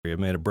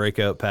history. I made a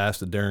breakout pass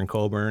to Darren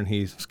Colburn.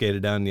 He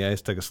skated down the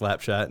ice, took a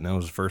slap shot, and that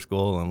was the first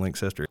goal in Lynx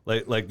history.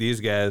 Like these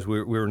guys,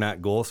 we were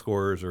not goal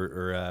scorers,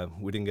 or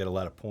we didn't get a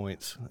lot of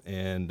points.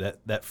 And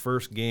that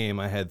first game,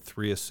 I had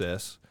 3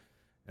 assists.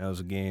 That was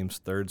the game's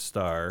 3rd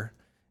star.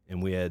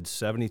 And we had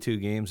 72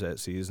 games that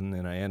season,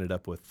 and I ended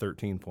up with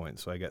 13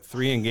 points. So I got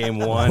 3 in game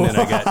 1, and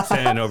I got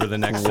 10 over the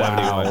next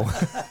 71.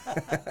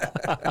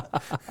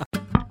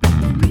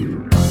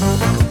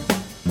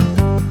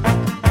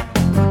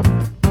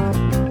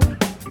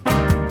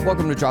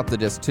 Welcome to Drop the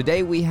Disc.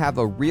 Today we have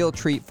a real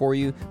treat for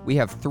you. We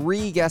have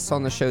 3 guests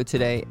on the show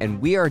today,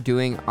 and we are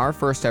doing our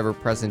first ever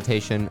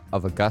presentation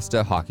of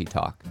Augusta Hockey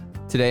Talk.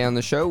 Today on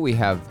the show we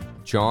have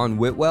John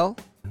Whitwell.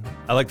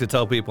 I like to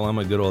tell people I'm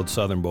a good old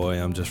Southern boy.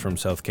 I'm just from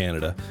South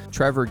Canada.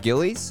 Trevor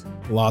Gillies.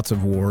 Lots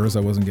of wars. I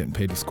wasn't getting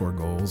paid to score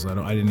goals. I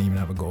didn't even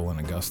have a goal in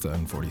Augusta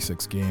in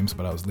 46 games,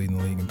 but I was leading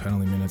the league in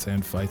penalty minutes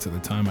and fights at the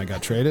time I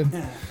got traded.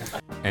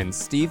 And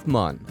Steve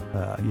Munn.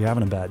 You're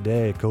having a bad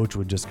day, coach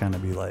would just kind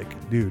of be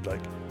like, dude, like,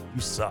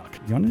 you suck.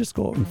 You want to just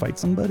go out and fight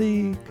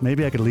somebody?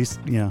 Maybe I could at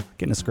least, get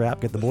in a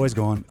scrap, get the boys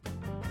going.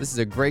 This is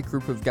a great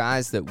group of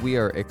guys that we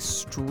are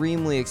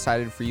extremely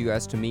excited for you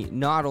guys to meet.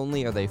 Not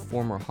only are they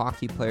former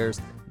hockey players,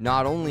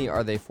 not only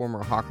are they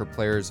former hockey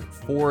players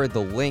for the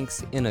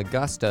Lynx in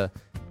Augusta,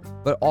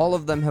 but all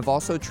of them have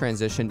also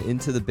transitioned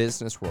into the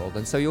business world.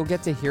 And so you'll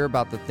get to hear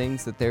about the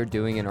things that they're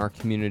doing in our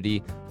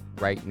community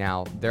right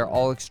now. They're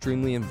all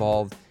extremely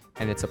involved,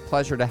 and it's a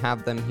pleasure to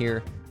have them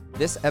here.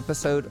 This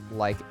episode,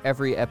 like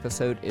every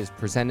episode, is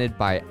presented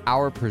by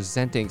our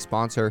presenting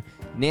sponsor,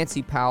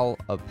 Nancy Powell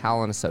of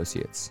Powell &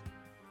 Associates.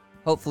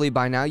 Hopefully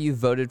by now you've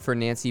voted for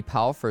Nancy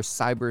Powell for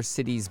Cyber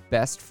City's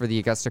Best for the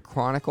Augusta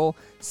Chronicle,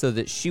 so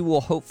that she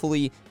will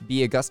hopefully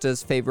be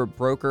Augusta's favorite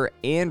broker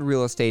and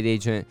real estate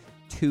agent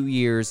 2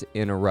 years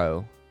in a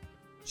row.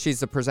 She's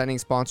the presenting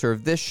sponsor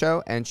of this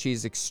show, and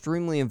she's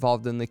extremely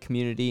involved in the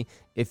community.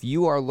 If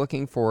you are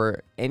looking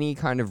for any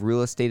kind of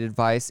real estate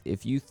advice,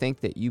 if you think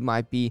that you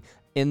might be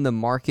in the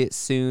market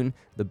soon,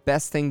 the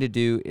best thing to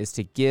do is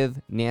to give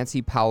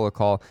Nancy Powell a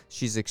call.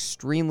 She's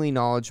extremely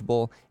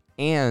knowledgeable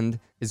and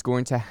is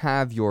going to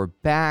have your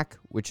back,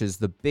 which is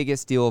the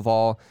biggest deal of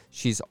all.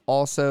 She's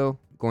also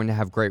going to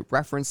have great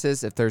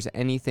references if there's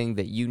anything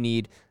that you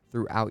need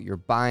throughout your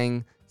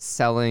buying,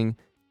 selling,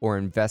 or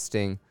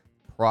investing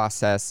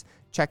process.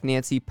 Check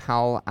Nancy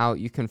Powell out.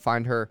 You can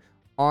find her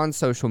on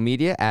social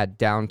media at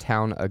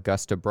Downtown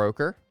Augusta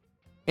Broker.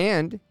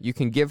 And you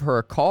can give her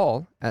a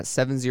call at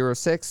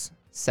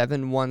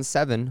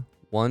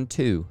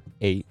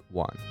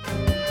 706-717-1281.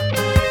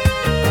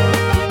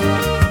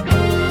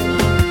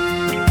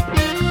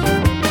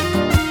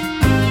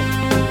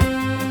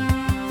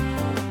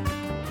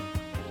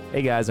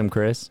 Hey guys, I'm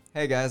Chris.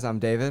 Hey guys, I'm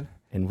David.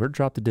 And we're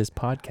Drop the Disc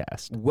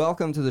Podcast.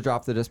 Welcome to the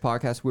Drop the Disc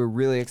Podcast. We're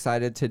really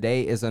excited.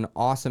 Today is an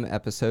awesome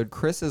episode.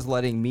 Chris is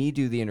letting me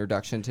do the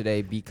introduction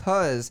today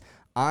because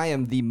I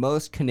am the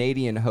most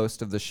Canadian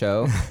host of the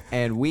show,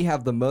 and we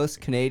have the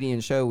most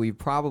Canadian show we've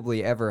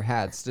probably ever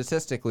had,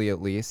 statistically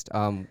at least.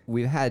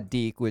 We've had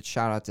Deke, which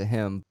shout out to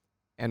him,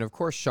 and of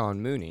course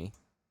Sean Mooney.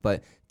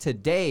 But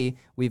today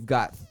we've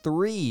got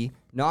 3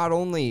 not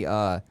only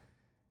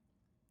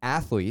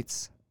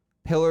athletes,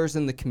 pillars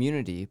in the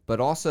community,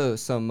 but also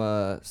some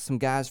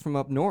guys from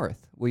up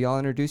north. Will y'all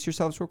introduce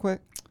yourselves real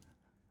quick?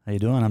 How you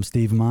doing? I'm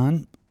Steve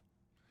Munn.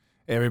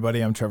 Hey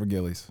everybody, I'm Trevor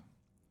Gillies.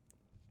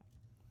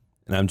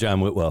 And I'm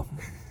John Whitwell.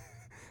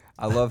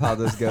 I love how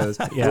this goes.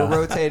 Yeah.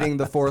 We're rotating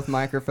the 4th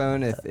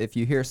microphone. If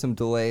you hear some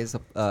delays,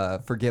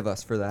 forgive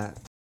us for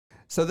that.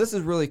 So this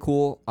is really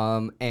cool,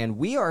 and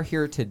we are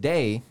here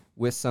today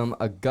with some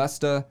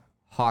Augusta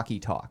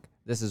Hockey Talk.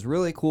 This is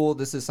really cool.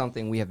 This is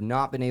something we have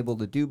not been able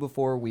to do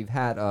before. We've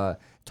had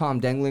Tom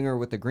Denglinger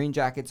with the Green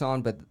Jackets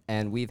on,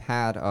 and we've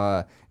had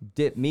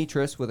Dip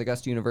Mitras with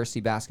Augusta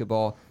University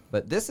basketball.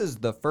 But this is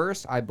the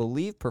first, I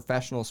believe,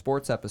 professional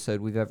sports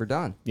episode we've ever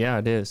done. Yeah,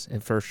 it is.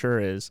 It for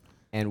sure is.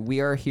 And we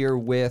are here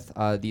with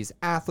these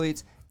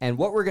athletes. And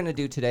what we're going to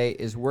do today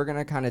is we're going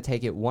to kind of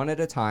take it one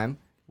at a time.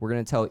 We're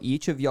going to tell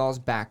each of y'all's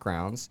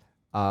backgrounds.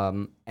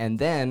 And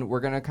then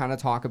we're going to kind of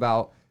talk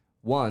about,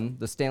 one,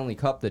 the Stanley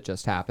Cup that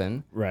just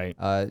happened. Right.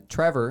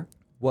 Trevor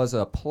was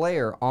a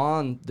player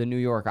on the New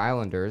York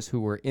Islanders who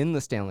were in the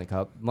Stanley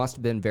Cup. Must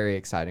have been very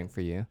exciting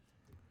for you.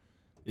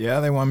 Yeah,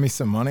 they won me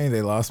some money.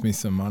 They lost me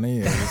some money.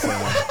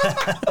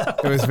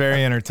 It was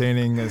very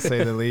entertaining, to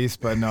say the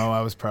least. But no, I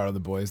was proud of the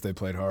boys. They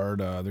played hard.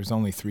 There's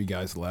only 3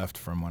 guys left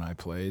from when I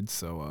played,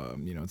 so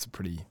it's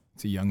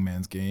a young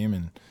man's game,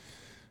 and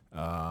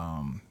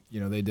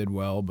they did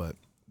well, but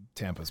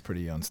Tampa's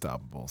pretty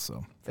unstoppable.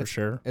 So For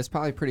sure. It's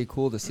probably pretty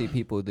cool to see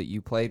people that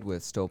you played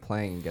with still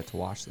playing and get to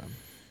watch them.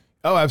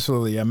 Oh,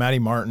 absolutely. Yeah, Matty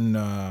Martin,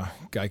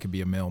 guy could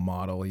be a male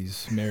model.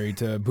 He's married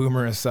to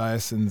Boomer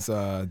Esiason's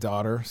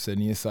daughter,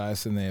 Sydney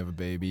Esiason. They have a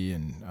baby,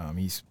 and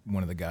he's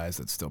one of the guys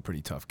that's still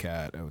pretty tough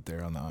cat out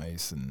there on the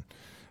ice. And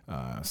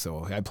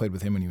so I played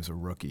with him when he was a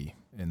rookie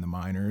in the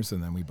minors,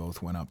 and then we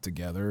both went up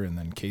together. And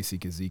then Casey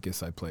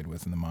Kazikas I played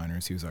with in the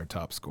minors. He was our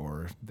top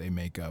scorer. They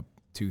make up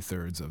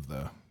 2/3 of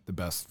the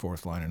best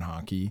 4th line in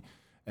hockey.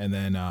 And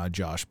then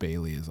Josh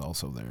Bailey is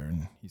also there,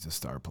 and he's a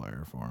star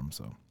player for him.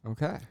 So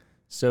Okay.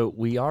 So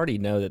we already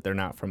know that they're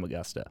not from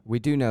Augusta. We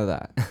do know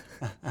that.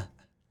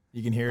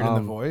 you can hear it in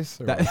the voice.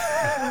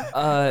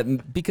 Or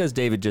Because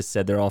David just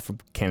said they're all from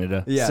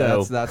Canada. Yeah,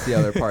 so that's the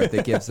other part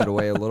that gives it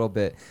away a little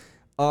bit.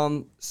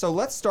 So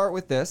let's start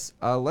with this.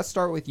 Let's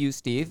start with you,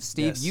 Steve.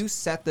 Steve, Yes. you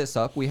set this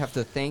up. We have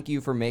to thank you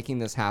for making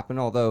this happen,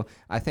 although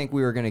I think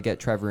we were going to get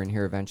Trevor in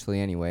here eventually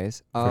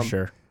anyways. for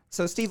sure.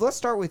 So, Steve, let's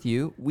start with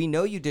you. We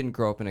know you didn't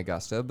grow up in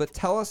Augusta, but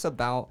tell us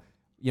about,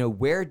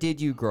 where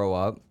did you grow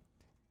up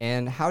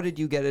and how did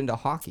you get into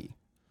hockey?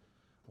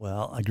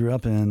 Well, I grew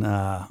up in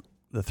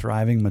the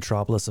thriving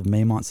metropolis of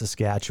Maymont,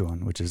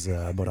 Saskatchewan, which is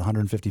about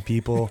 150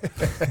 people.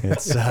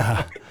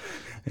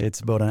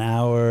 It's about an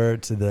hour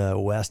to the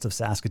west of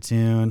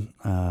Saskatoon.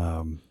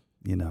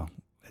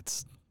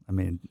 It's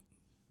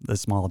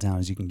as small a town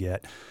as you can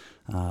get.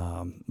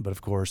 But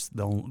of course,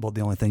 the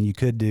only thing you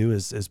could do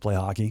is play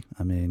hockey.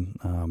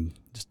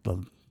 Just a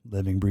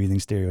living, breathing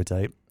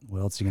stereotype.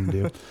 What else are you going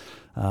to do?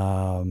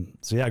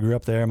 So yeah, I grew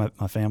up there.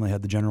 My family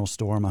had the general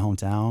store in my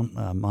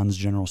hometown, Munn's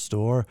General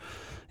Store.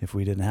 If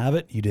we didn't have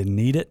it, you didn't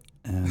need it.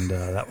 And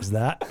that was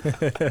that.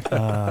 It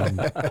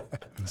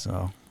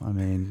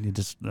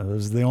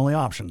was the only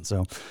option.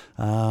 So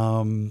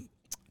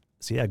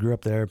yeah, I grew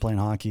up there playing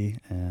hockey,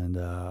 and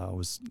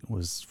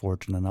was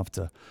fortunate enough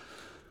to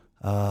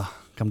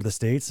come to the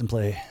States and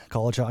play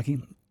college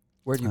hockey.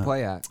 Where did you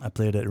play at? I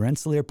played at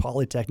Rensselaer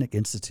Polytechnic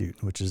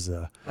Institute, which is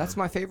That's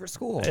my favorite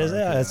school. it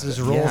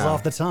just rolls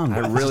off the tongue.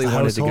 I really It's a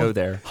wanted to go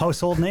there.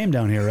 Household name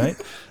down here, right?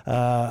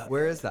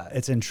 Where is that?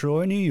 It's in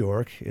Troy, New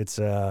York. It's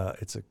a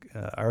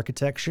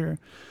architecture,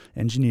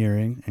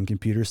 engineering, and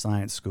computer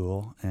science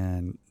school.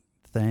 And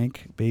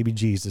thank baby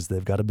Jesus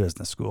they've got a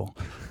business school,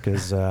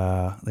 because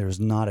there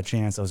was not a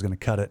chance I was going to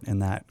cut it in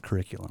that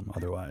curriculum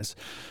otherwise.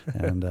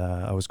 And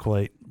I was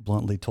quite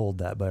bluntly told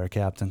that by our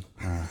captain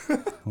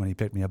when he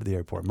picked me up at the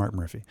airport, Mark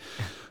Murphy.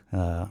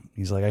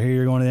 He's like, I hear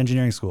you're going to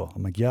engineering school.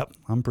 I'm like, yep,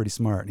 I'm pretty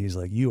smart. He's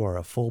like, you are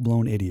a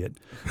full-blown idiot.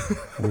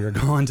 We were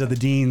going to the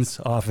dean's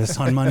office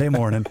on Monday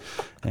morning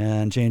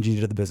and changing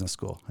you to the business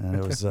school. And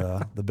it was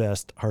the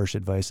best harsh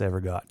advice I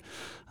ever got.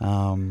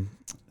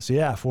 So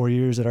yeah, 4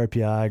 years at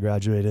RPI,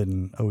 graduated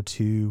in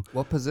 2002.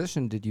 What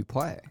position did you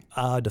play?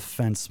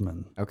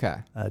 Defenseman. Okay.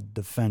 A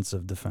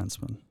defensive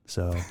defenseman.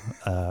 So,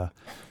 I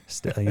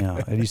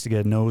used to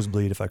get a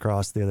nosebleed if I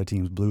crossed the other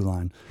team's blue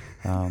line.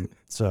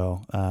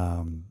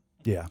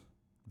 Yeah,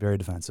 very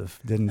defensive.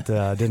 Didn't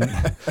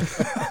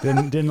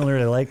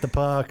really like the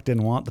puck.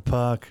 Didn't want the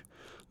puck,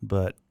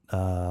 but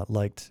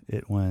liked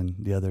it when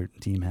the other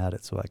team had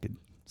it, so I could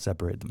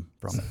separate them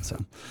from it. So,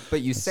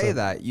 but you say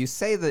that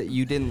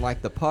you didn't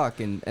like the puck,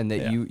 and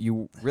that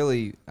you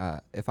really,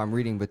 if I'm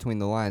reading between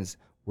the lines,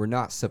 we're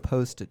not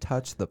supposed to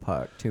touch the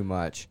puck too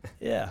much.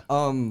 yeah.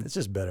 It's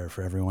just better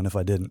for everyone if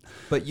I didn't.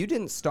 But you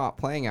didn't stop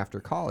playing after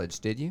college,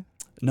 did you?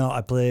 No,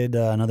 I played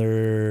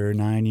another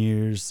 9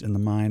 years in the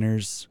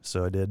minors.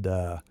 So I did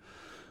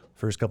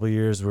first couple of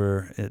years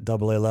were at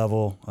AA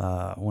level,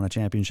 won a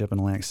championship in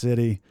Atlantic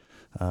City,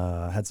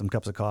 had some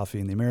cups of coffee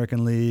in the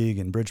American League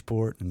in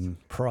Bridgeport and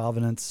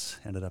Providence,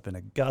 ended up in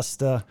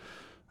Augusta,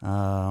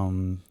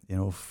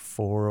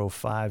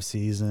 4-05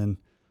 season.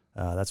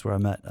 That's where I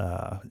met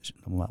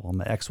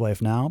my ex-wife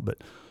now,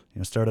 but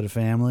started a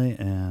family,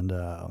 and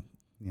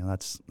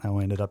that's how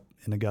I ended up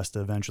in Augusta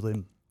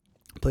eventually.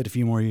 Played a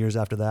few more years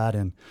after that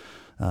in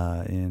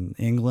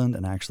England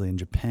and actually in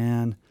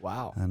Japan.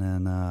 Wow. And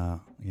then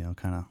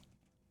kind of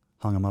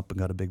hung them up and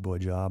got a big boy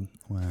job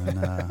when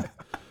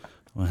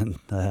when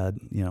I had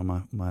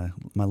my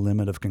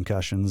limit of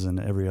concussions and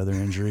every other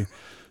injury.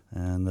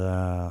 And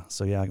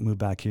so yeah, I moved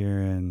back here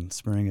in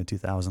spring of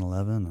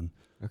 2011 and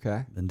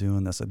okay, been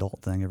doing this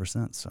adult thing ever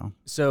since.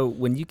 So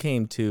when you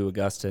came to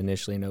Augusta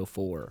initially in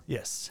 2004,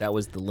 yes, that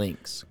was the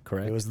Lynx,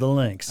 correct? it was the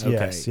Lynx. Okay.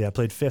 Yes, yeah, I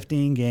played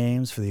 15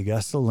 games for the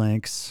Augusta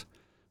Lynx.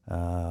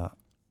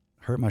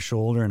 Hurt my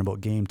shoulder in about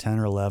game 10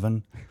 or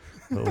 11,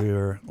 but we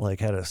were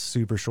had a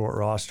super short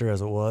roster as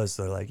it was.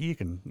 So you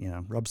can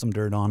rub some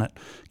dirt on it,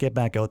 get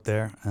back out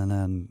there, and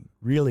then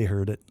really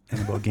hurt it in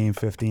about game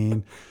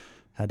 15.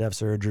 Had to have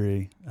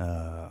surgery,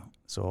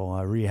 so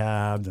I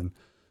rehabbed, and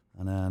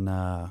then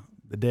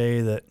the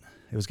day that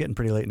it was getting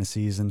pretty late in the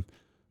season,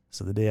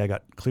 so the day I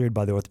got cleared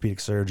by the orthopedic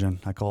surgeon,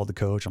 I called the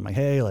coach. I'm like,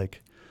 hey,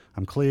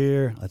 I'm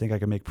clear. I think I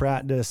can make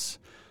practice.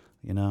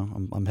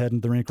 I'm heading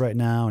to the rink right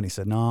now. And he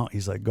said, no.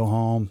 He's like, go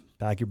home,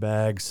 pack your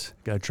bags.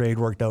 Got a trade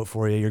worked out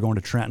for you. You're going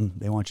to Trenton.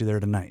 They want you there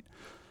tonight.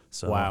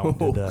 So wow.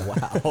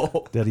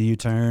 Did a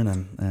U-turn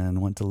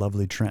and went to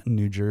lovely Trenton,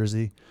 New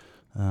Jersey.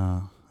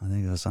 I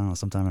think it was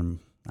sometime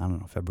in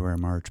February or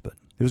March, but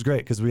it was great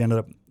because we ended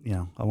up,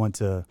 I went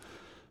to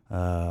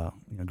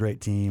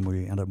great team.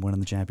 We ended up winning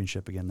the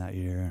championship again that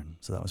year, and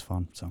so that was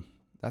fun. So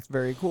that's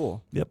very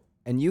cool. Yep.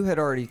 And you had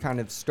already kind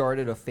of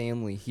started a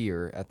family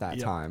here at that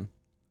time.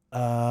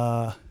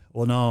 Well,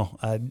 no,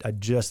 I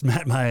just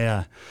met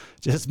my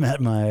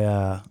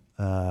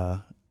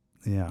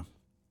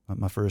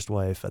my first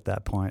wife at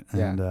that point,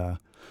 and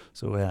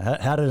so I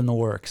had it in the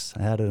works.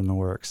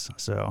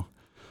 So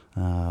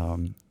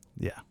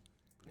Yeah.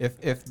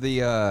 If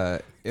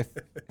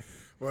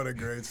What a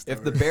great story.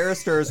 If the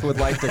barristers would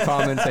like to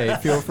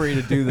commentate, feel free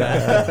to do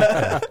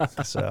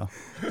that. So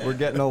we're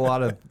getting a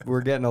lot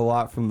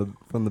from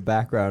the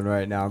background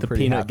right now. I'm The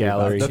pretty peanut happy about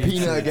gallery. it. The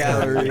peanut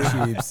gallery.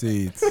 Cheap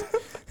seats.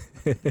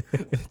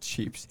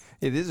 Cheap.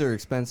 Hey, these are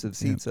expensive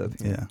seats up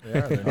here. yeah,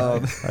 Yeah, they're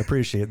nice. I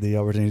appreciate the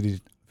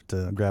opportunity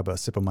to grab a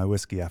sip of my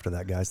whiskey after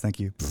that, guys. Thank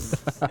you.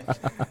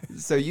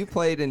 So you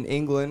played in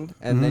England,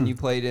 and then you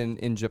played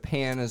in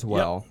Japan as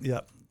well.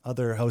 Yep.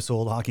 Other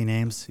household hockey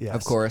names. Yes.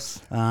 Of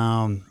course.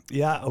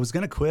 Yeah, I was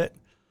gonna quit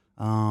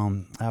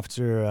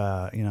after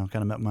kind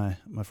of met my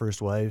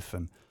first wife,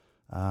 and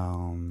but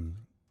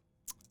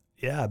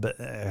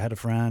I had a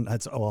friend.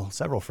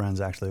 Several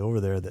friends actually over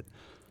there that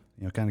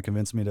kind of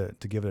convinced me to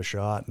give it a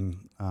shot.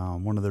 And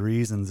one of the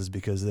reasons is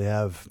because they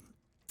have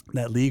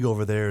that league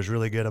over there is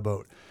really good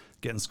about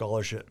getting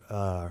scholarship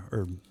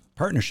or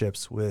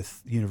partnerships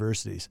with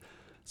universities.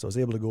 So I was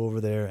able to go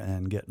over there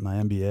and get my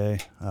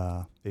MBA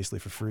basically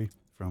for free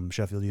from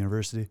Sheffield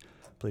University.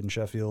 Played in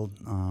Sheffield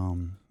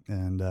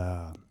and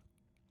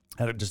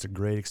had just a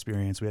great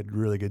experience. We had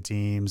really good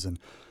teams, and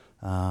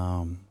we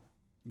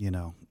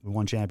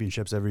won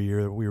championships every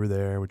year that we were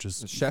there, which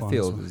is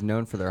Sheffield fun. is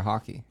known for their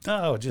hockey.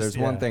 Oh, There's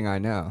one thing I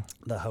know.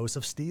 The House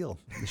of Steel,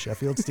 the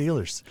Sheffield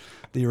Steelers,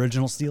 the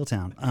original Steel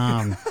Town.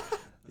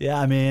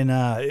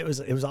 It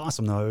was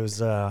awesome though. It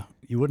was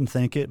you wouldn't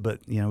think it,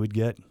 but we'd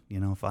get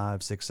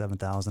 5, 6,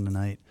 7,000 a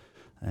night,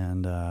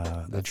 and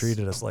they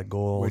treated us like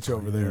gold. Which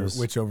over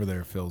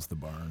there fills the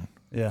barn.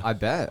 Yeah, I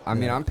bet. I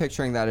mean, I'm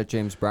picturing that at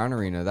James Brown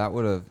Arena. That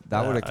would have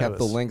kept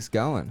the Lynx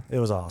going. It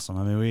was awesome.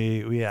 I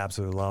mean, we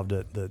absolutely loved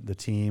it. The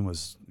team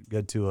was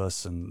good to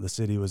us, and the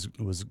city was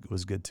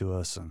good to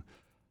us, and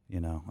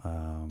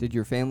Did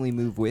your family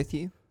move with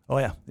you? Oh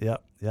yeah.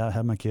 I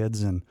had my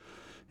kids in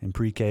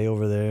pre-K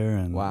over there,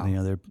 and wow.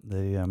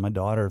 My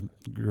daughter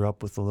grew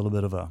up with a little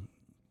bit of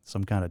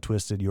some kind of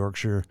twisted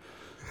Yorkshire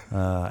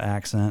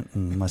accent,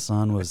 and my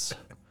son was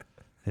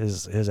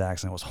his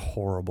accent was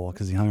horrible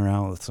because he hung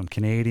around with some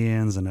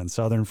Canadians and then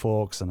Southern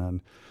folks, and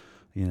then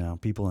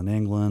people in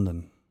England,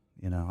 and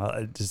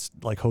just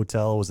like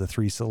hotel was a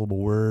 3-syllable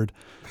word.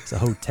 It's a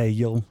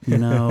hotel,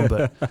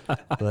 but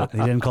he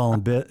didn't call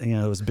them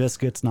it was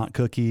biscuits, not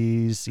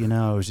cookies. It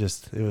was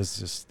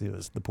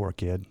the poor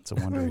kid. It's a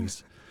wonder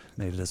he's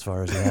made it as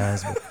far as he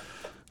has.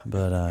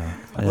 But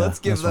let's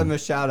give them a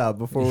shout out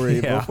before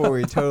we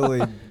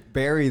totally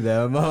bury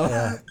them.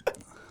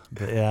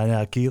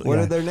 But Keeler. What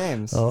are their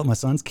names? Oh, my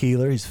son's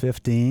Keeler. He's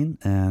 15,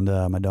 and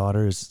my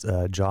daughter is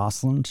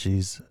Jocelyn.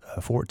 She's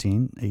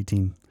 14,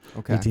 18.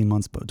 Okay. 18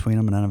 months between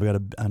them, and then I've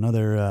got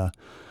another.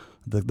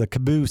 The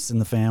caboose in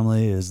the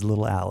family is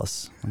little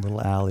Alice. Little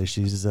Allie.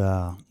 She's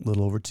a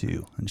little over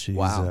 2, and she's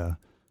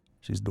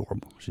she's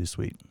adorable. She's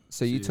sweet.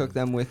 So you took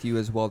them with you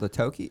as well to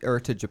Tokyo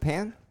or to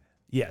Japan?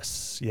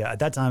 Yes. Yeah. At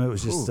that time, it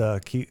was just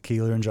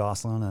Keeler and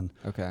Jocelyn, and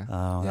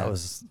that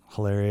was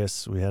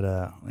hilarious. We had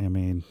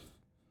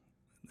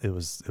it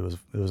was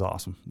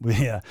awesome. We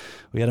had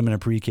them in a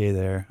pre-K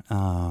there,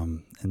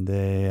 and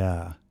they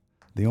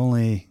the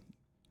only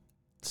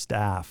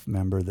staff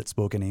member that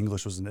spoke in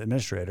English was an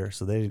administrator,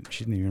 so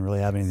she didn't even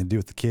really have anything to do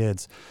with the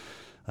kids.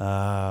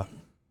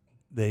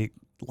 They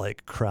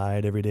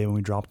cried every day when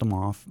we dropped them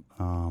off,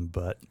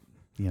 but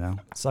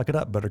suck it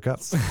up,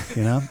 buttercups.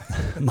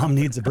 Mom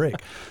needs a break.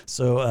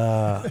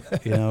 So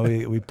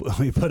we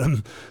put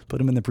them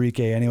in the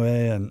pre-K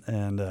anyway,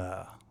 and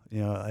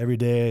every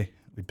day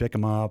we'd pick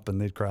them up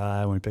and they'd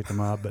cry when we picked them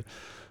up, but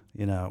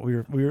we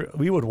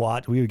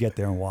would get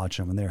there and watch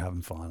them, and they were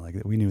having fun. Like,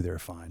 we knew they were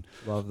fine.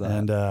 Love that.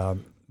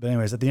 And but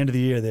anyways, at the end of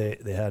the year,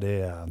 they had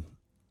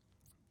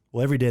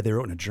every day they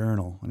wrote in a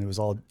journal, and it was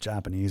all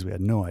Japanese. We had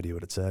no idea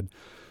what it said.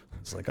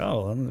 It's like,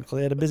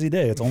 they had a busy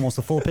day. It's almost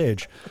a full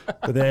page.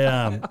 But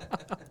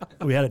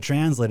we had it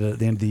translated at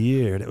the end of the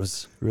year, and it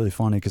was really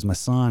funny because my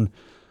son,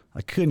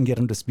 I couldn't get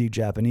him to speak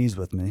Japanese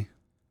with me.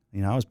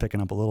 I was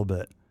picking up a little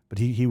bit, but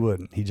he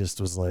wouldn't. He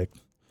just was like,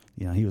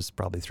 he was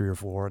probably 3 or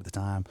 4 at the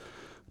time.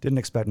 Didn't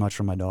expect much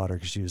from my daughter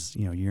because she was,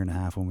 a year and a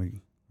half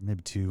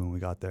maybe 2 when we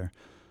got there.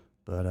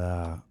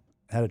 But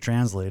had it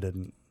translated,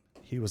 and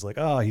he was like,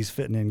 he's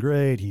fitting in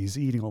great. He's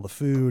eating all the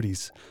food.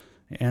 He's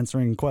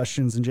answering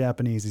questions in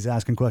Japanese. He's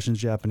asking questions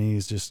in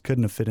Japanese. Just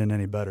couldn't have fit in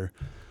any better,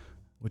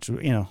 which,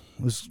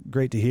 was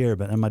great to hear.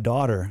 And my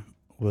daughter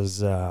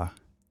was the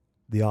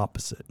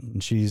opposite.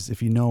 And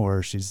if you know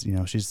her,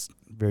 she's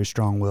very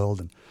strong-willed.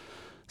 And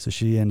so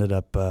she ended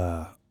up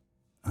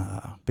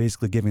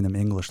basically giving them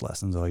English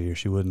lessons all year.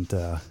 She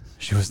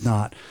was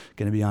not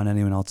going to be on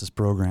anyone else's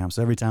program.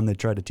 So every time they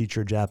tried to teach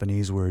her a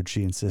Japanese word,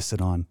 she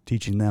insisted on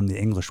teaching them the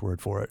English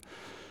word for it.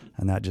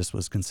 And that just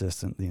was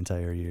consistent the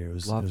entire year. It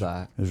was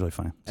really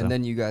funny. And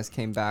then you guys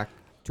came back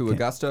to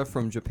Augusta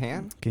from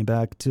Japan? Came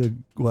back to,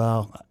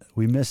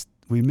 we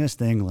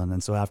missed England.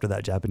 And so after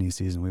that Japanese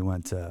season, we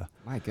went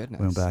my goodness.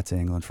 We went back to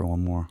England for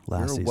one more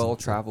last season. You're a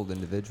well-traveled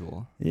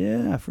individual.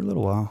 Yeah, for a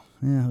little while.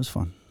 Yeah, it was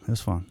fun.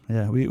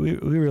 Yeah, we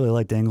really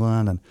liked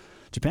England, and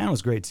Japan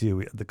was great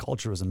too. The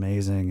culture was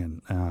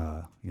amazing,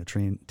 and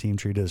team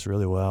treated us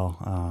really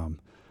well.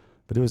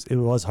 But it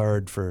was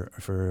hard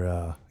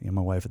for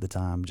my wife at the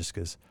time, just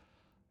because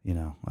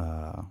there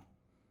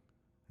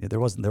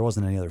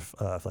wasn't any other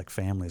like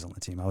families on the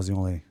team. I was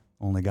the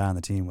only guy on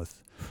the team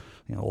with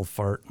old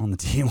fart on the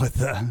team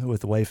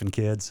with wife and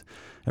kids.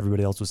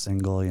 Everybody else was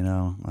single.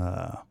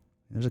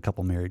 There's a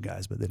couple married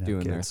guys, but they didn't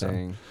Doing have kids. their So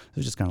thing. it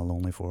was just kind of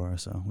lonely for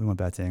us. So we went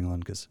back to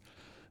England because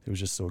it was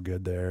just so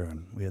good there,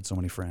 and we had so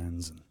many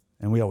friends,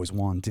 and we always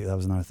won too. That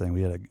was another thing.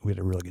 We had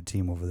a really good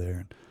team over there,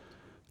 and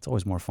it's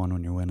always more fun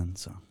when you're winning.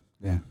 So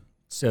yeah.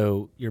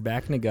 So you're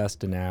back in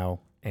Augusta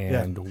now,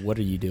 and what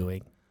are you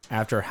doing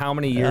after how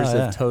many years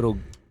of total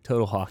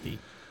hockey?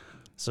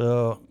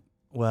 So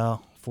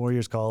 4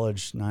 years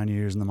college, 9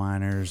 years in the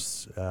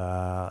minors,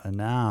 and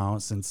now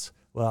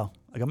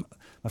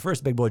my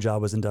first big boy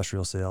job was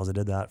industrial sales. I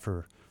did that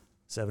for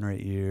 7 or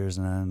 8 years,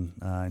 and then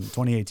in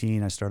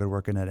 2018 I started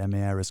working at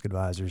MAI Risk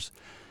Advisors,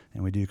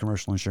 and we do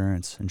commercial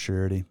insurance and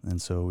surety,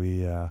 and so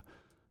we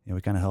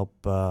kind of help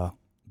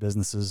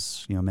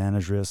businesses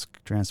manage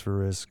risk, transfer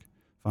risk,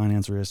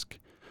 finance risk,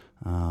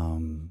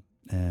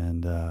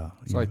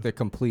 It's like the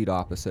complete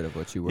opposite of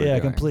what you were yeah,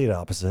 doing. complete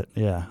opposite.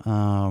 Yeah.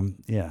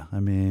 I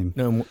mean,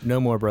 No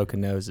more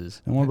broken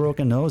noses. no more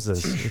broken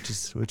noses,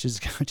 which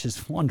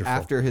is wonderful.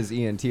 After his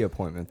ENT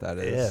appointment, that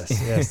is.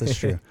 Yes, that's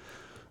true.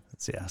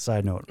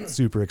 Side note,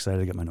 super excited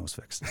to get my nose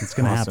fixed. It's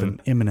going to happen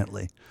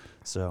imminently.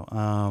 So,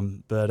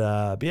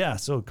 but yeah,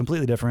 so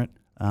completely different.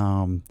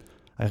 I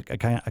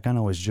kind of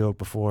always joke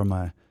before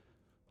my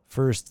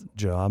first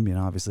job,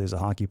 obviously as a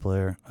hockey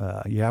player,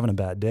 you're having a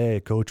bad day,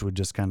 coach would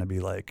just kind of be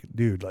like,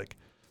 dude, like,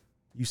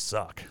 you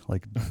suck.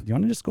 Like, you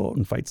want to just go out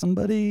and fight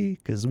somebody?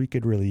 Because we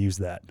could really use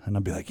that. And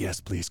I'd be like, yes,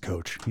 please,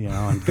 coach.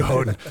 And go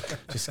out and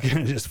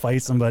just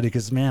fight somebody.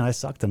 Because, man, I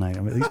suck tonight.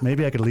 I mean,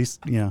 maybe I could at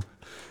least, get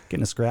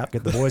in a scrap,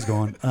 get the boys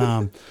going.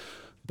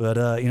 But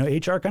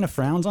HR kind of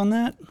frowns on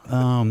that,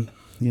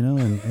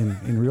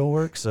 in real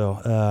work.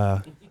 So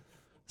I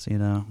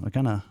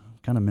kind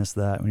of miss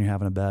that when you're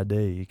having a bad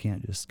day. You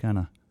can't just kind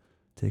of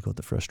take out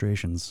the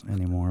frustrations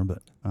anymore.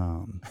 But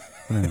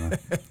anyway.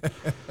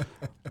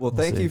 Well,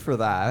 thank you for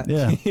that.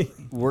 Yeah.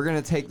 We're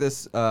going to take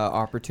this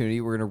opportunity.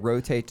 We're going to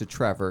rotate to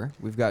Trevor.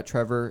 We've got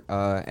Trevor,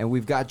 and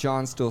we've got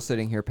John still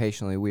sitting here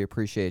patiently. We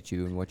appreciate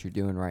you and what you're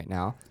doing right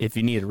now. If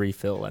you need a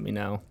refill, let me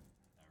know.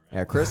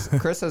 Yeah,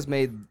 Chris has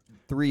made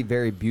 3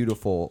 very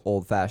beautiful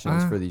old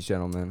fashions for these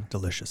gentlemen.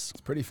 Delicious.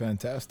 It's pretty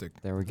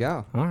fantastic. There we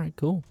go. All right,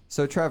 cool.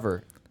 So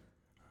Trevor,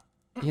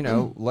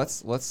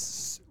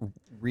 let's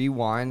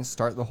rewind,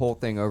 start the whole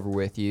thing over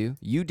with you.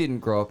 You didn't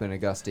grow up in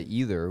Augusta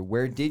either.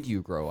 Where did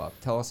you grow up?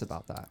 Tell us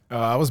about that.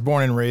 I was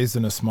born and raised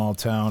in a small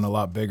town, a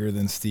lot bigger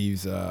than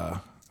Steve's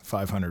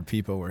 500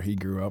 people, where he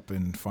grew up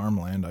in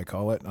farmland, I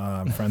call it.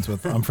 I'm friends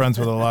with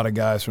a lot of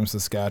guys from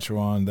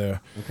Saskatchewan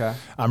there. Okay.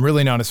 I'm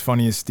really not as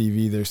funny as Steve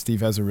either.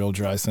 Steve has a real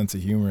dry sense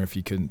of humor, if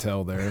you couldn't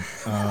tell there.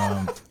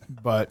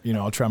 But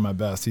I'll try my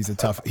best. He's a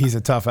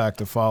tough act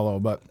to follow.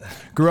 But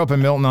grew up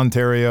in Milton,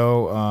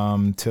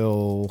 Ontario,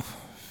 till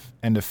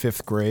end of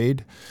 5th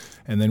grade.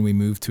 And then we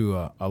moved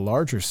to a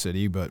larger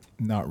city, but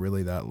not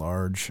really that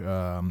large,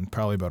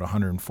 probably about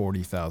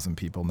 140,000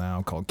 people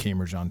now, called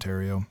Cambridge,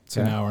 Ontario. It's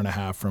an hour and a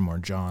half from where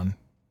John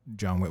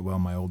Whitwell,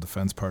 my old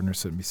defense partner,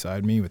 sitting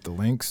beside me with the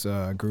Lynx,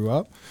 grew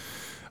up.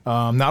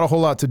 Not a whole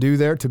lot to do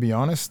there, to be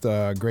honest.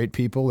 Great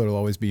people. It'll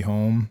always be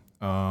home.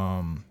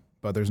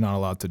 But there's not a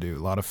lot to do.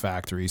 A lot of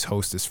factories,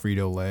 Hostess,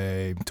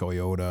 Frito-Lay,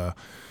 Toyota,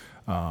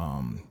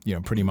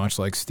 pretty much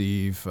like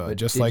Steve.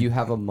 Did you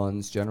have a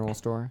Munn's general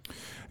store?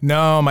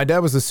 No, my dad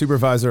was the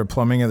supervisor of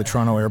plumbing at the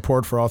Toronto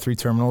airport for all 3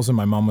 terminals, and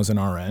my mom was an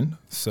RN.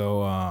 So,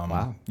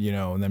 wow.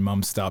 And then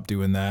mom stopped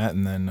doing that,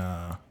 and then,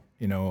 I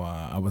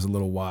was a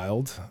little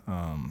wild.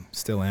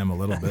 Still am a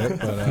little bit,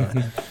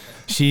 but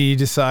she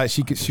decided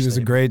she was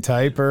a great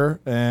typer,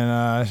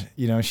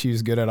 and she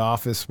was good at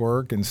office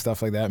work and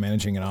stuff like that,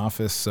 managing an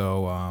office.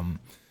 So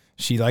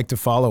she liked to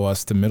follow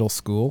us to middle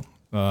school,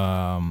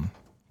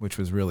 which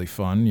was really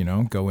fun.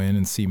 Go in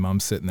and see mom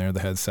sitting there,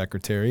 the head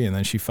secretary, and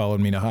then she followed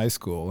me to high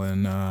school.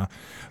 And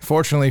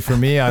fortunately for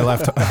me, I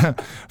left.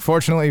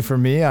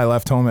 I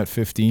left home at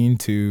 15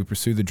 to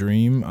pursue the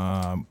dream.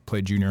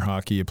 Played junior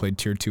hockey. I played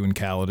Tier 2 in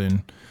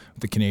Caledon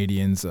with the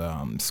Canadians.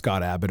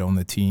 Scott Abbott owned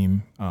the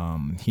team.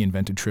 He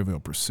invented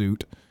Trivial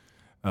Pursuit.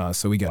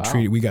 So we got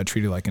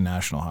treated like a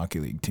National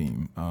Hockey League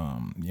team.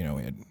 We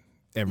had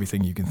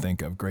everything you can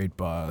think of, great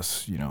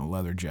bus,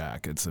 leather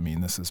jackets. I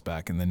mean, this is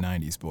back in the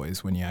 90s,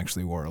 boys, when you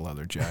actually wore a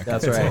leather jacket.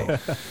 That's right.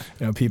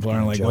 So, people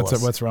aren't like,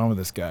 what's wrong with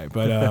this guy?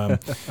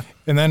 But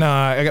and then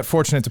I got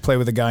fortunate to play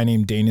with a guy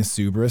named Danis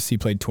Zubris. He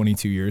played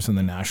 22 years in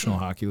the National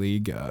Hockey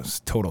League.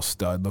 Total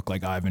stud, looked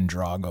like Ivan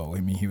Drago.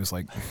 I mean, he was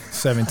like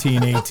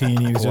 17,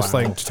 18. He was just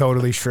like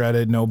totally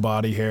shredded, no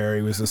body hair.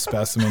 He was a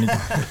specimen.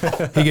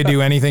 He could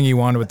do anything he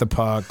wanted with the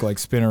puck, like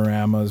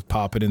spinoramas,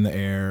 pop it in the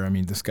air. I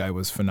mean, this guy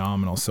was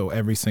phenomenal. So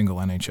every single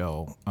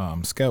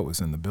NHL scout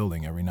was in the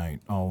building every night.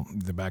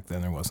 Back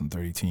then there wasn't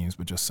 30 teams,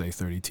 but just say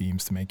 30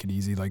 teams to make it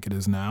easy like it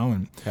is now.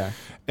 And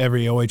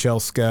every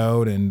OHL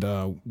scout, and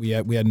we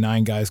had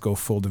 9 guys go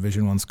full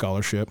Division I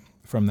scholarship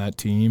from that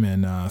team,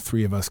 and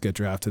 3 of us get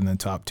drafted in the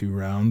top 2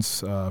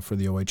 rounds for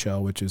the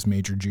OHL, which is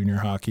major junior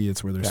hockey.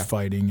 It's where there's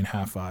fighting and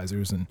half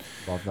visors, and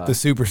the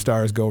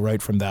superstars go right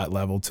from that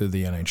level to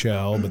the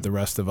NHL. But the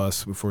rest of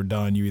us, if we're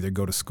done, you either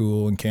go to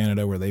school in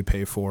Canada where they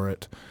pay for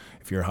it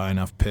if you're a high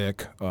enough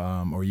pick,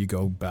 or you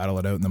go battle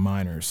it out in the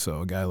minors.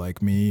 So a guy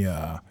like me,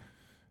 I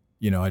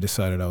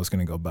decided I was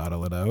going to go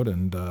battle it out,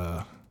 and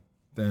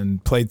then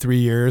played 3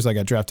 years. I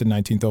got drafted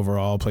 19th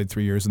overall, played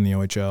 3 years in the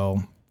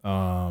OHL.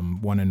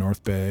 1 in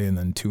North Bay and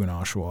then 2 in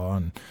Oshawa,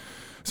 and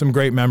some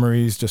great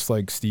memories. Just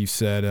like Steve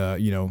said,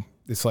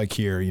 it's like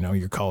here,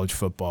 your college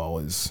football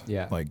is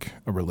like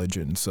a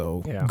religion.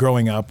 So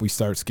growing up, we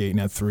start skating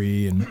at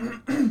 3,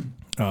 and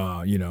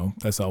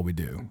that's all we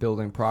do.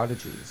 Building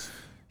prodigies.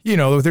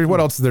 What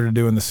else is there to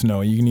do in the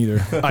snow? You can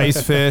either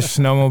ice fish,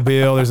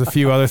 snowmobile. There's a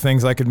few other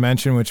things I could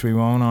mention, which we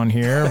won't on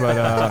here,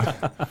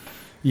 but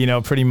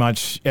pretty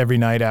much every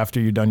night after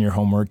you've done your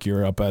homework,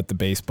 you're up at the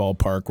baseball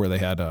park where they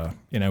had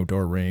an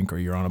outdoor rink, or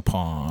you're on a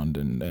pond.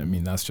 And I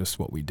mean, that's just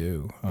what we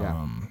do.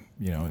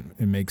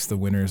 It makes the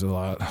winters a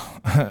lot,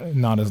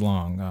 not as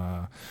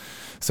long.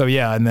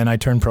 And then I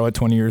turned pro at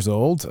 20 years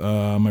old.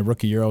 My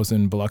rookie year, I was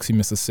in Biloxi,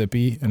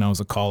 Mississippi, and I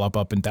was a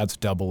call-up and that's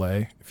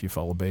AA if you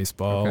follow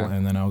baseball. Okay.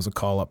 And then I was a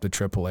call-up to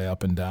AAA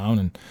up and down.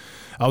 And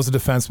I was a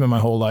defenseman my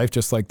whole life,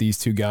 just like these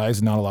 2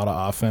 guys. Not a lot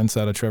of offense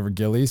out of Trevor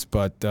Gillies,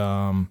 but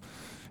I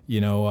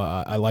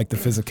like the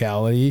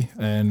physicality,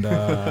 and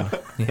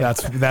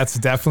that's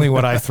definitely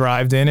what I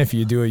thrived in. If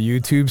you do a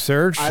YouTube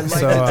search, I'd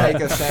like to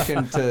take a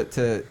second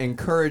to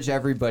encourage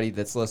everybody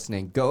that's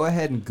listening. Go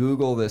ahead and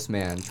Google this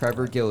man,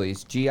 Trevor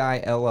Gillies,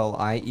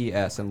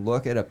 Gillies, and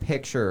look at a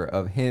picture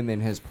of him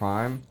in his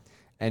prime.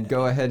 And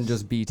go ahead and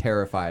just be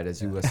terrified as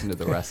you listen to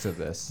the rest of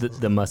this.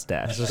 The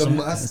mustache. The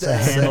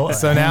mustache.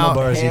 So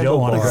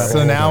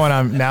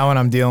now when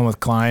I'm dealing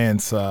with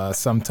clients,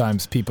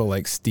 sometimes people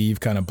like Steve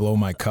kind of blow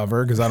my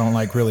cover because I don't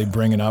like really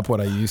bringing up what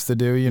I used to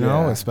do,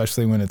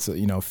 especially when it's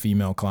a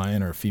female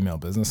client or a female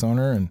business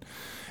owner, and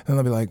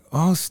they'll be like,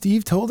 "Oh,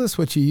 Steve told us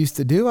what you used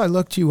to do. I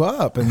looked you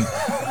up." And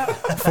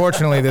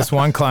fortunately, this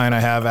one client I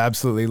have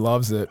absolutely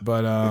loves it,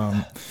 but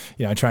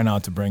I try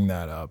not to bring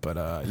that up.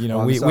 But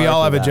we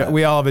all have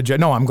a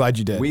no. I'm glad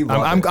you did.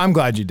 I'm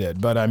glad you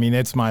did. But I mean,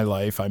 it's my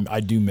life.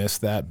 I do miss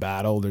that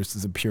battle. There's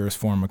the purest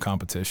form of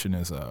competition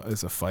is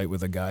a fight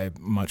with a guy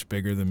much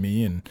bigger than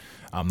me, and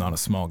I'm not a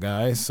small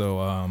guy.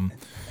 So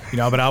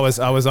but I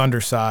was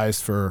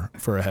undersized for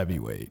a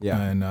heavyweight. Yeah,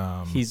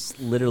 and he's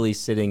literally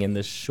sitting in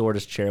the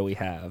shortest chair we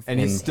have, and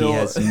he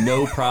has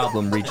no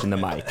problem reaching the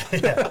mic.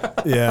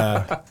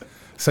 Yeah.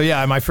 So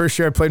my first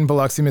year I played in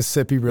Biloxi,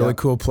 Mississippi, really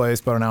cool place,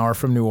 about an hour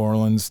from New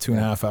Orleans,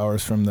 2.5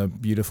 hours from the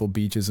beautiful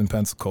beaches in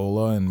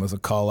Pensacola, and was a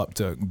call up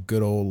to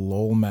good old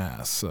Lowell,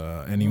 Mass.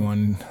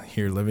 Anyone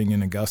here living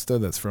in Augusta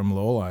that's from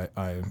Lowell,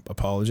 I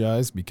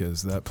apologize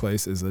because that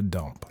place is a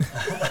dump.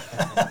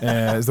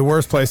 It's the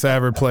worst place I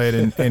ever played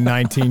in a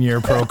 19-year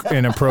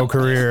pro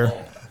career.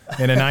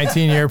 In a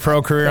 19-year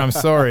pro career, I'm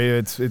sorry.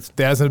 It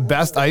has the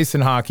best ice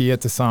in hockey at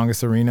the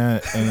Songus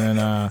Arena, and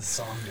then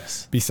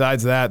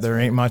besides that, there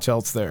ain't much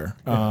else there.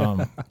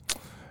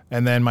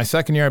 And then my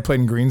second year, I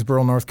played in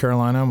Greensboro, North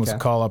Carolina, and was a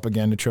call up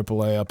again to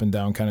AAA, up and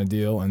down kind of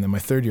deal. And then my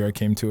third year, I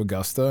came to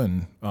Augusta,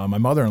 and my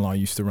mother-in-law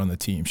used to run the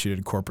team. She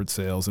did corporate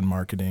sales and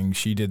marketing.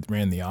 She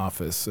ran the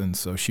office, and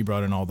so she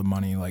brought in all the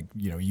money. Like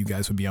you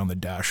guys would be on the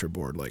dasher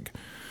board, like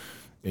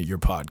your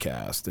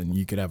podcast, and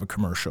you could have a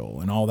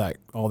commercial, and all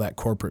that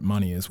corporate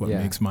money is what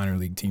makes minor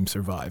league teams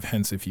survive.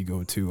 Hence, if you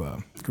go to a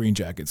Green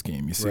Jackets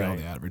game, you see all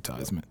the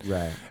advertisement.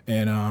 Right.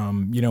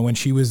 And when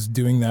she was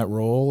doing that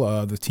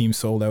role, the team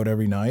sold out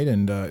every night,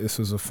 and this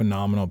was a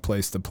phenomenal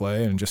place to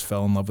play, and just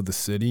fell in love with the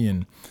city.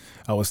 And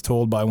I was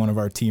told by one of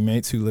our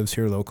teammates who lives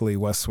here locally,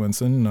 Wes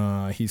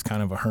Swinson, he's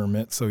kind of a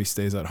hermit, so he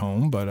stays at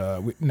home.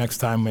 But next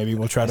time, maybe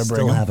we'll try to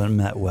bring him. Still haven't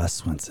met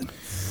Wes Swinson.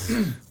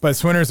 But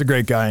Swinner's a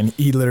great guy, and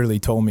he literally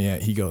told me,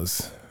 he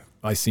goes,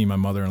 "I see my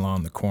mother-in-law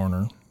in the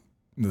corner."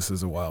 This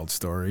is a wild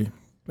story.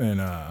 And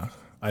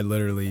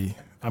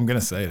I'm going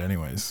to say it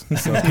anyways.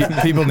 So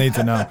people need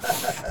to know.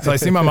 So I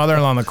see my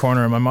mother-in-law in the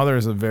corner, and my mother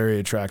is a very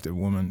attractive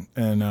woman.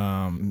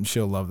 And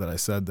she'll love that I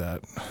said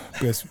that.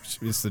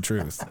 It's the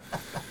truth.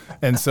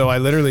 And so I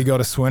literally go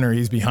to Swinner.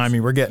 He's behind me.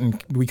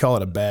 We call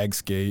it a bag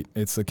skate.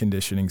 It's a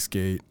conditioning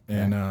skate.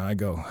 And I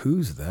go,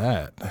 "Who's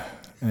that?"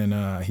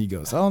 And he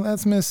goes, "Oh,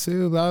 that's Miss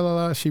Sue, blah, blah,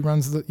 blah. She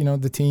runs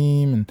the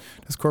team and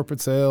does corporate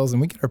sales, and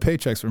we get our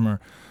paychecks from her."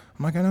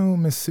 I'm like, "I know who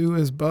Miss Sue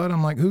is, bud."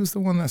 I'm like, "Who's the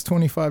one that's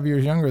 25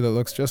 years younger that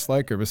looks just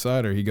like her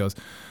beside her?" He goes,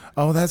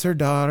 "Oh, that's her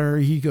daughter."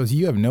 He goes,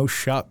 "You have no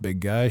shot, big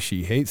guy.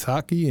 She hates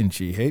hockey, and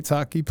she hates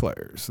hockey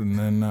players." And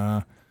then,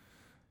 I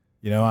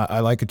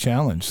like a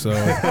challenge. So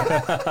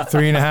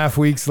 3.5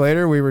 weeks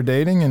later, we were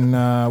dating,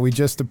 and we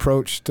just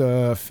approached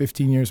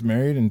 15 years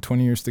married and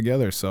 20 years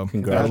together. So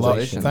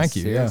congratulations. Thank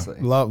you. Seriously.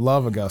 Yeah,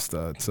 love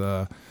Augusta. It's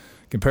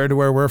compared to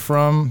where we're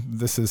from,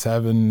 this is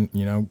heaven.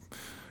 You know,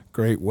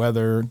 great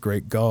weather,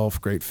 great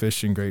golf, great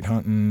fishing, great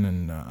hunting,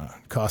 and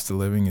cost of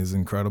living is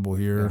incredible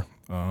here.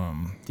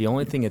 The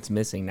only thing it's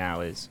missing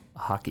now is a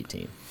hockey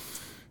team.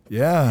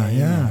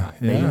 Yeah.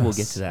 Maybe we'll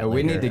get to that. We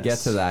later. need to get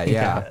to that.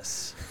 Yeah.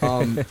 Yes.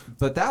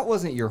 But that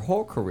wasn't your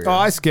whole career. Oh,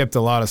 I skipped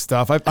a lot of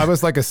stuff. I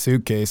was like a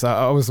suitcase.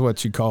 I was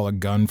what you call a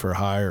gun for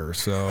hire.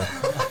 So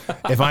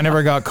if I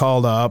never got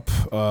called up,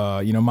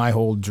 you know, my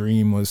whole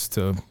dream was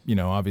to, you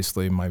know,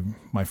 obviously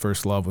my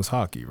first love was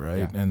hockey,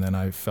 right? Yeah. And then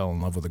I fell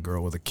in love with a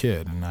girl with a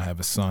kid, and I have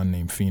a son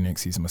named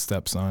Phoenix. He's my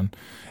stepson,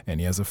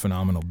 and he has a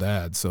phenomenal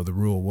dad. So the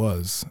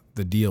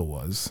deal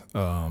was,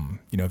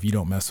 you know, if you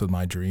don't mess with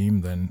my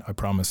dream, then I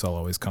promise I'll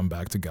always come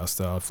back to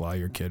Augusta. I'll fly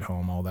your kid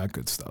home, all that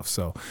good stuff.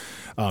 So,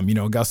 you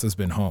know, Augusta's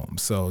been home.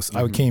 So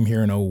I came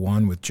here in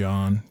 2001 with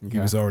John. He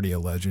was already a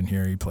legend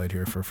here. He played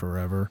here for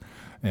forever.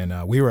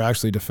 And we were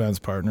actually defense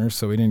partners,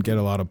 so we didn't get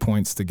a lot of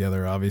points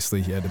together.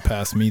 Obviously, he had to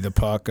pass me the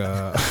puck.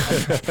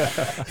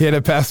 He had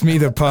to pass me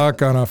the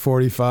puck on a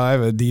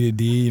 45, a D to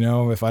D. You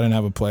know, if I didn't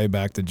have a play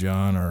back to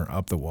John or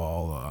up the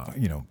wall,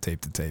 you know, tape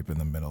to tape in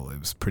the middle. It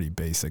was pretty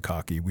basic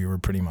hockey. We were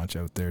pretty much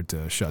out there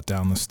to shut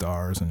down the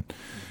stars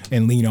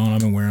and lean on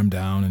them and wear them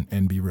down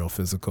and be real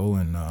physical.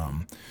 And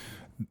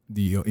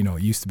you know,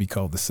 it used to be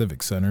called the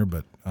Civic Center,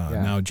 but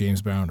now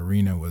James Brown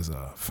Arena was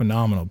a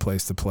phenomenal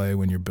place to play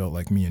when you're built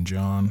like me and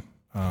John.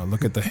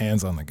 Look at the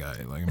hands on the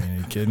guy. Like, I mean, are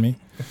you kidding me?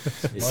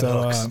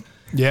 So,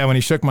 yeah, when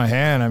he shook my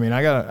hand, I mean,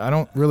 I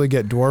don't really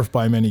get dwarfed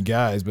by many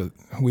guys, but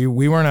we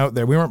weren't out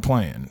there. We weren't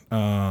playing.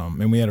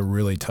 And we had a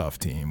really tough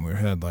team. We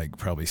had like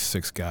probably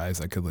 6 guys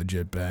that could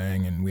legit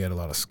bang, and we had a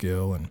lot of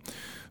skill. And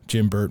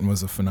Jim Burton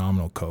was a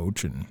phenomenal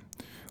coach, and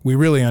we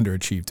really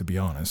underachieved, to be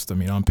honest. I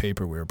mean, on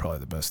paper, we were probably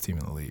the best team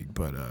in the league,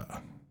 but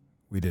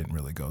we didn't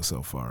really go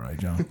so far, right,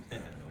 John?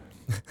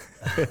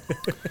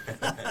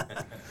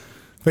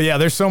 But yeah,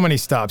 there's so many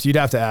stops. You'd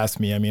have to ask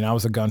me. I mean, I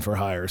was a gun for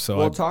hire. So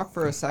we'll talk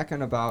for a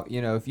second about,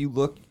 you know,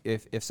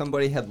 if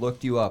somebody had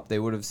looked you up, they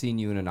would have seen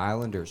you in an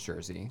Islanders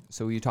jersey.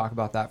 So will you talk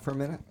about that for a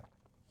minute?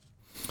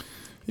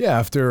 Yeah,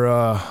 after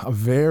a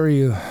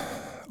very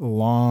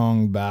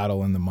long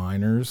battle in the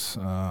minors,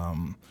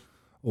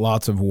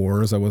 lots of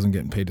wars. I wasn't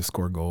getting paid to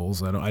score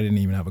goals. I didn't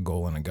even have a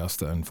goal in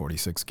Augusta in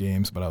 46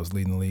 games, but I was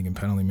leading the league in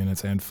penalty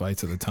minutes and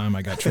fights at the time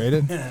I got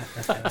traded.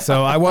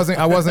 So I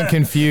wasn't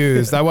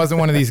confused. I wasn't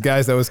one of these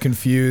guys that was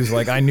confused.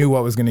 Like, I knew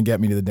what was going to get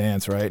me to the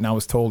dance, right? And I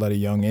was told at a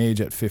young age,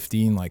 at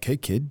 15, like, "Hey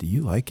kid, do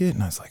you like it?"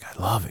 And I was like, "I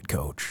love it,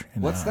 coach."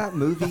 And, what's that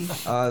movie?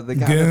 The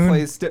guy Goon? that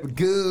plays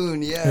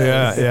Goon.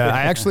 Yes. Yeah.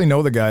 I actually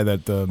know the guy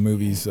that the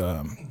movie's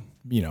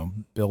you know,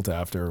 built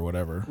after or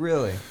whatever.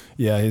 Really?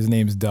 Yeah, his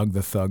name's Doug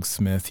the Thug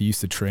Smith. He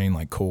used to train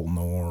like Cole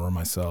Knorr,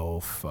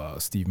 myself,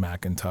 Steve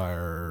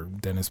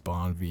McIntyre, Dennis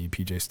Bonvie,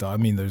 PJ Stahl. I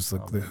mean, there's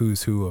like the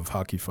who's who of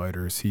hockey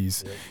fighters.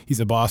 He's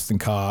a Boston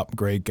cop,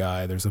 great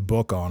guy. There's a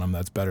book on him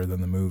that's better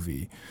than the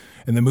movie.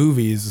 And the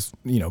movie is,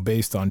 you know,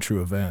 based on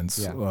true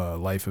events,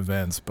 life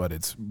events, but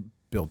it's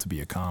built to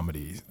be a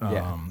comedy.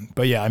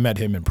 But yeah, I met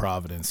him in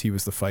Providence. He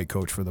was the fight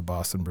coach for the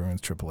Boston Bruins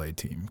AAA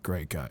team.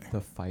 Great guy.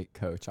 The fight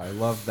coach. I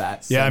love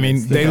that. Yeah, I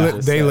mean,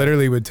 they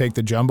literally would take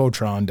the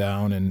Jumbotron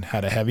down and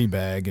had a heavy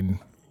bag, and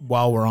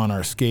while we're on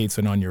our skates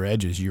and on your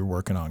edges, you're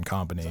working on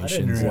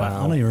combinations. I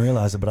don't even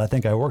realize it, but I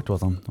think I worked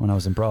with him when I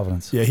was in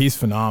Providence. Yeah, he's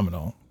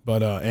phenomenal.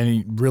 But and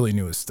he really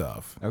knew his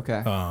stuff.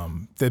 Okay.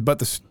 But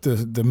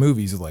the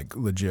movie's like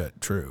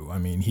legit true. I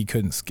mean, he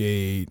couldn't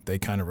skate. They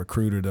kind of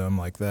recruited him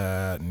like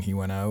that, and he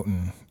went out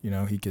and, you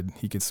know, he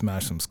could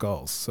smash some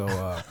skulls.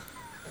 So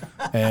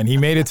and he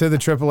made it to the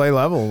AAA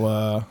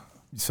level.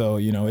 So,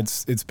 you know,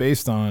 it's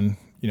based on,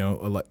 you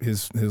know,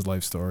 his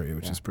life story,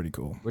 which is pretty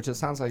cool. Which it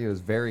sounds like it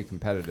was very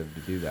competitive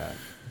to do that.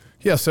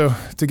 Yeah, so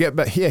to get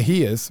back,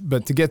 he is.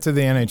 But to get to the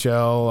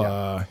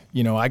NHL,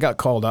 you know, I got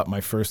called up my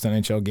first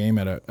NHL game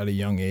at a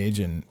young age,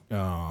 and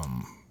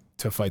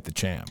to fight the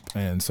champ.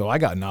 And so I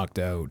got knocked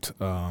out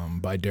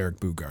by Derek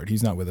Bugard.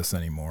 He's not with us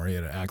anymore. He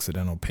had an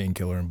accidental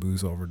painkiller and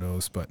booze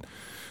overdose. But,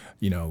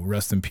 you know,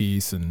 rest in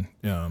peace, and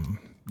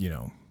you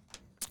know,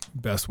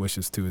 best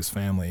wishes to his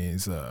family.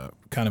 Is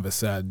kind of a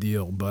sad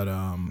deal, but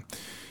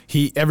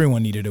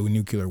everyone needed a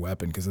nuclear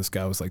weapon because this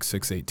guy was like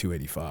 6'8",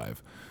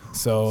 285.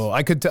 So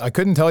I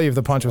couldn't tell you if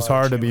the punch was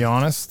hard, to be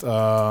honest.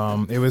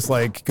 It was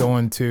like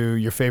going to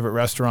your favorite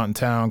restaurant in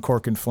town,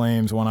 Cork and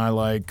Flames, one I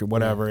like,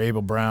 whatever,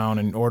 Abel Brown,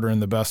 and ordering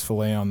the best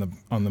filet on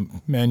the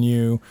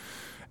menu,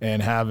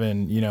 and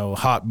having, you know,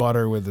 hot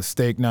butter with a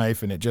steak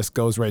knife, and it just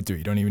goes right through.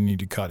 You don't even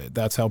need to cut it.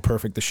 That's how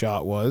perfect the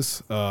shot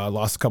was. I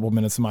lost a couple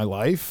minutes of my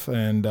life,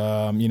 and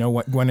you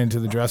know, went into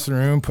the dressing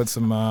room, put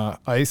some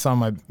ice on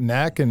my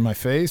neck and my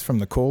face from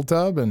the cold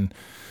tub, and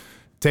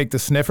take the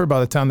sniffer. By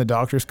the time the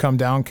doctors come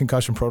down,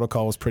 concussion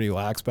protocol was pretty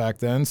lax back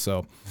then.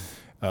 So,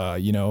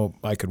 you know,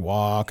 I could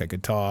walk, I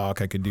could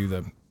talk, I could do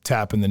the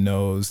tapping the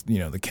nose,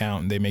 the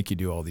count, and they make you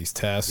do all these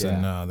tests.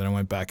 And then I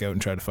went back out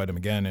and tried to fight him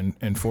again.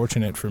 And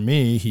fortunate for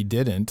me, he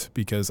didn't,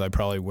 because I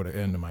probably would have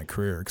ended my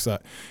career, because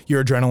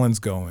your adrenaline's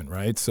going,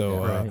 right?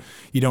 So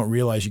you don't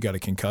realize you got a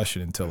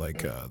concussion until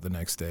like the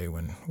next day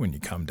when you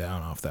come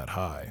down off that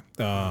high.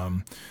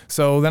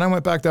 So then I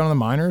went back down to the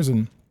minors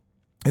and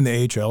in the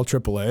AHL,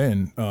 AAA,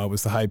 and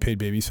was the high-paid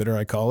babysitter,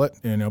 I call it,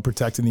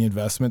 protecting the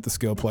investment, the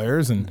skill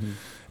players, and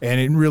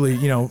it really,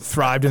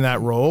 thrived in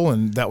that role,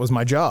 and that was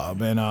my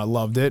job, and I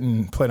loved it,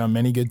 and played on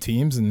many good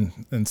teams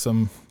and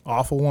some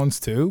awful ones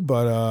too,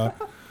 but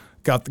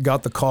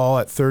got the call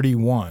at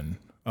 31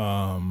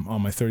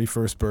 on my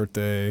 31st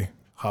birthday,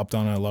 hopped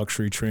on a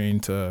luxury train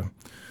to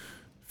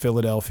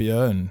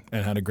Philadelphia and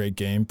had a great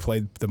game.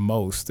 Played the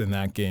most in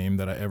that game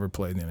that I ever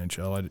played in the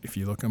NHL. If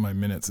you look at my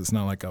minutes, it's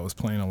not like I was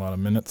playing a lot of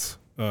minutes.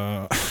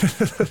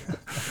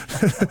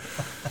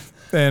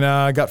 And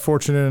I got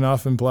fortunate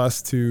enough and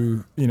blessed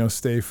to,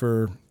 stay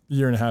for a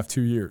year and a half,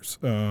 2 years.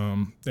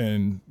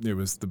 And it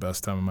was the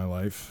best time of my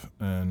life.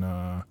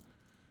 And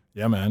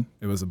yeah, man,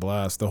 it was a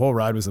blast. The whole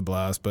ride was a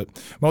blast. But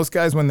most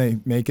guys, when they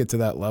make it to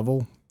that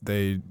level,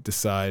 they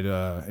decide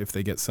if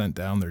they get sent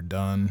down, they're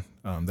done.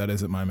 That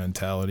isn't my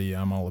mentality.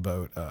 I'm all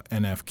about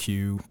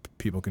NFQ.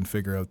 People can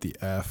figure out the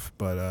F,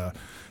 but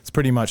it's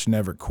pretty much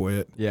never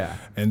quit. Yeah.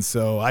 And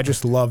so I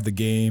just loved the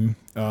game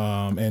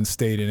and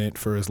stayed in it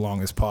for as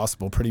long as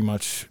possible. Pretty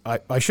much,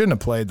 I shouldn't have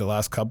played the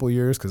last couple of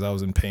years because I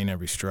was in pain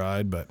every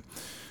stride, but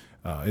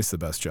it's the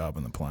best job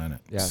on the planet.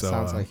 Yeah, so, it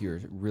sounds like you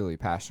were really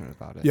passionate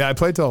about it. Yeah, I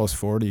played till I was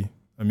 40.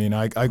 I mean,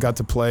 I got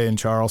to play in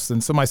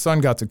Charleston. So my son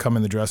got to come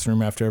in the dressing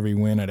room after every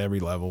win at every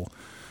level.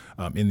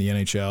 In the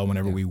NHL,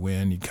 whenever we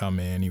win, he'd come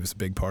in. He was a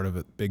big part of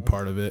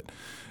it.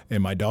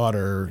 And my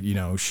daughter,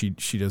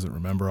 she doesn't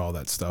remember all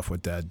that stuff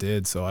what Dad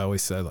did. So I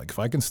always said, like, if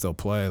I can still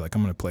play, like,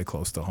 I'm going to play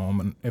close to home.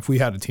 And if we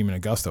had a team in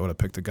Augusta, I would have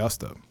picked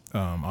Augusta.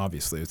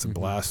 Obviously, it's a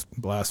blast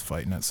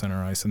fighting at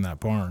center ice in that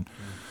barn.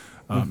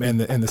 And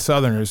the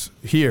Southerners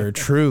here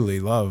truly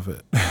love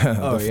it.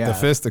 The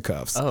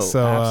fisticuffs. Oh,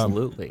 so,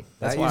 absolutely.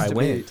 That's why I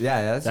went.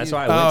 That's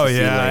why I went. Oh to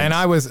see yeah,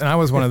 Links. and I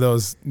was one of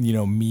those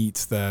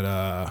meats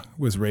that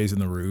was raising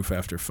the roof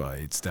after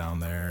fights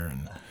down there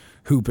and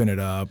hooping it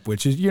up,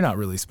 which is you're not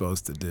really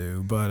supposed to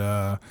do,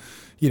 but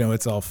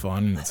it's all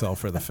fun and it's all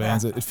for the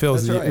fans. It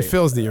fills it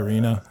fills the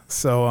arena.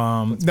 So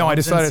no, I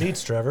decided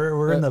seats, Trevor.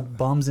 We're in the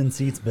bums and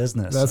seats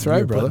business. That's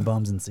right, brother. Putting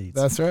bums in seats.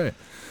 That's right.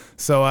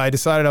 So I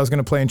decided I was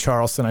going to play in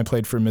Charleston. I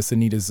played for Miss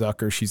Anita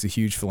Zucker. She's a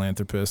huge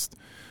philanthropist,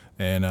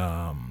 and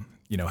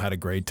had a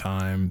great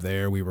time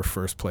there. We were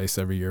first place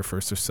every year,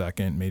 first or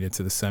second. Made it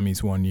to the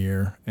semis one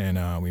year,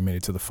 and we made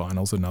it to the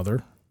finals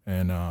another.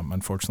 And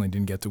unfortunately,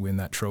 didn't get to win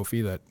that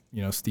trophy that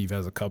Steve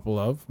has a couple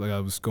of. Like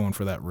I was going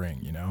for that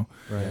ring,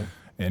 Right.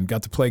 And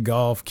got to play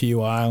golf, Key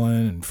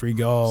Island, and free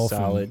golf.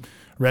 Solid. And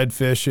red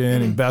fishing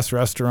and best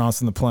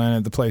restaurants on the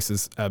planet. The place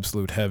is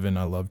absolute heaven.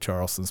 I love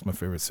Charleston. It's my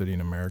favorite city in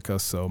America.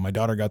 So my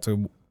daughter got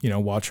to,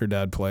 watch her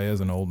dad play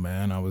as an old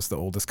man. I was the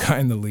oldest guy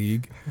in the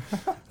league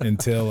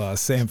until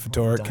Sam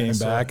Fedoruk came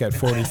back at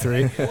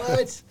 43.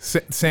 What?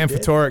 Sam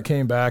Fedoruk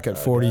came back at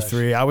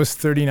 43. I was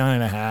 39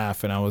 and a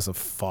half, and I was a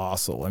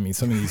fossil. I mean,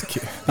 some of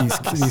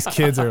these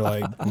kids are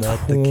like...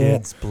 Let the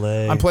kids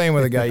play. I'm playing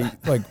with a guy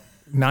like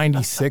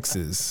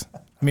 96s.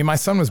 I mean, my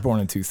son was born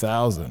in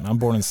 2000. I'm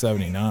born in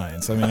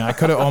 79. So, I mean, I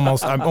could have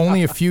I'm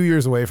only a few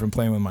years away from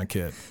playing with my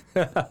kid.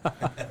 But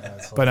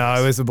no,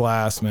 it was a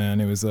blast,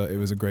 man. It was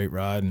a great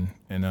ride,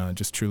 and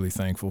just truly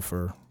thankful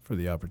for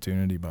the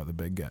opportunity by the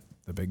big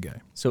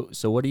guy.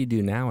 So what do you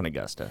do now in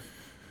Augusta?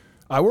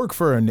 I work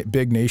for a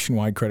big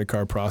nationwide credit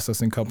card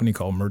processing company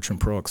called Merchant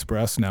Pro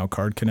Express, now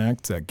Card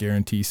Connect, that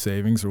guarantees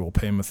savings, or we'll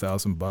pay them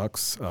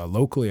 $1,000.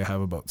 Locally, I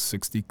have about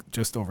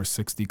just over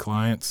 60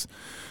 clients,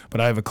 but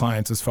I have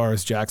clients as far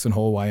as Jackson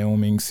Hole,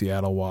 Wyoming,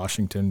 Seattle,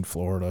 Washington,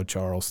 Florida,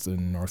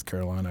 Charleston, North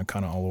Carolina,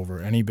 kind of all over.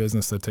 Any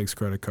business that takes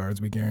credit cards,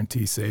 we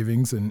guarantee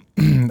savings, and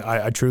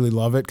I truly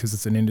love it because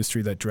it's an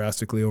industry that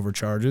drastically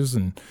overcharges,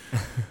 and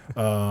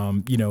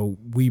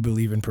we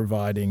believe in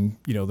providing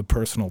the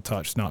personal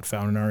touch not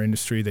found in our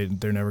industry.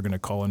 They're never going to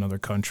call another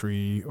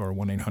country or a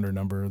 1-800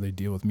 number. They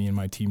deal with me and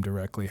my team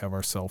directly, have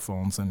our cell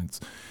phones, and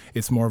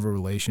it's more of a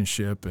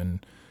relationship.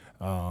 And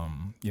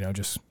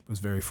just was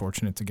very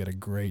fortunate to get a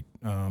great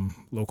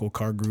local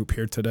car group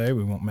here today.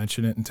 We won't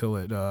mention it until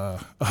it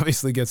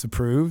obviously gets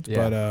approved.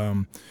 Yeah.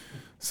 But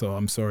so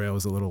I'm sorry I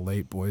was a little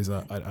late, boys.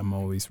 I'm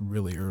always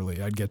really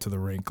early. I'd get to the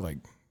rink like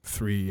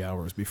 3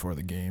 hours before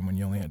the game when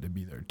you only had to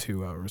be there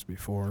 2 hours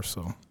before.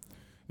 So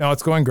no,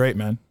 it's going great,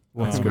 man.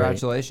 Well,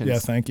 congratulations. Yeah,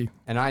 thank you.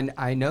 And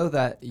I know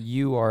that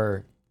you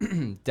are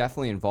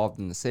definitely involved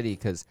in the city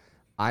because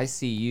I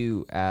see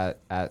you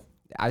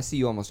I see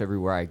you almost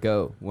everywhere I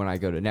go when I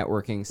go to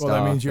networking stuff.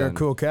 Well, that means you're a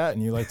cool cat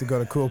and you like to go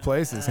to cool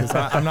places. Because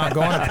I'm not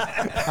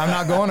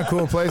going to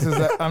cool places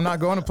I'm not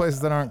going to places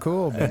that aren't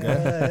cool. Big guy.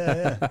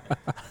 Yeah.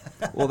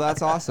 Well,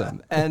 that's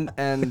awesome.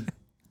 And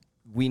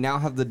we now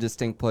have the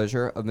distinct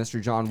pleasure of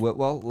Mr. John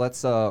Whitwell.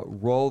 Let's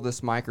roll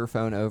this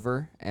microphone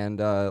over and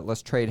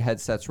let's trade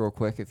headsets real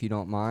quick if you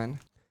don't mind.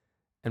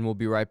 And we'll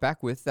be right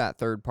back with that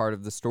third part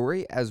of the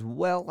story, as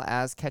well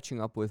as catching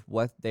up with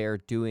what they're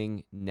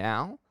doing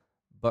now.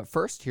 But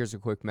first, here's a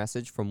quick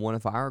message from one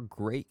of our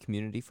great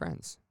community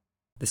friends.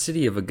 The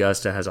city of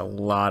Augusta has a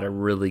lot of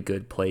really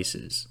good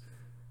places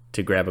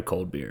to grab a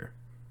cold beer.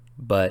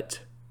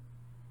 But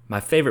my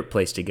favorite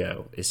place to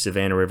go is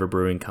Savannah River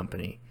Brewing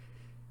Company.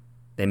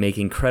 They make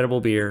incredible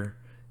beer.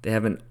 They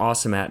have an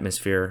awesome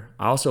atmosphere.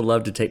 I also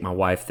love to take my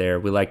wife there.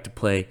 We like to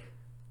play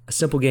a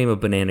simple game of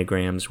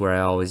bananagrams where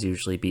I always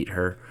usually beat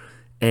her.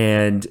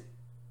 And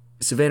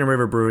Savannah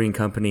River Brewing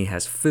Company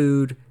has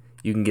food.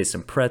 You can get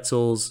some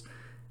pretzels.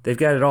 They've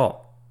got it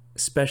all,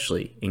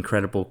 especially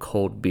incredible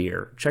cold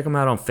beer. Check them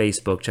out on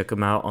Facebook. Check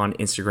them out on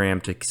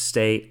Instagram to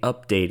stay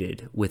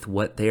updated with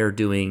what they are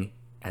doing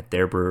at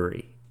their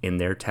brewery, in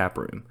their tap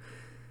room.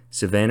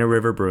 Savannah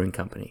River Brewing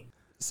Company.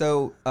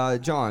 So,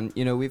 John,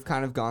 we've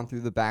kind of gone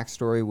through the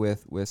backstory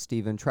with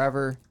Steve and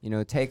Trevor.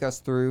 Take us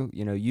through.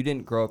 You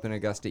didn't grow up in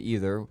Augusta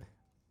either.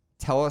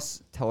 Tell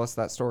us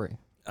that story.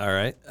 All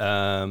right.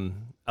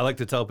 I like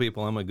to tell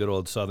people I'm a good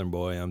old Southern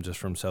boy. I'm just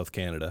from South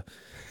Canada.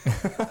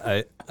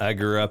 I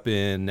grew up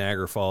in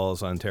Niagara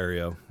Falls,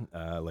 Ontario,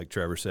 like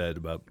Trevor said,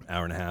 about an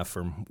hour and a half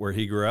from where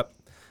he grew up,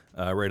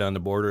 right on the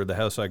border. The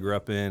house I grew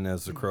up in,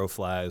 as the crow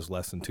flies,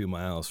 less than 2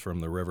 miles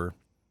from the river.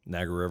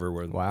 Niagara River,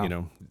 where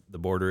the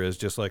border is,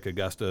 just like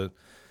Augusta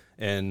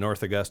and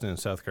North Augusta in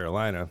South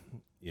Carolina.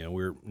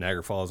 We're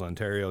Niagara Falls,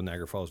 Ontario,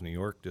 Niagara Falls, New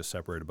York, just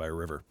separated by a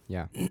river.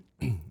 Yeah.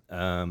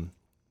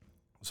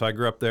 So I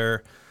grew up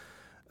there.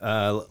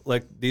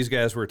 Like these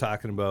guys were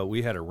talking about,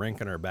 we had a rink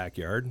in our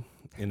backyard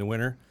in the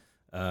winter.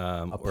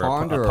 A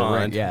pond or a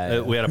rink?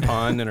 Yeah. We had a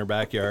pond in our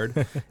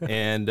backyard,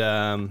 and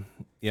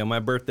my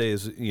birthday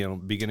is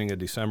beginning of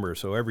December.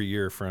 So every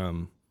year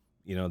from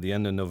the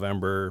end of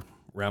November,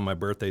 around my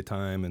birthday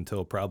time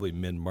until probably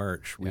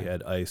mid-March, we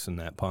had ice in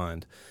that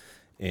pond.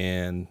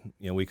 And,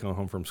 we come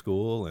home from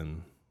school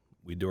and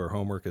we do our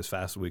homework as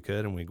fast as we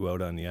could, and we go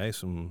out on the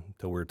ice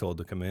until we were told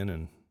to come in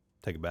and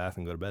take a bath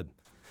and go to bed.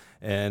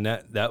 And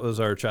that was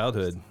our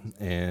childhood.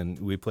 And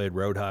we played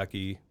road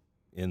hockey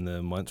in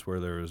the months where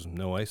there was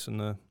no ice in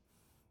the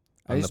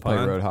I used to play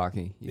road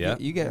hockey.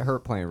 You get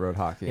hurt playing road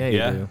hockey. Yeah, you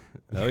do.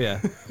 Oh,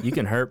 yeah. You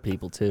can hurt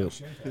people, too.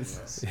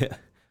 Yeah.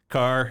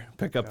 Car,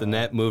 pick up the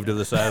net, move to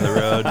the side of the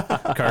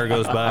road. Car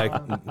goes by,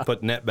 put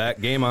the net back,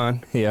 game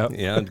on.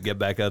 Get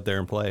back out there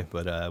and play.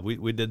 But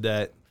we did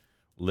that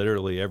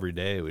literally every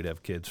day. We'd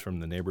have kids from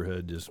the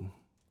neighborhood just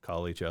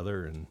call each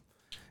other and,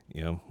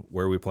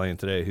 where are we playing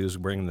today? Who's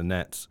bringing the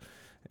nets?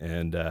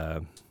 And,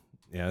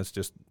 it's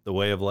just the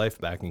way of life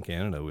back in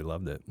Canada. We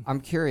loved it.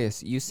 I'm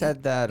curious. You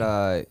said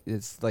that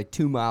it's like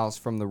 2 miles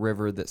from the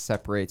river that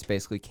separates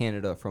basically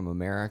Canada from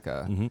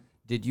America. Mm-hmm.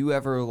 Did you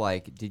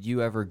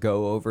ever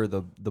go over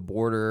the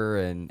border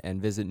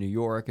and visit New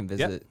York and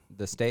visit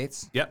the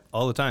States? Yep,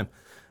 all the time.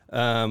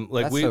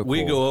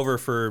 We go over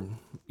for,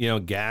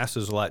 gas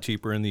is a lot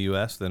cheaper in the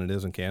U.S. than it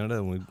is in Canada,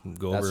 and we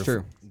go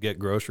over, get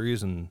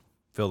groceries and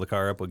fill the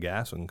car up with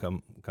gas and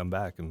come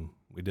back, and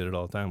we did it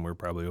all the time. We're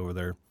probably over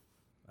there,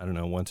 I don't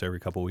know, once every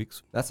couple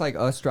weeks. That's like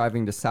us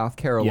driving to South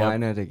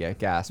Carolina to get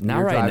gas. Not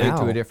right now.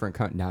 To a different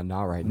country. Not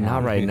right now.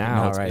 Not right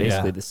now. It's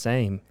basically the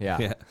same.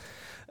 Yeah.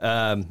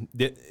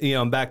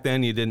 Back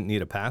then you didn't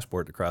need a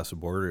passport to cross the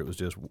border. It was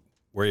just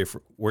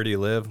where do you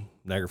live?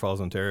 Niagara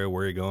Falls, Ontario.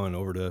 Where are you going?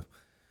 Over to,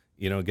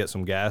 get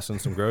some gas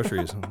and some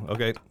groceries.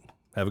 Okay,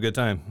 have a good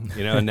time.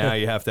 And now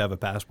you have to have a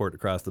passport to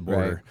cross the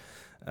border.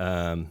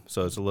 Right.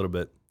 So it's a little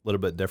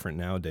bit different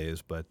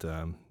nowadays. But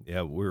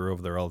we were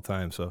over there all the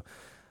time. So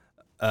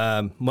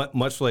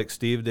much like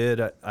Steve did,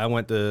 I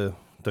went to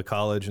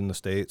college in the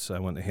States. I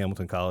went to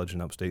Hamilton College in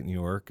upstate New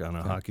York on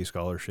a hockey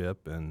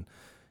scholarship, and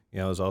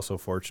I was also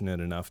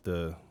fortunate enough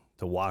to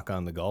walk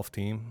on the golf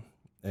team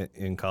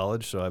in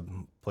college, so I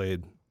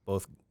played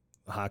both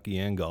hockey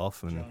and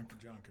golf. And John can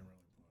really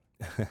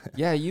play.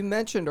 Yeah, you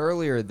mentioned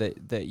earlier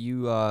that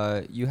you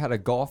had a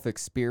golf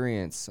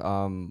experience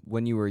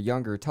when you were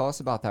younger. Tell us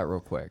about that real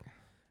quick.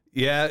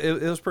 Yeah,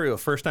 it was pretty cool.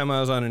 First time I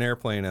was on an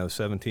airplane, I was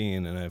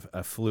 17, and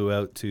I flew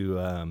out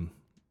to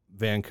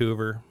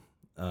Vancouver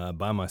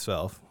by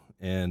myself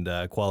and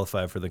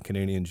qualified for the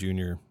Canadian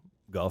Junior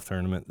golf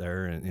tournament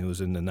there, and it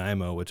was in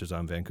Nanaimo, which is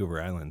on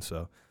Vancouver Island.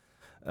 So,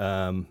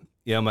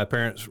 my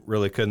parents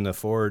really couldn't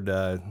afford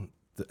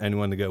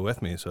anyone to go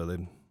with me, so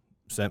they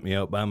sent me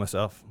out by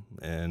myself,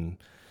 and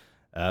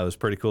it was a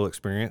pretty cool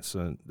experience.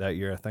 That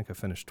year, I think I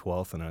finished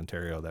 12th in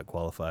Ontario. That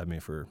qualified me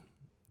for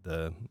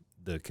the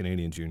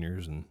Canadian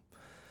Juniors, and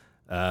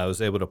I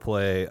was able to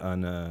play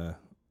on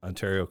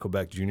Ontario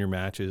Quebec Junior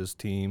matches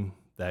team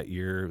that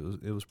year.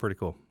 It was pretty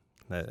cool.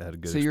 I had a good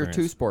experience. So you're a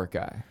two-sport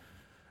guy.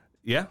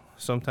 Yeah,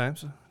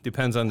 sometimes.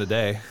 Depends on the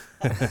day.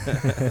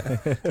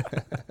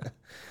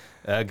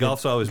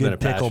 Golf's always been a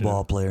passion. Good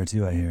pickleball player,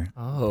 too, I hear.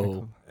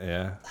 Oh.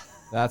 Yeah.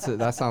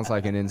 That sounds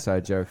like an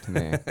inside joke to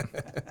me.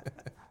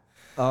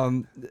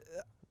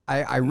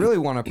 I really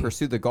want to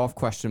pursue the golf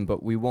question,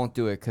 but we won't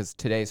do it because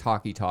today's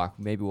hockey talk.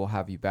 Maybe we'll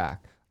have you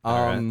back.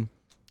 All right.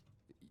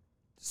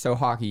 So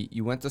hockey,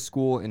 you went to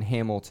school in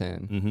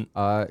Hamilton.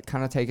 Mm-hmm.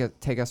 Kind of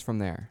take us from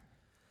there.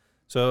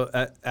 So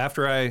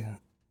after I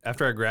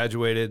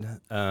graduated,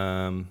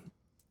 I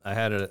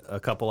had a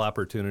couple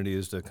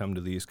opportunities to come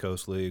to the East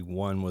Coast League.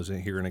 One was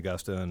here in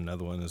Augusta, and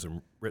another one is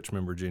in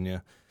Richmond,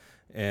 Virginia.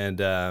 And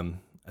I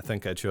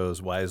think I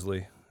chose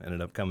wisely.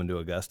 Ended up coming to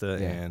Augusta,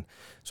 and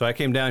so I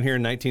came down here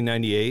in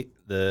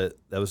 1998. That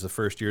was the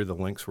first year the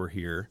Lynx were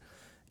here,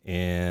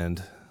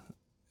 and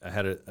I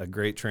had a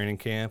great training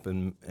camp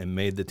and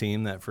made the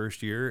team that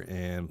first year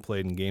and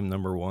played in game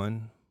number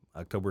 1,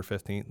 October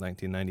 15th,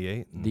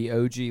 1998. The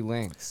OG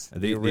Lynx.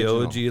 The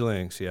OG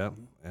Lynx, yeah.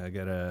 I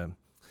got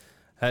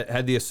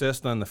had the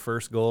assist on the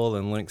first goal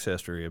in Lynx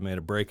history. I made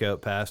a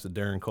breakout pass to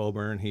Darren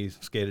Colburn. He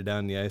skated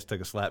down the ice, took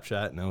a slap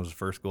shot, and that was the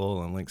first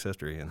goal in Lynx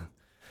history.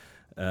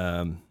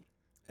 And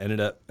ended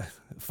up,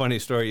 funny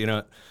story,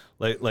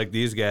 like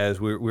these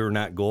guys, we were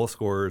not goal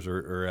scorers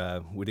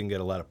or we didn't get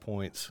a lot of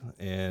points.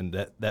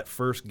 And that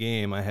first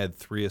game, I had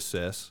 3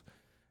 assists.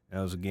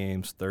 That was the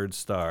game's 3rd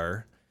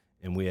star.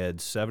 And we had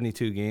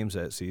 72 games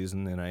that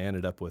season, and I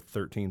ended up with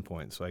 13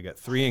 points. So I got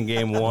 3 in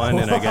game 1,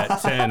 and I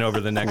got 10 over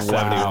the next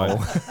 71.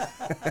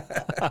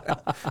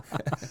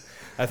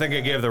 I think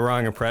I gave the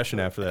wrong impression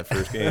after that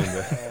first game.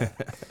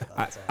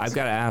 I've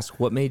got to ask,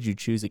 what made you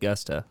choose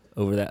Augusta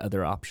over that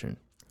other option?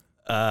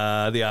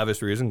 The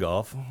obvious reason,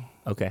 golf.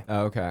 Okay.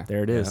 Okay.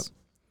 There it is.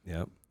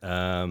 Yep.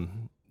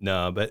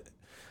 No, but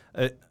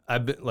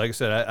I've been, like I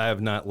said, I have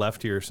not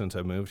left here since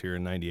I moved here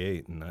in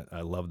 '98, and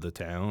I love the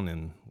town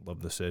and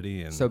love the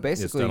city, and So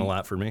basically, it's done a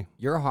lot for me.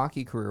 Your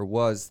hockey career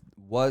was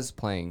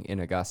playing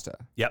in Augusta.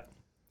 Yep.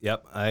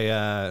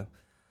 I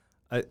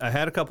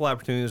had a couple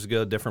opportunities to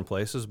go different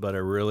places, but I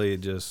really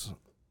just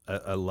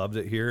I loved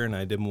it here, and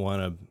I didn't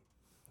want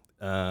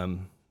to.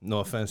 No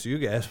offense to you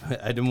guys,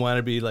 but I didn't want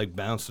to be like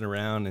bouncing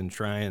around and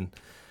trying.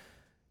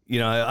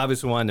 I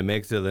obviously wanted to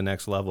make it to the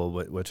next level,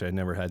 which I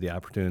never had the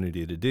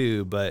opportunity to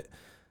do. But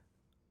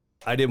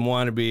I didn't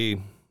want to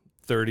be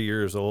 30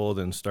 years old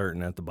and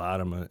starting at the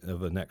bottom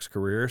of a next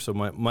career. So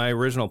my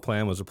original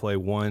plan was to play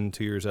 1-2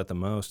 years at the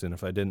most, and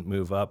if I didn't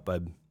move up,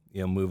 I'd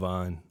move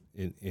on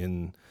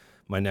in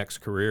my next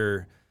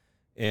career.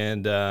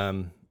 And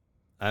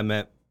I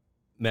met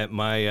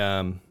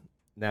my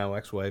now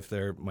ex-wife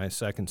there my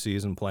second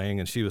season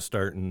playing, and she was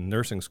starting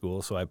nursing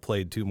school, so I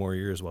played 2 more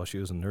years while she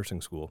was in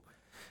nursing school.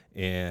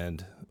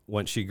 And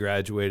once she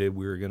graduated,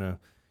 we were gonna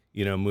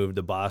move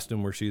to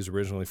Boston, where she's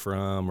originally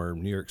from, or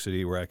New York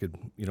City, where I could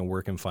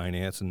work in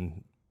finance,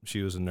 and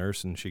she was a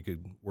nurse and she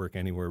could work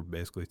anywhere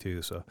basically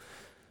too. So,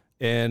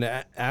 and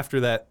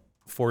after that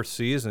 4th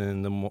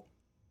season,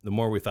 the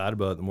more we thought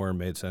about it, the more it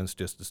made sense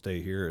just to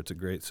stay here. It's a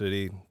great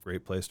city,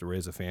 great place to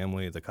raise a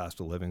family. The cost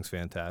of living's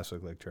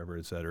fantastic, like Trevor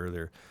had said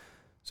earlier.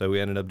 So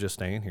we ended up just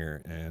staying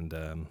here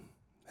and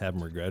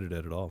haven't regretted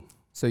it at all.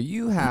 So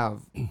you have,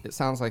 it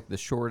sounds like, the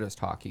shortest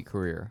hockey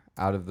career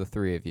out of the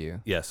 3 of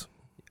you. Yes.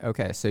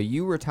 Okay, so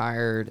you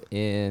retired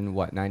in,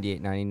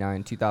 98,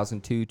 99,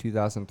 2002,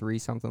 2003,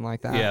 something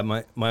like that? Yeah,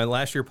 my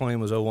last year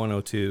playing was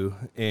 01-02,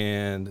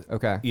 and,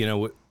 okay.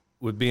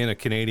 With being a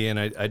Canadian,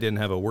 I didn't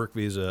have a work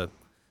visa,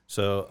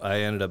 so I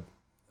ended up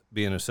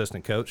being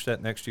assistant coach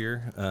that next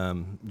year.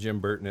 Jim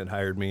Burton had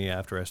hired me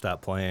after I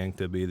stopped playing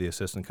to be the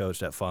assistant coach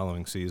that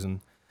following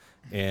season.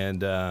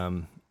 And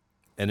then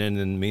in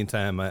the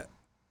meantime,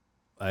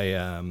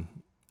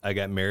 I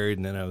got married,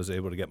 and then I was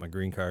able to get my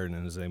green card,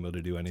 and was able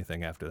to do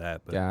anything after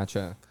that. But,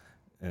 gotcha.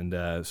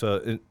 And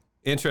so,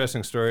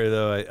 interesting story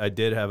though. I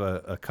did have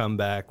a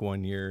comeback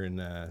one year in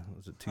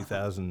was it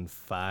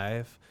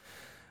 2005?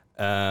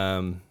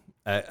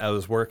 I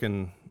was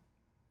working.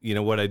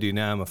 What I do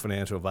now, I'm a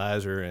financial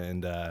advisor,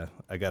 and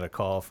I got a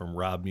call from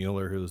Rob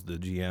Mueller, who was the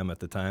GM at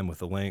the time with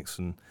the Lynx,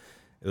 and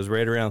it was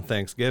right around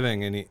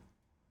Thanksgiving, and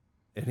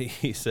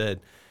he said,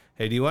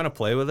 "Hey, do you want to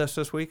play with us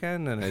this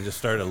weekend?" And I just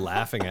started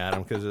laughing at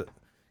him because,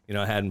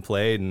 I hadn't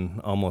played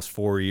in almost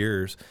 4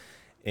 years,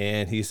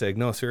 and he said,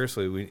 "No,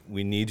 seriously,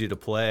 we need you to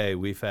play.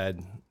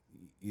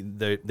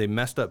 They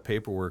messed up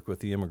paperwork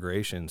with the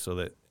immigration so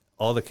that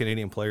all the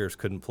Canadian players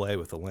couldn't play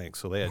with the Lynx,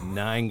 so they had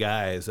 9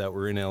 guys that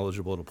were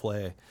ineligible to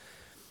play."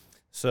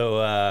 So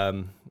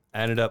I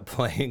ended up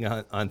playing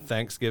on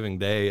Thanksgiving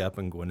Day up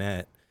in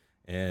Gwinnett,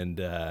 and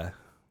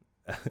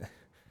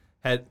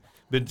had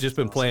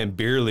been playing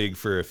beer league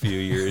for a few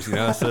years,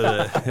 so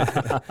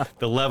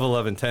the level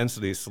of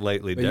intensity is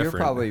slightly different.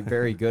 You're probably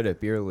very good at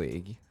beer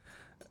league.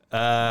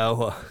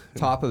 Well,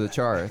 top of the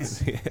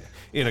charts.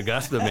 In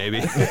Augusta,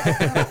 maybe.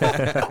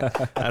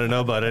 I don't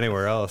know about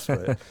anywhere else,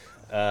 but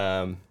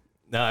no,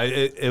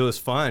 it was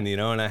fun,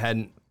 and I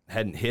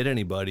hadn't hit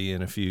anybody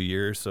in a few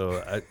years,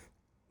 so I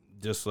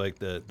just like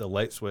the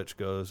light switch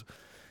goes,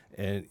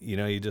 and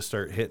you just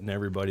start hitting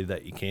everybody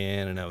that you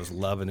can, and I was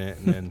loving it,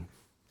 and then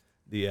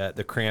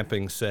the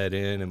cramping set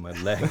in, and my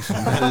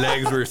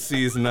legs were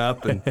seizing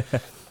up, and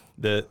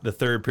the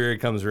third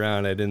period comes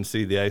around. I didn't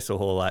see the ice a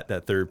whole lot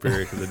that third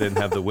period because I didn't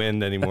have the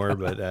wind anymore.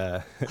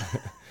 But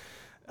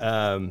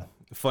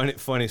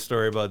funny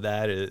story about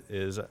that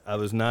is I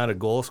was not a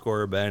goal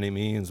scorer by any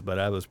means, but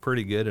I was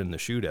pretty good in the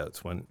shootouts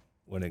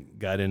when it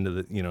got into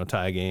the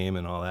tie game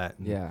and all that.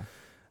 And, yeah.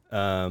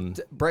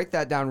 Break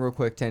that down real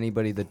quick to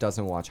anybody that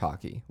doesn't watch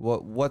hockey.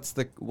 What's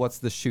the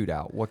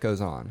shootout? What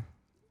goes on?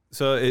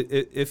 So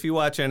if you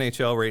watch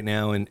NHL right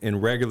now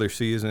in regular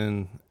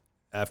season,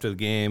 after the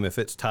game, if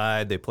it's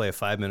tied, they play a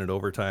 5-minute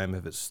overtime.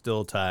 If it's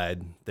still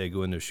tied, they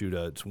go into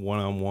shootout. It's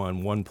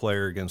one-on-one, one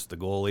player against the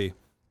goalie.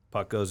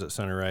 Puck goes at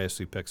center ice.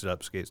 He picks it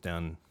up, skates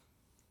down,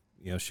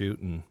 shoot.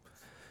 And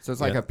so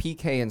it's like a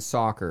PK in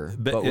soccer,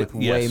 but with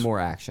way more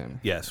action.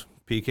 Yes,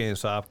 PK in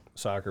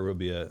soccer would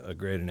be a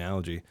great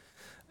analogy.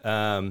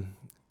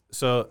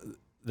 So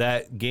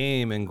that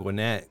game in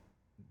Gwinnett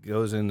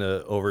goes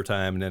into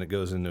overtime, and then it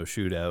goes into a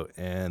shootout.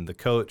 And the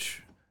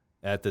coach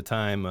at the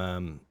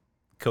time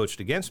coached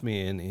against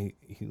me, and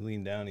he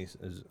leaned down. He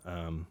says,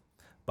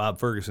 Bob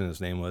Ferguson,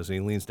 his name was, and he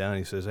leans down and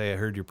he says, "Hey, I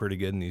heard you're pretty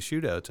good in these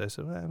shootouts." I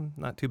said, "Well,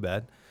 not too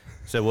bad."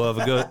 He said, "Well,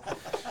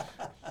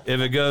 if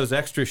it goes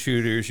extra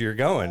shooters, you're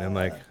going." I'm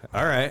like,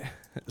 "All right."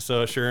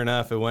 So sure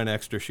enough, it went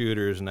extra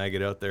shooters, and I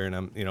get out there, and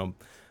I'm,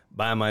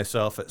 by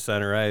myself at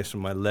center ice,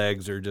 and my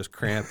legs are just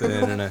cramping,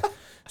 and I'm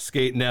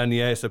skating down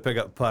the ice. I pick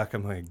up puck.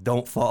 I'm like,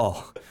 "Don't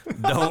fall,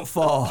 don't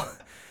fall."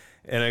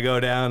 And I go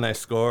down, and I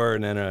score,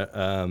 and then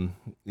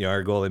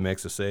our goalie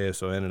makes a save,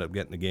 so I ended up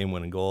getting the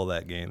game-winning goal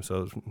that game. So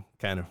it was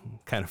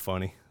kind of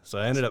funny. So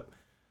I ended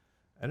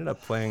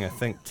up playing, I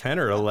think, 10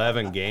 or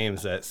 11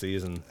 games that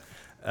season.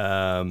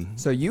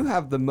 So you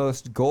have the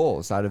most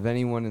goals out of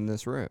anyone in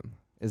this room.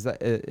 Is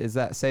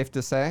that safe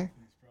to say?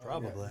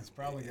 Probably. It's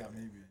probably got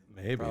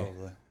Maybe.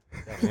 Probably.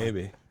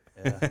 Maybe.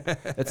 Yeah.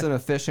 It's an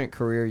efficient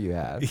career you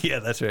had. Yeah,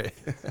 that's right.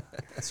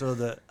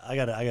 So I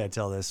gotta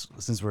tell this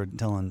since we're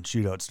telling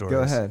shootout stories.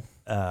 Go ahead.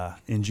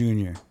 In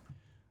junior,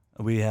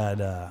 we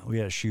had a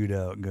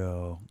shootout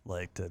go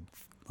to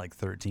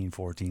 13,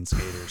 14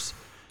 skaters,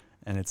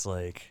 and it's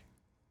like,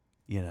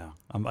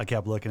 I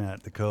kept looking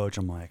at the coach.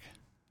 I'm like,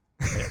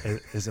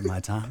 is it my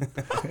time?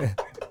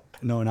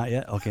 No, not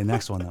yet. Okay,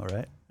 next one though,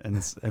 right?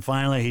 And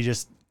finally he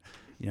just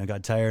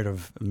got tired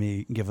of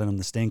me giving him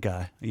the stink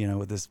eye,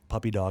 with his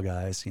puppy dog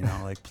eyes,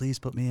 like, "Please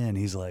put me in."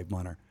 He's like,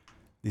 "Munner,"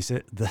 he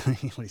said,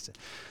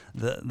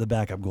 the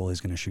backup goalie's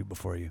going to shoot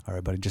before you. All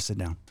right, buddy, just sit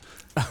down.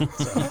 So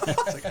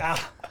it's like,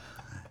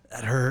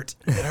 that hurt.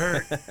 It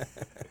hurt.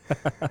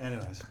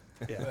 Anyways,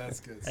 yeah. That's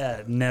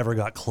good. Never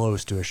got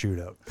close to a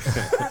shootout.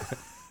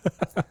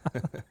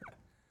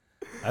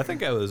 I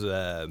think I was,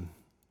 I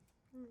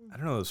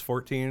don't know, it was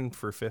 14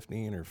 for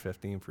 15 or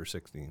 15 for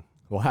 16.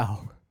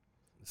 Wow.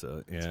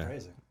 So, yeah. It's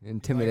crazy.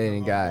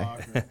 Intimidating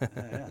guy.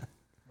 Yeah.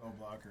 Low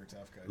blocker,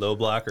 tough guy. Low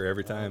blocker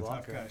every time.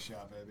 Tough guy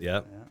shot, baby.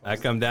 Yep. Yeah. I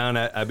come down,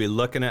 I'd be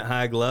looking at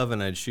high glove,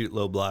 and I'd shoot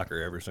low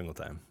blocker every single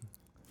time.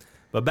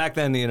 But back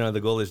then, the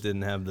goalies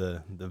didn't have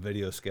the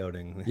video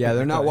scouting. Yeah,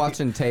 they're not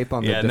watching tape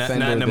on the Yeah, defender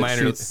not in the that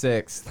minor- shoots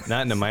sixth.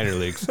 Not in the minor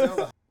leagues.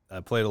 I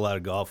played a lot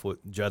of golf with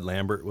Judd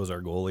Lambert was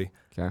our goalie.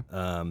 Okay.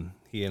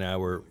 He and I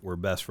were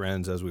best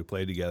friends as we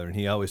played together, and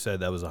he always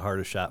said that was the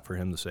hardest shot for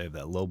him to save,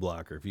 that low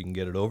blocker. If you can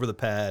get it over the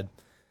pad,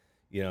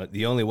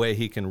 the only way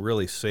he can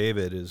really save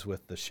it is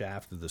with the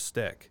shaft of the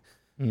stick.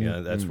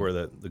 That's where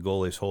the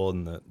goalie's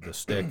holding the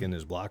stick in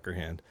his blocker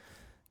hand.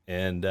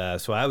 And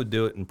so I would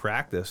do it in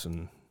practice,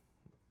 and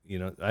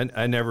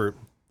I never,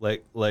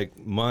 like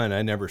Munn,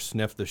 I never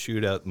sniffed the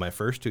shootout my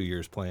first 2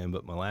 years playing,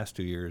 but my last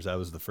 2 years I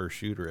was the first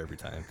shooter every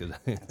time.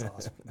 That's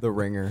awesome. The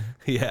ringer.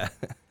 Yeah.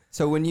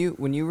 So when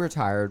you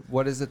retired,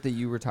 what is it that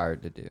you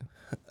retired to do?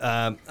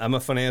 I'm a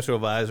financial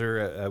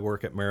advisor. I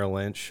work at Merrill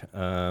Lynch.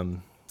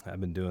 I've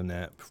been doing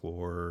that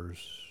for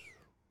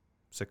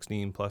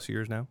 16 plus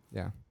years now.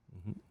 Yeah.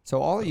 Mm-hmm.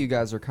 So all of you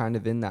guys are kind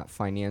of in that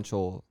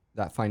financial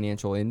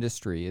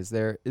industry. Is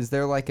there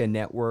like a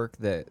network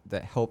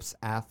that helps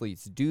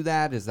athletes do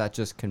that? Is that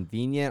just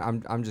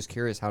convenient? I'm just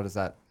curious, how does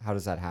that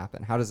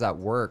happen? How does that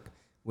work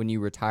when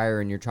you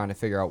retire and you're trying to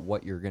figure out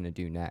what you're going to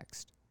do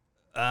next?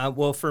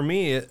 Well, for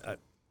me,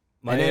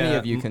 any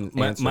of you can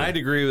answer. My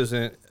degree was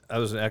I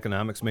was an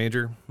economics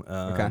major.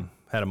 Okay.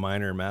 Had a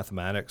minor in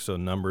mathematics, so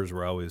numbers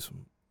were always,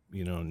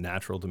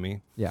 natural to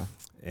me. Yeah.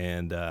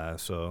 And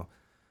so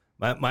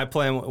my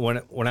plan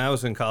when I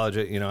was in college,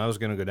 I was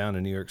going to go down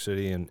to New York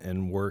City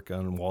and work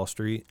on Wall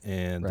Street.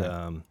 And,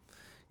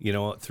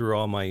 right. Through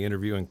all my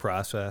interviewing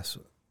process,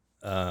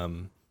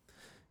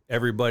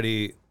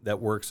 everybody that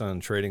works on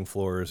trading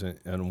floors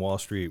and Wall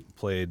Street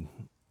played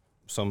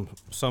some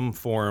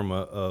form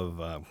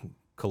of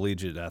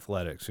collegiate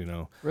athletics,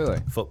 Really?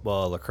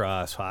 football,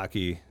 lacrosse,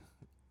 hockey.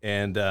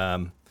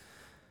 And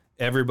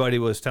everybody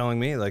was telling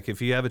me, like,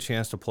 if you have a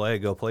chance to play,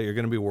 go play. You're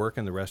going to be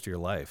working the rest of your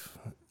life.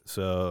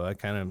 So I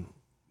kind of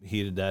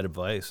heeded that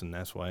advice, and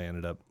that's why I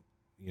ended up,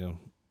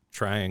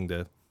 trying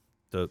to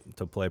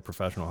play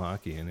professional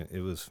hockey, and it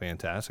was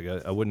fantastic.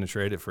 I wouldn't have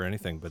traded it for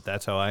anything, but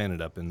that's how I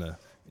ended up in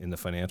the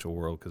financial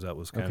world, because that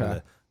was kind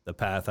of the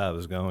path I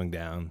was going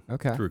down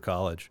through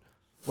college.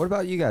 What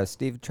about you guys,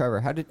 Steve, Trevor?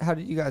 How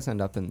did you guys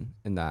end up in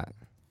that?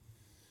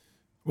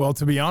 Well,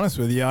 to be honest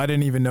with you, I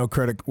didn't even know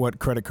what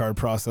credit card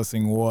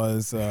processing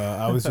was.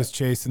 I was just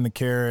chasing the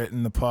carrot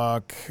and the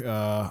puck.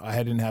 I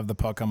didn't have the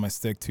puck on my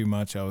stick too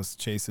much. I was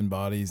chasing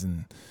bodies,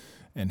 and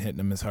and hitting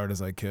them as hard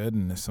as I could.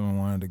 And if someone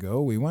wanted to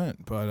go, we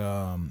went.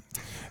 But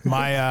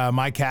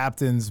my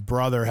captain's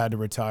brother had to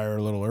retire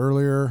a little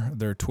earlier.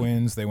 They're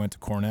twins. They went to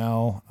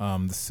Cornell.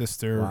 The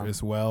sister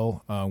as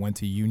well went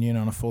to Union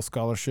on a full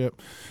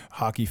scholarship.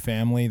 Hockey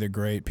family. They're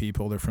great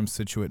people. They're from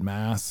Scituate,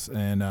 Mass.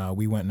 And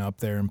we went up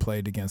there and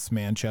played against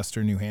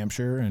Manchester, New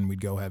Hampshire, and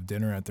we'd go have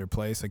dinner at their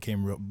place. I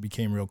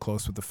became real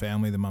close with the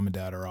family. The mom and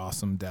dad are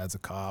awesome. Dad's a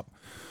cop.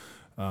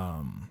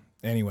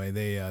 Anyway,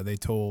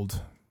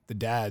 the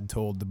dad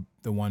told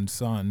the one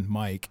son,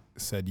 Mike,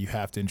 said, you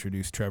have to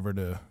introduce Trevor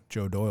to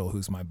Joe Doyle,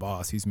 who's my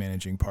boss. He's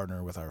managing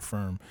partner with our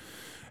firm.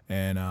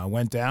 And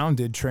went down,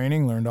 did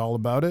training, learned all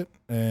about it.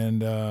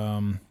 And,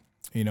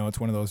 it's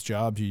one of those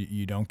jobs,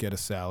 you don't get a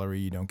salary,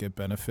 you don't get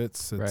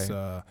benefits. It's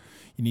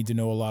you need to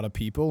know a lot of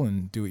people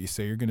and do what you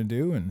say you're going to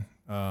do. And,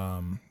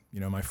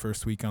 my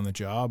first week on the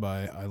job,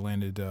 I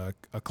landed a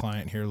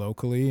client here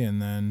locally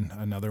and then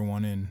another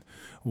one in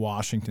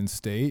Washington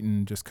State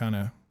and just kind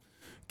of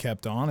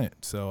kept on it.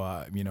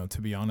 So,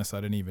 to be honest,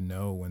 I didn't even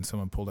know when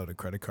someone pulled out a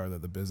credit card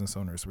that the business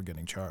owners were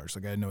getting charged.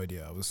 Like, I had no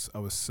idea. I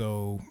was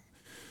so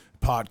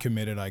pot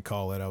committed, I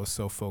call it. I was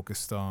so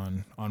focused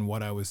on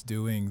what I was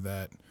doing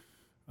that,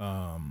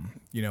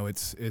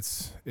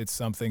 it's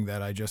something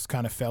that I just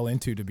kind of fell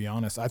into, to be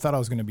honest. I thought I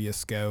was going to be a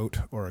scout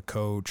or a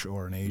coach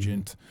or an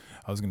agent.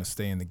 I was going to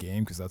stay in the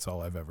game because that's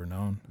all I've ever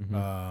known.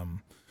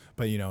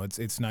 But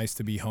it's nice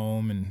to be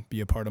home and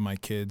be a part of my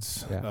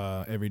kids'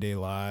 everyday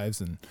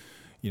lives. And,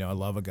 I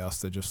love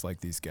Augusta just like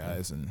these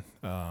guys. And,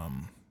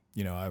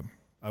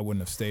 I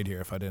wouldn't have stayed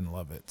here if I didn't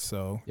love it.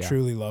 So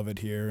truly love it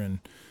here. And,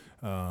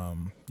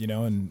 and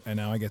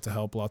now I get to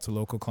help lots of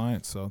local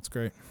clients. So it's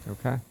great.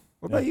 Okay.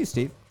 What about you,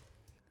 Steve?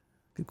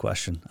 Good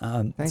question.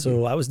 Thank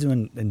you. I was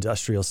doing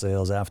industrial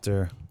sales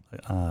after,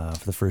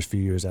 for the first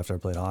few years after I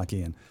played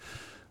hockey. And,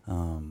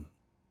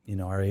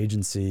 our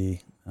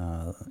agency,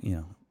 that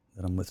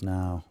I'm with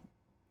now,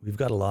 we've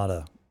got a lot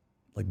of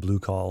like blue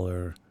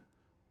collar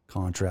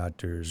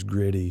contractors,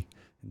 gritty,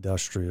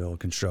 industrial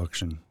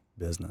construction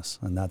business.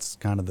 And that's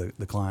kind of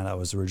the client I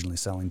was originally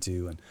selling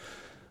to. And,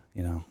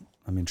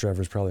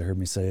 Trevor's probably heard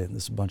me say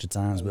this a bunch of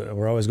times, but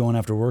we're always going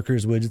after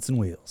workers, widgets, and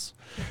wheels,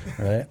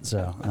 right?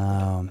 So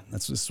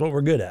that's just what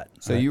we're good at.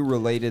 So right? you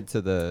related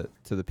to the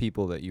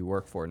people that you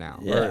work for now,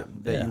 or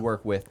that you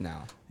work with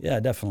now? Yeah,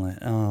 definitely.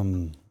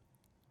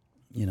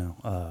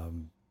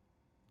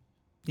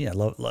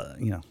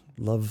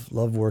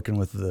 Love working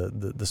with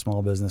the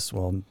small business.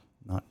 Well,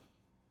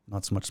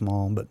 not so much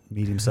small, but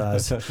medium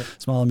sized,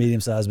 small and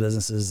medium sized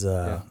businesses.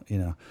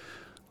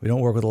 We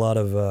don't work with a lot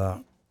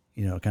of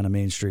kind of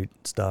Main Street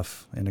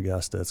stuff in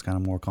Augusta. It's kind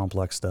of more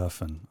complex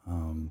stuff, and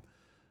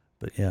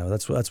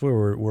that's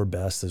where we're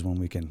best, is when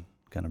we can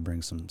kind of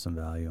bring some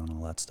value on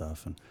all that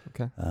stuff. And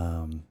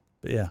I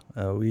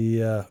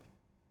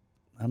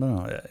don't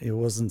know. It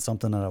wasn't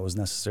something that I was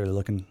necessarily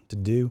looking to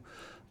do,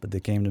 but they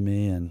came to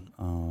me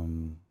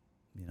and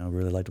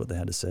really liked what they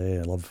had to say.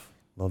 I love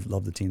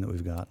the team that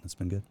we've got. It's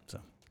been good. So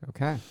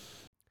okay.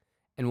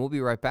 And we'll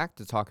be right back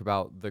to talk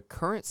about the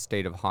current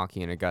state of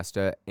hockey in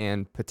Augusta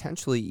and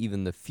potentially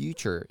even the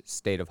future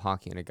state of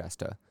hockey in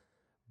Augusta.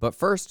 But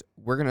first,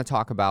 we're going to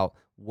talk about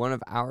one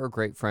of our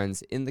great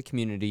friends in the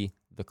community,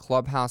 the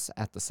Clubhouse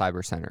at the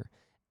Cyber Center.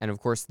 And of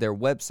course, their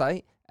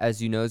website,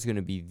 as you know, is going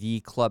to be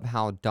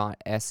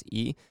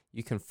theclubhouse.se.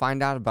 You can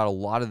find out about a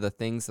lot of the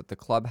things that the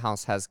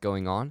Clubhouse has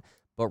going on.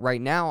 But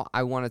right now,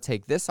 I want to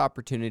take this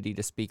opportunity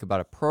to speak about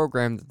a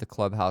program that the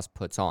Clubhouse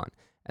puts on,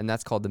 and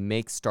that's called the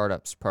Make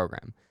Startups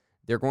program.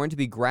 They're going to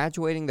be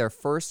graduating their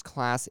first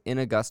class in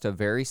Augusta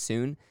very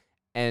soon.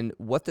 And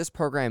what this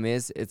program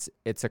is,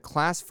 it's a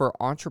class for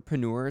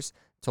entrepreneurs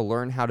to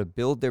learn how to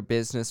build their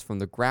business from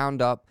the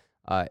ground up.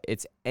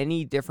 It's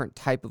any different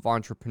type of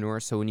entrepreneur.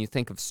 So when you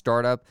think of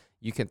startup,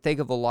 you can think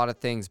of a lot of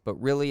things, but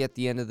really at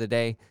the end of the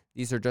day,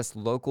 these are just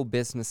local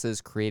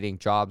businesses creating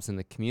jobs in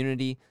the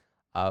community.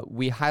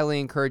 We highly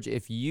encourage,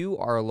 if you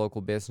are a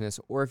local business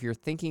or if you're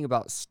thinking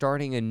about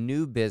starting a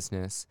new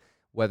business,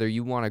 whether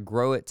you want to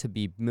grow it to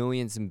be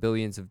millions and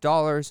billions of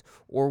dollars,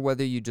 or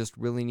whether you just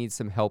really need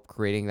some help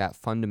creating that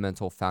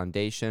fundamental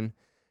foundation,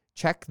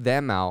 check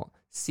them out.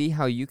 See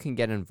how you can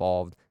get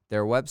involved.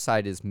 Their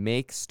website is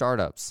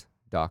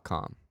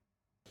makestartups.com.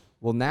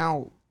 Well,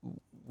 now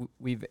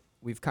we've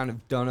kind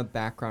of done a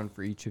background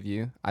for each of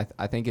you.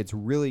 I think it's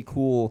really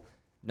cool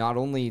not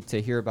only to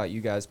hear about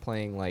you guys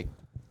playing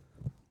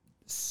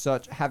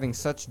having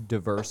such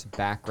diverse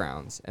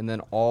backgrounds and then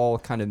all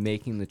kind of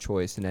making the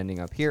choice and ending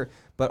up here,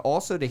 but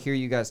also to hear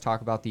you guys talk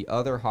about the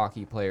other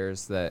hockey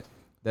players that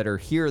are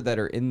here, that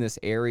are in this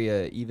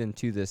area even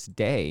to this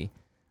day.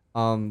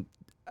 I'm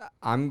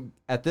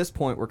at this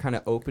point, we're kind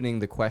of opening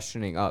the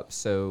questioning up.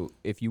 So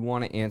if you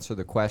want to answer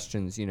the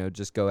questions,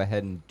 just go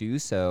ahead and do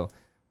so.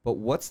 But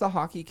what's the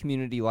hockey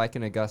community like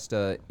in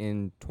Augusta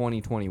in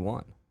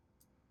 2021?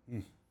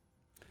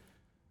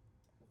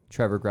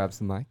 Trevor grabs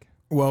the mic.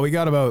 Well, we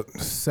got about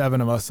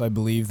 7 of us, I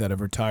believe, that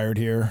have retired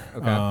here.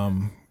 Okay.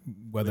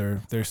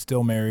 whether they're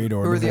still married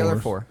or Who are the other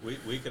divorced. 4?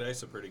 We could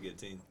ice a pretty good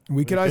team.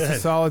 We could ice a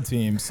solid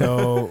team.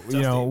 So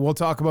we'll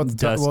talk about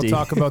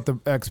the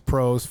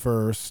ex-pros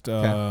first.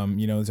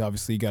 Okay. There's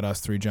obviously you got us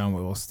 3: John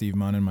Whitwell, Steve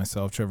Munn, and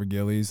myself, Trevor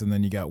Gillies, and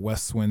then you got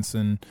Wes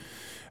Swinson,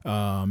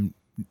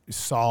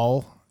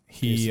 Saul.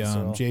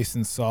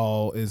 Jason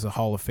Saul is a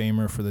Hall of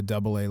Famer for the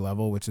AA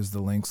level, which is the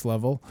Lynx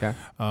level. Okay.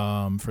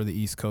 For the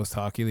East Coast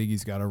Hockey League,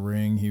 he's got a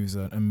ring. He was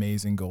an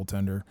amazing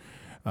goaltender.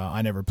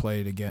 I never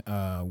played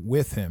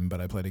with him, but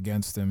I played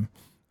against him.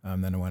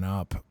 Then it went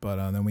up.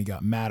 But then we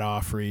got Matt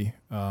Offrey,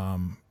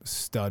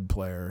 stud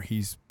player.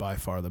 He's by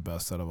far the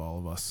best out of all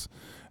of us.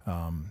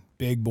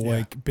 Big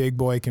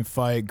boy can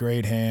fight,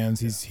 great hands.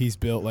 He's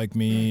built like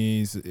me.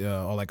 He's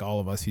like all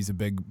of us. He's a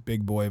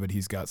big boy, but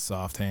he's got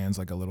soft hands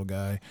like a little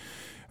guy.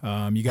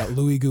 You got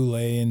Louis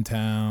Goulet in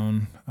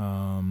town.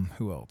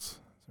 Who else? Is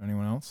there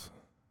anyone else?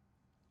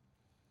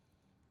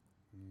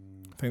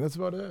 I think that's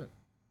about it.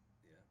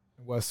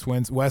 Wes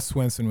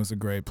Swinson was a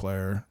great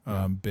player.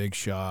 Big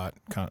shot,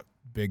 kind of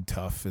big,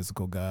 tough,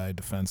 physical guy,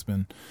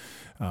 defenseman.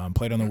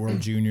 Played on the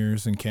World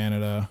Juniors in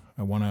Canada.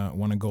 I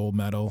won a gold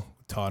medal.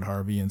 Todd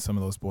Harvey and some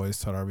of those boys.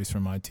 Todd Harvey's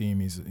from my team.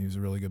 He was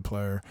a really good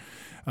player.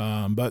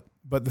 But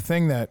the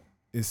thing that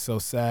is so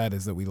sad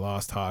is that we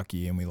lost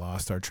hockey and we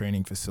lost our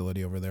training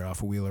facility over there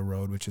off of Wheeler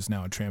Road, which is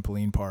now a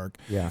trampoline park.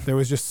 Yeah. There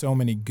was just so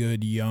many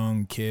good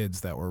young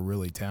kids that were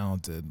really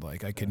talented.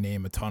 Like I could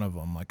name a ton of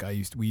them. Like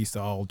we used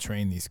to all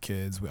train these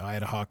kids. I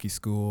had a hockey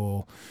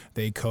school.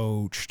 They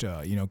coached,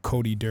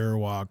 Cody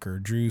Durwalker,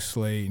 Drew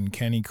Slayton,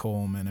 Kenny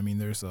Coleman. I mean,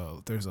 there's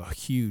a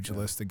huge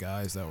list of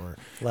guys that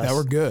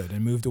were good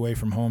and moved away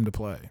from home to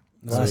play.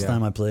 Last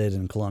time I played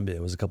in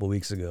Columbia was a couple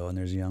weeks ago, and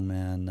there's a young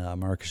man,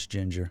 Marcus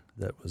Ginger,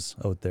 that was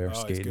out there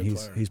skating.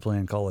 He's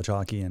playing college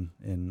hockey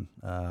in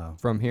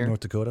from here,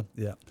 North Dakota.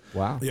 Yeah.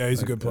 Wow. Yeah,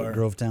 he's a good player.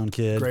 Grovetown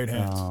kid. Great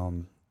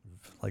hands.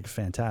 Like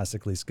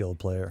fantastically skilled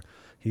player.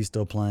 He's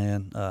still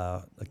playing.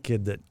 A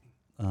kid that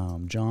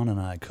John and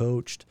I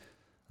coached.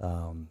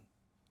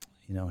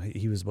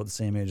 He was about the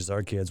same age as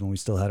our kids when we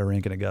still had a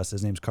rink in Augusta.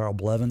 His name's Carl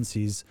Blevins.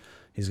 He's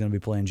going to be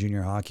playing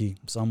junior hockey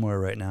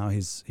somewhere right now.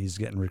 He's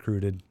getting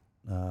recruited.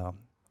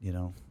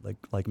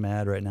 Like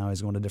mad right now.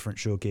 He's going to different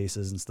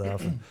showcases and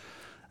stuff,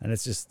 and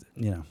it's just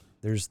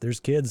there's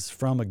kids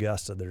from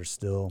Augusta that are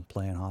still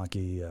playing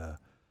hockey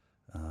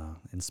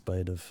in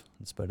spite of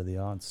the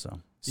odds. So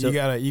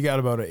you got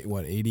about a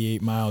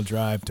 88-mile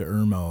drive to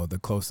Irmo, the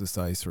closest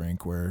ice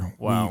rink where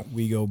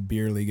we go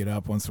beer league it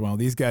up once in a while.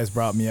 These guys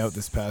brought me out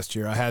this past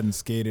year. I hadn't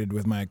skated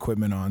with my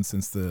equipment on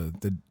since the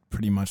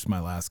pretty much my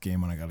last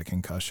game when I got a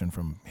concussion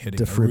from hitting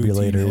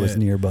defibrillator was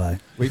nearby.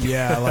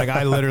 Like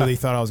I literally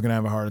thought I was gonna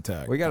have a heart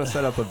attack. We got to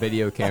set up a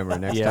video camera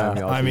next time.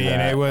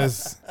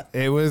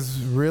 It was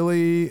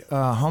really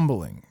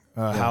humbling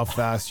how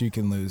fast you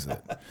can lose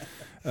it.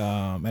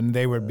 And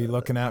they would be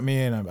looking at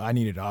me, and I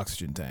needed an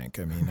oxygen tank.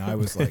 I mean, I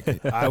was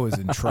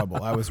in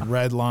trouble. I was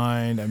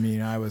redlined. I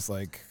mean, it was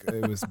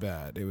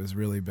bad. It was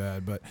really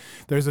bad. But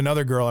there's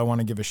another girl I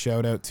want to give a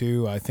shout out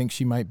to. I think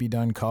she might be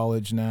done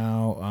college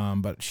now,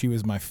 but she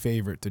was my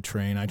favorite to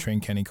train. I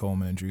trained Kenny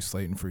Coleman and Drew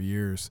Slayton for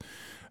years.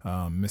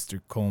 Mr.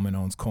 Coleman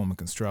owns Coleman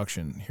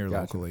Construction here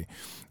locally.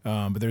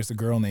 But there's a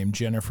girl named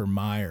Jennifer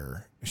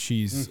Meyer.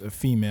 She's a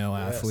female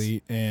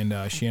athlete, and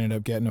she ended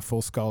up getting a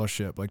full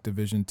scholarship, like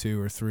Division II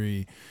or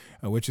III,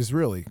 which is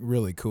really,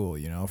 really cool,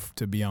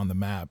 to be on the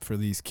map for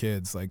these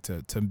kids, like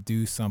to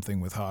do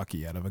something with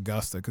hockey out of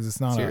Augusta, because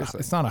it's not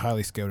a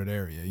highly scouted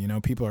area.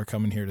 People are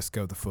coming here to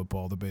scout the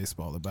football, the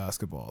baseball, the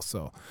basketball.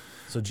 So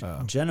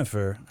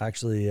Jennifer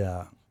actually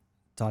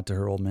talked to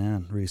her old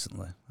man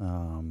recently.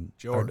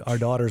 George. Our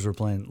daughters were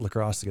playing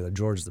lacrosse together.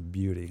 George is a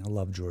beauty. I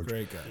love George.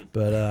 Great guy.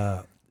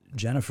 But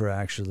Jennifer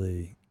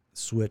actually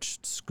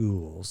switched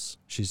schools.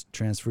 She's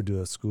transferred to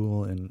a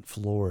school in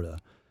Florida,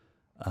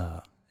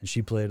 and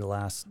she played the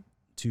last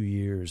 2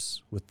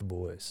 years with the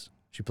boys.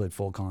 She played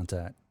full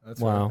contact. That's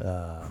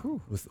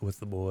with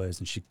the boys,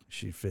 and she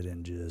fit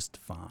in just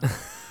fine.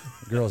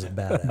 The girls are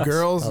badass.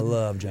 Girls, I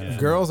love Jennifer.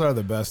 Girls are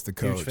the best to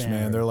coach,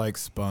 man. They're like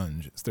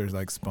sponges. They're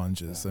like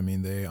sponges. I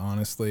mean, they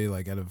honestly,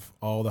 like, out of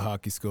all the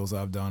hockey schools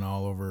I've done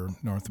all over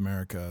North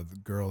America, the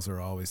girls are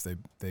always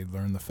they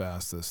learn the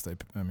fastest.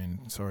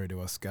 Sorry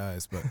to us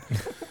guys, but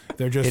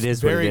they're just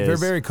they're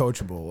very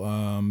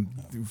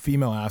coachable.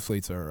 Female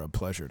athletes are a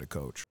pleasure to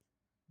coach.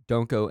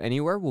 Don't go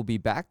anywhere. We'll be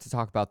back to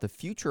talk about the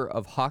future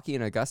of hockey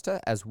in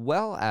Augusta, as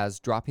well as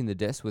dropping the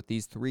disc with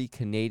these 3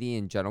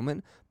 Canadian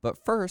gentlemen.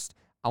 But first,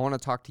 I want to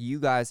talk to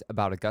you guys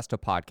about Augusta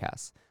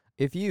Podcasts.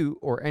 If you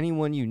or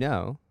anyone you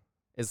know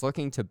is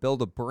looking to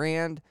build a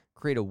brand,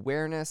 create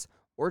awareness,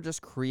 or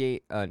just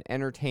create an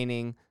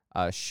entertaining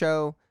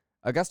show,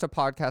 Augusta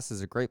Podcasts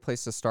is a great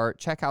place to start.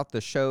 Check out the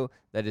show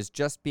that is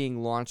just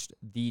being launched,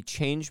 The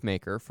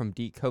Changemaker from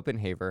D.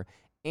 Copenhaver,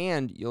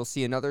 and you'll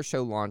see another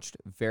show launched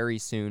very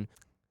soon.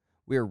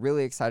 We are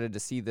really excited to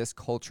see this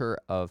culture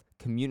of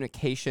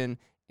communication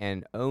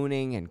and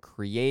owning and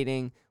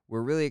creating.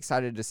 We're really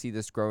excited to see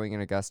this growing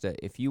in Augusta.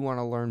 If you want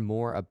to learn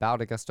more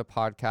about Augusta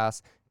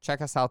Podcasts, check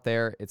us out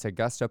there. It's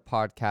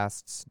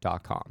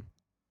AugustaPodcasts.com.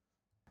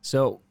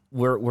 So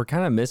we're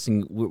kind of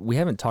missing. We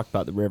haven't talked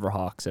about the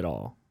Riverhawks at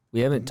all.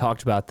 We haven't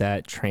talked about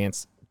that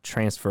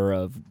transfer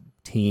of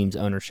teams,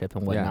 ownership,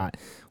 and whatnot.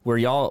 Were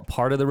y'all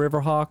part of the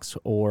Riverhawks,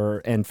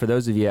 and for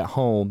those of you at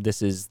home,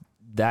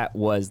 that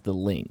was the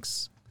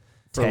Lynx.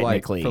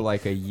 Technically, for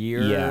like a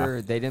year.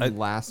 Yeah. They didn't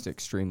last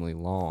extremely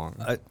long.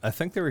 I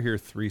think they were here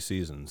 3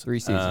 seasons. 3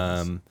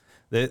 seasons.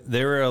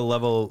 They were a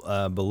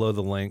level below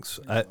the Lynx.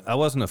 I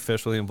wasn't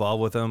officially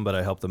involved with them, but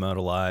I helped them out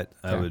a lot.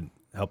 I would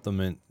help them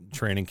in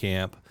training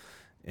camp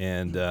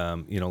and,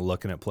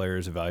 looking at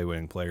players,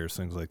 evaluating players,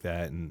 things like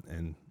that.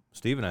 And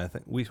Steve and I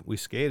think we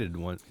skated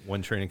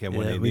one training camp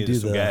when they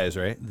needed some guys,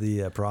 right?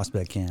 The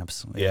prospect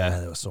camps. Yeah,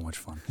 that was so much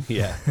fun.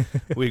 Yeah,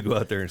 we'd go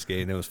out there and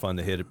skate, and it was fun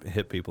to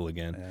hit people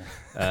again.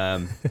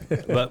 Yeah.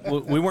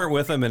 But we weren't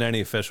with them in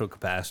any official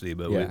capacity,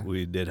 but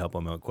we did help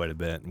them out quite a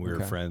bit, and we were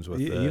friends with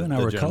you and I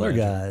were color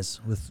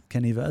guys with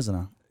Kenny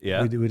Vezina.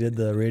 Yeah, we did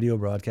the radio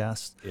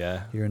broadcast.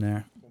 Yeah, here and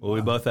there. Well, we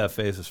both have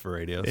faces for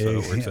radio, so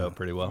it works out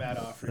pretty well.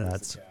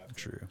 That's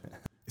true.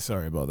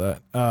 Sorry about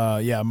that.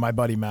 My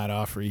buddy Matt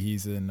Offrey,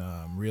 he's in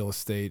real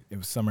estate. It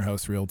was Summer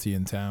House Realty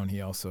in town. He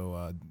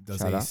also does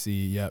Shout AC.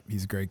 Yep,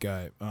 he's a great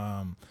guy.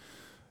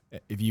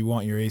 If you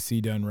want your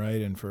AC done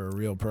right and for a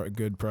real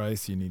good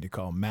price, you need to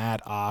call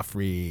Matt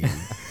Offrey.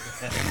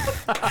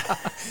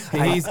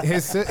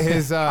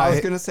 I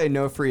was gonna say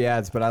no free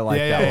ads, but I like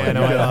that one. Yeah,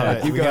 no, I love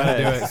it. You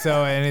gotta do it.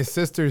 So, and his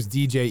sister's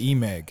DJ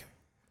Emeg.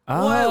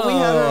 What? We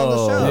had her on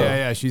the show.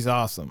 Yeah, she's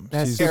awesome.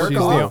 That's she's Erica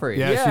Offrey.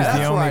 she's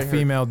the only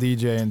female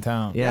DJ in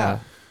town. Yeah.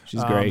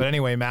 She's great. But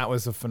anyway, Matt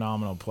was a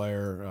phenomenal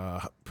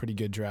player, pretty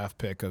good draft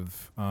pick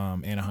of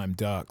Anaheim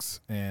Ducks,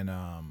 and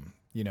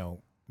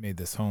made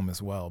this home as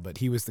well. But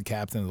he was the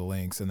captain of the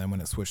Lynx, and then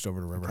when it switched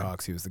over to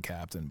Riverhawks, he was the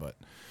captain. But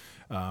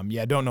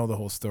I don't know the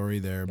whole story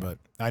there, but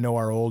I know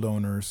our old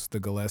owners, the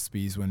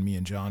Gillespies, when me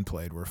and John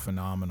played, were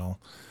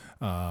phenomenal.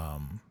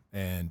 And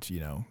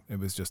it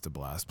was just a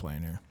blast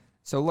playing here.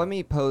 So let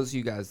me pose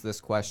you guys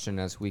this question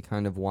as we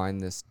kind of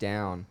wind this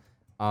down.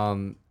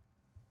 Right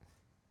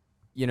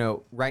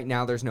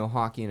now there's no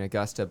hockey in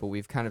Augusta, but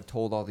we've kind of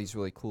told all these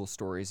really cool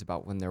stories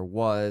about when there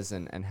was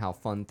and how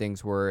fun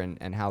things were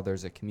and how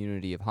there's a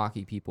community of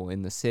hockey people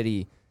in the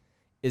city.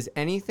 Is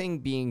anything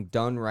being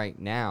done right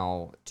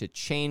now to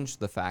change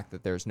the fact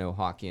that there's no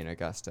hockey in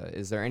Augusta?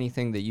 Is there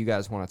anything that you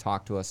guys want to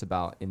talk to us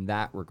about in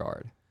that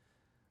regard?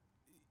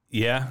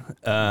 Yeah.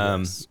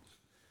 Yes.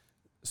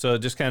 So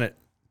just kind of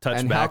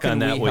touch back on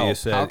that, what you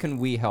said. How can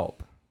we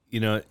help?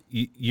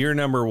 Year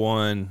number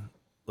one,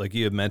 like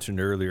you had mentioned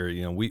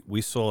earlier,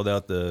 we sold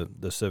out the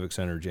Civic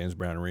Center, James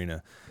Brown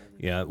Arena.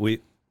 Yeah,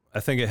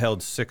 I think it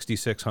held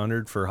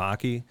 6,600 for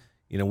hockey.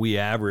 We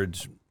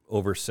averaged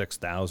over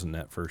 6,000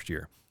 that first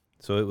year,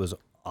 so it was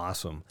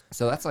awesome.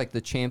 So that's like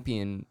the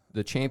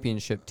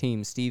championship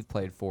team Steve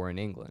played for in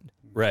England.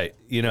 Right.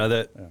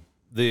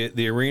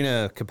 The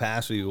arena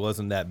capacity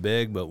wasn't that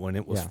big, but when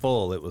it was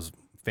full, it was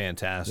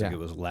fantastic. Yeah. It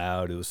was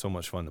loud. It was so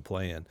much fun to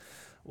play in.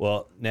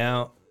 Well,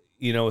 now,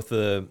 with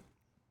the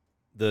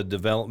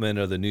development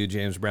of the new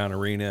James Brown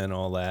Arena and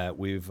all that,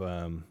 we've,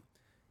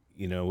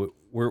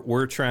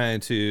 we're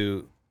trying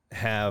to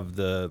have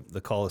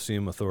the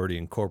Coliseum Authority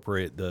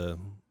incorporate the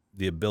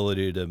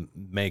ability to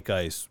make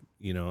ice.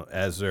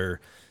 As they're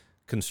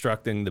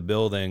constructing the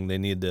building, they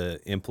need to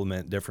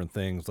implement different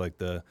things like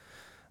the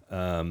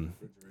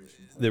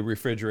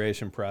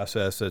refrigeration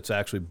process that's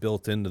actually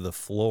built into the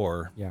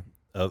floor. Yeah.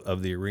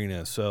 Of the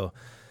arena. So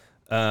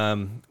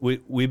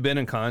we've been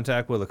in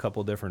contact with a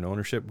couple different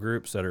ownership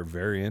groups that are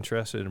very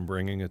interested in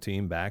bringing a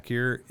team back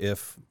here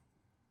if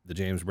the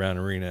James Brown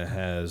Arena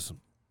has,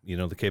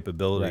 the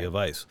capability of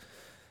ice.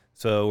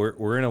 So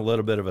we're in a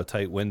little bit of a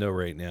tight window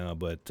right now,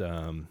 but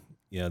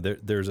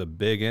there's a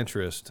big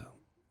interest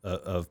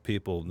of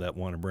people that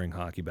want to bring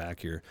hockey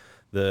back here.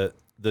 The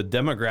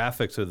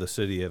demographics of the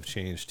city have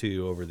changed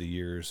too over the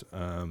years.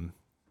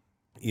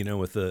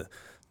 With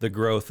the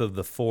growth of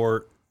the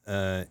fort.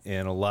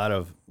 And a lot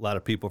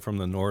of people from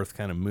the north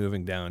kind of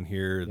moving down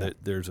here. Yeah.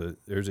 That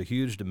there's a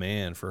huge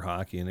demand for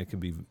hockey, and it can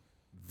be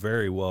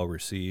very well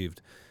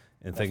received,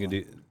 and think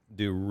it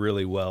do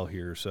really well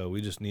here. So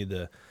we just need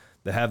to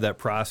have that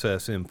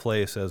process in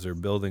place as they're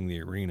building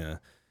the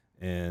arena,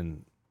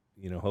 and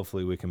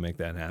hopefully we can make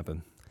that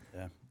happen.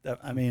 Yeah,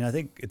 I mean, I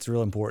think it's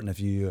real important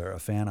if you are a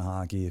fan of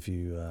hockey, if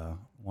you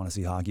want to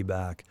see hockey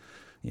back,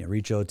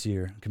 reach out to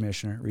your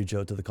commissioner, reach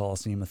out to the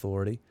Coliseum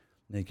Authority.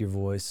 Make your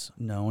voice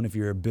known. If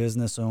you're a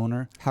business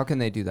owner, how can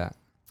they do that?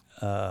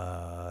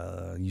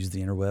 Use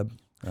the interweb.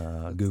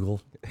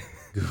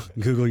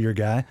 Google your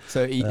guy.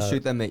 So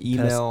shoot them an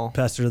email.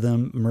 Pester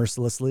them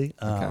mercilessly.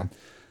 Okay.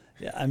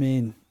 I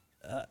mean,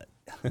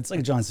 it's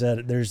like John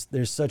said. There's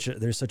such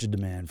a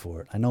demand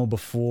for it. I know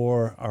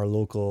before our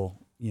local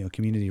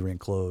community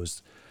rink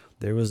closed,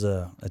 there was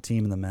a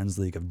team in the men's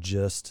league of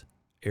just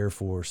Air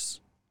Force,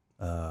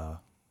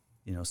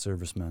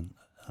 servicemen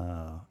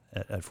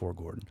at Fort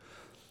Gordon.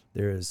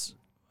 There is,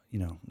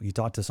 you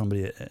talk to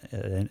somebody at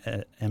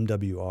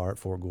MWR at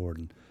Fort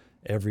Gordon,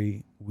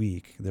 every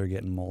week they're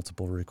getting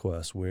multiple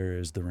requests. Where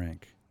is the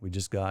rink? We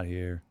just got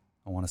here.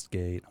 I want to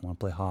skate. I want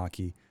to play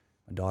hockey.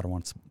 My daughter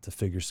wants to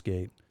figure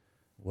skate.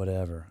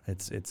 Whatever.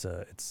 It's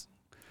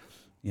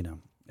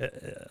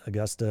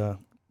Augusta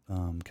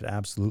could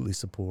absolutely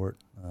support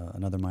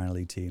another minor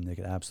league team. They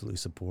could absolutely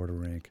support a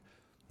rink.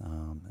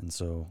 And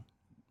so,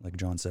 like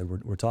John said,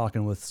 we're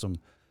talking with some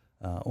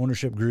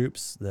ownership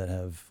groups that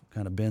have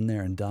kind of been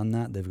there and done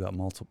that. They've got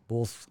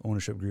both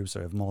ownership groups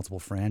that have multiple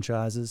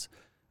franchises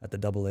at the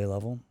AA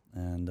level,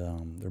 and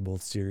they're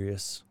both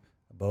serious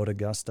about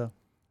Augusta,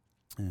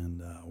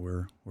 and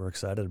we're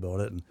excited about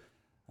it.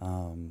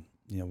 And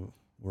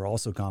we're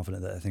also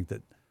confident that I think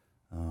that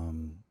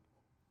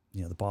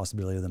the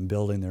possibility of them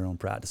building their own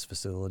practice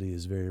facility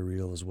is very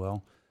real as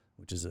well,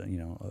 which is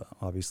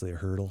obviously a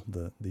hurdle.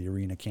 The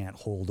arena can't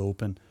hold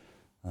open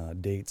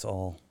dates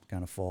all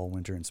kind of fall,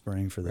 winter, and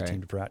spring for the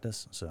team to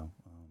practice. So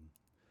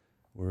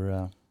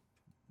we're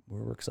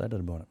excited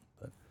about it.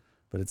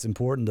 But it's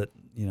important that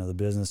the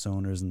business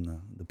owners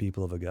and the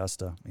people of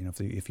Augusta,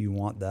 if you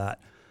want that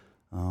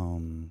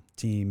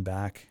team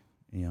back,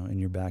 in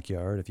your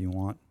backyard, if you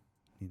want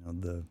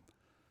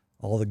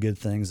all the good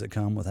things that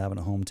come with having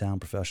a hometown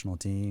professional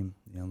team,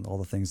 all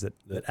the things that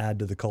add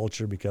to the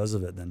culture because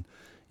of it, then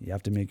you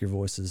have to make your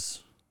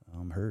voices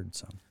heard.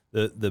 So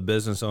the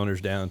business owners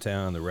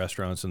downtown, the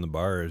restaurants and the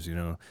bars,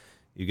 you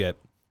get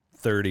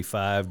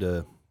 35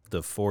 to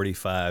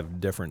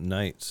 45 different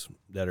nights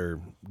that are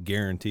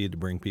guaranteed to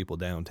bring people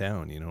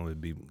downtown.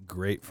 It'd be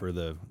great for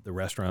the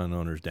restaurant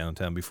owners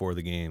downtown before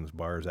the games,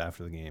 bars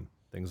after the game,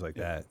 things like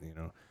that.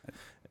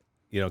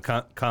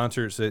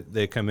 Concerts,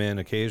 they come in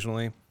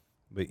occasionally,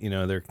 but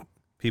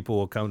people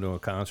will come to a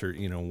concert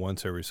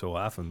once every so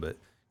often. But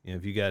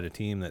if you got a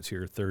team that's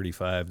here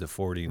 35 to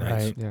 40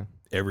 nights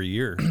every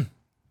year,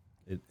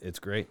 it's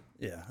great.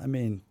 Yeah, I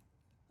mean,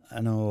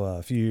 I know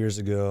a few years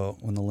ago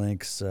when the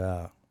Lynx,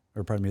 the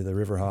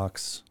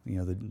Riverhawks,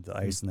 the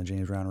ice in the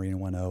James Brown Arena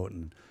went out,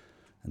 and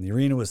the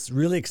arena was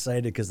really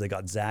excited because they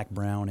got Zach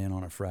Brown in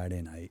on a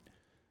Friday night.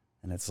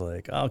 And it's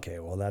like, okay,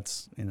 well,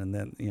 that's, and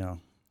then,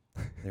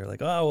 they're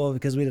like, oh, well,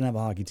 because we didn't have a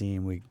hockey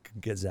team, we could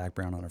get Zach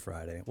Brown on a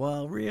Friday.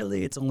 Well,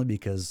 really, it's only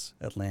because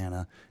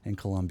Atlanta and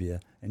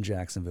Columbia and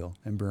Jacksonville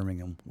and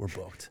Birmingham were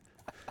booked.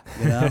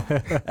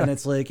 And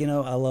it's like,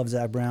 I love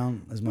Zach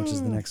Brown as much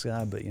as the next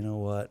guy, but you know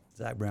what?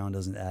 Zach Brown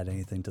doesn't add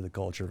anything to the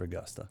culture of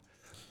Augusta.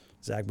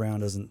 Zach Brown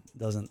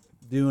doesn't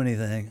do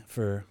anything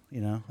for,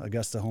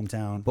 Augusta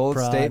hometown Bold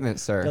pride. statement,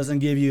 sir. Doesn't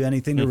give you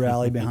anything to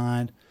rally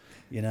behind,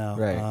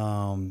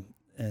 Right.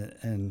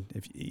 And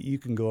if you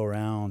can go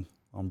around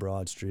on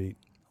Broad Street,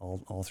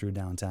 all through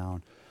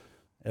downtown,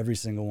 every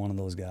single one of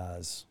those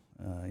guys,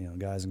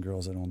 guys and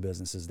girls that own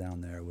businesses down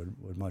there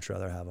would much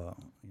rather have a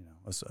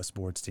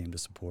sports team to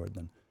support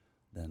than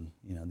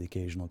the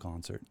occasional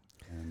concert.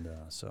 And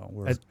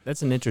so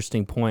that's an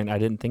interesting point. I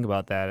didn't think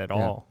about that at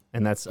all,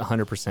 and that's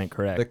 100%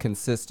 correct. The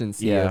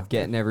consistency of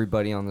getting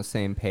everybody on the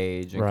same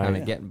page and kind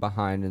of getting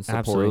behind and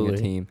supporting a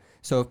team.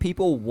 So if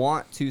people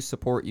want to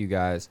support you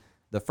guys,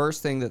 the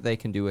first thing that they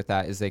can do with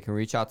that is they can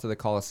reach out to the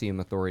Coliseum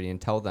Authority and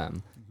tell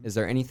them, is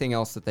there anything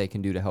else that they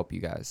can do to help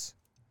you guys?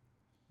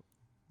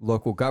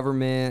 Local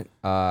government,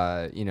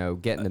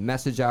 getting the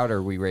message out?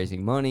 Are we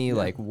raising money?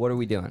 Like, what are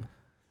we doing?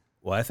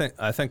 Well,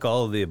 I think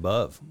all of the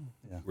above,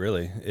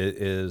 really.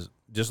 It is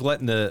just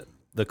letting the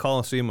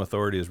Coliseum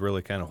Authority is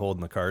really kind of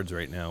holding the cards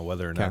right now,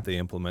 whether or not they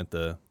implement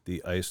the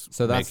ice.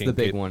 So that's the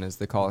big one, is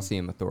the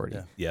Coliseum Authority.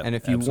 Yeah, and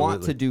if you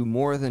want to do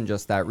more than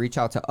just that, reach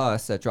out to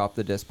us at Drop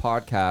the Disc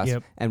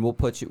Podcast, and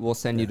we'll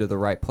send you to the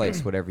right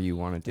place, whatever you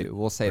want to do.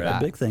 We'll say that.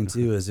 The big thing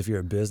too is if you're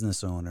a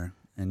business owner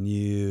and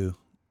you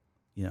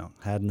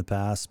had in the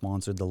past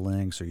sponsored the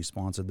Lynx or you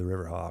sponsored the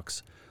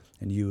Riverhawks,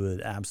 and you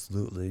would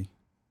absolutely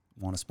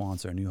want to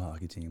sponsor a new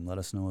hockey team, let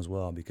us know as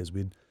well, because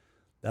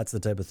that's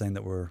the type of thing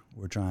that we're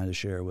trying to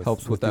share with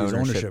helps with these the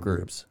ownership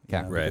groups.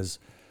 Yeah, right. Because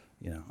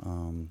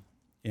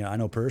I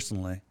know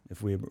personally,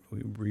 if we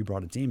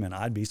brought a team in,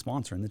 I'd be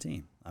sponsoring the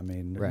team. I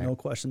mean, no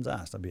questions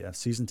asked. I'd be a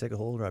season ticket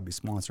holder. I'd be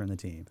sponsoring the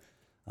team,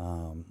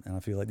 and I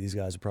feel like these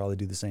guys would probably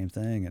do the same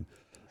thing.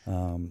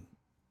 And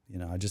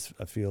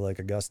I feel like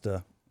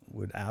Augusta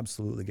would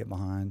absolutely get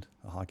behind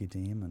a hockey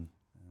team, and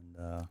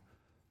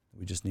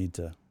we just need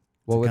to.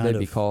 What would they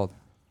be called?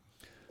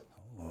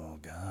 Oh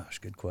gosh,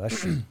 good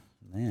question.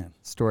 Man,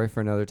 story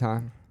for another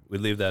time. We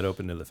leave that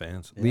open to the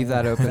fans. Leave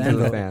that open to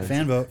the fans.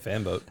 Fan vote.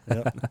 Fan vote.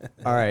 Yep.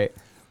 All right.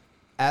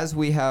 As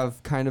we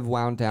have kind of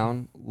wound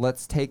down,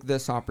 let's take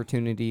this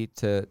opportunity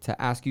to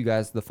ask you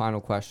guys the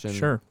final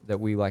question that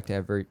we like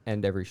to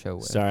end every show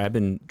with. Sorry, I've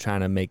been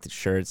trying to make the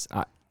shirts.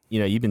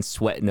 You've been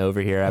sweating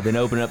over here. I've been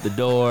opening up the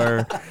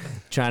door,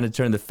 trying to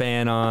turn the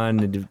fan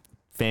on, and the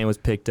fan was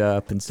picked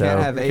up, and so can't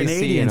have AC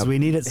Canadians, we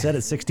need it set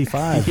at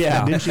 65.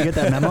 Yeah. Didn't you get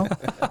that memo?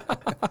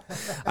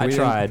 I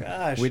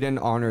tried. We didn't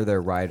honor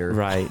their rider.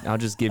 Right. I'll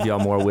just give y'all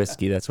more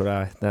whiskey. That's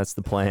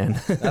the plan.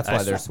 That's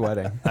why they're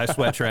sweating. I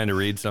sweat trying to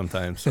read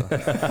sometimes. So.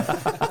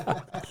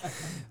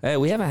 Hey,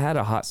 we haven't had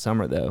a hot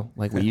summer though,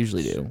 like we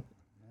usually do.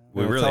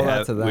 We Tell really that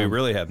have. to them. We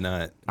really have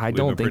not. I We've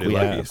don't been think pretty we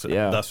lucky have,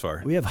 yeah. thus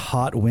far. We have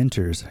hot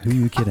winters. Who are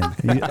you kidding?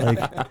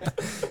 I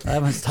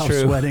haven't stopped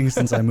True. sweating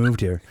since I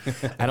moved here.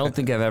 I don't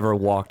think I've ever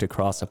walked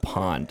across a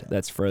pond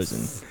that's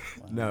frozen.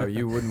 No,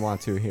 you wouldn't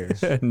want to here.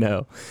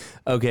 No.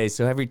 Okay,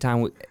 so every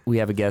time we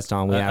have a guest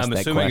on, we ask I'm that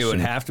assuming question. it would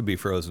have to be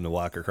frozen to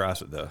walk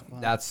across it, though.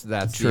 That's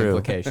the True.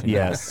 implication.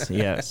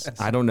 Yes.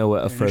 I don't know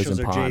what a Initials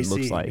frozen are pond JC,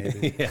 looks like.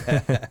 maybe.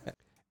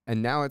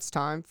 And now it's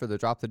time for the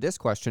Drop the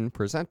Disc question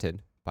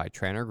presented by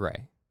Trainer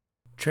Gray.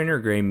 Trainer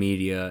Gray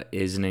Media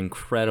is an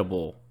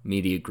incredible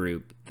media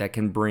group that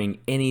can bring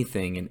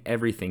anything and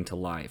everything to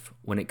life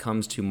when it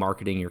comes to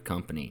marketing your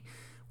company,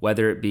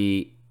 whether it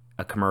be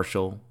a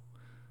commercial,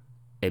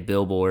 a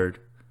billboard,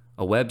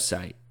 a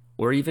website,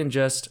 or even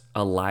just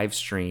a live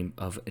stream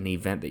of an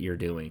event that you're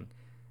doing.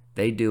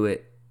 They do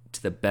it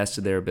to the best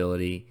of their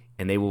ability,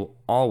 and they will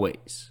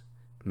always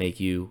make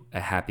you a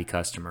happy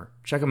customer.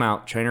 Check them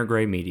out, Trainer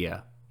Gray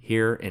Media,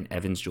 here in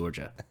Evans,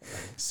 Georgia.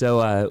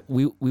 So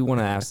we want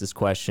to ask this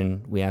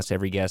question. We ask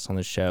every guest on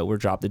the show. We're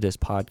Drop the Disc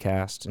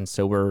podcast, and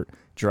so we're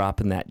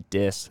dropping that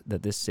disc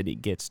that this city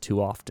gets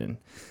too often.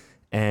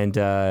 And,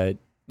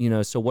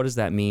 so what does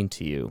that mean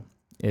to you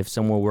if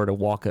someone were to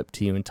walk up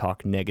to you and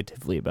talk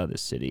negatively about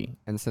this city?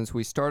 And since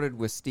we started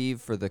with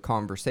Steve for the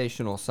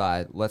conversational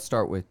side, let's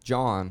start with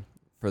John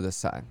for this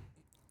side.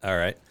 All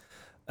right.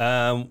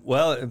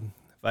 Well, if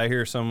I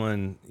hear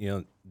someone,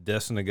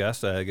 dissing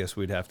Augusta, I guess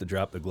we'd have to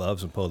drop the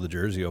gloves and pull the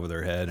jersey over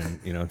their head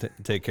and,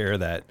 take care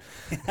of that.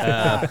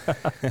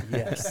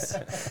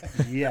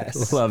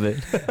 Yes. Love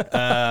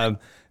it.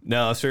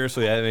 No,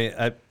 seriously. I mean,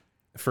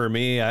 for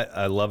me,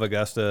 I love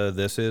Augusta.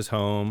 This is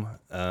home.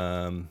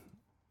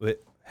 We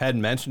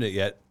hadn't mentioned it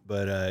yet,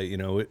 but,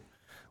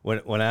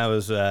 when I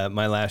was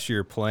my last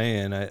year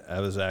playing, I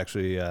was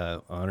actually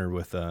honored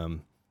with,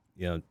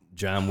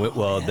 John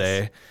Whitwell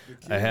Day.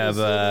 I have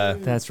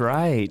That's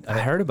right. I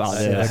heard about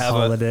I this. have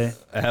holiday.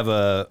 I have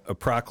a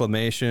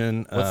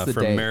proclamation What's the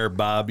from date? Mayor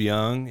Bob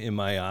Young in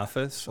my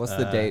office. What's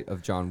the date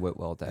of John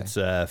Whitwell Day? It's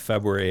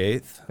February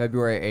 8th.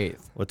 February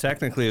 8th. Well,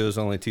 technically it was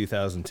only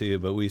 2002,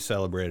 but we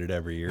celebrate it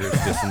every year.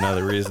 It's just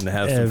another reason to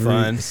have some Every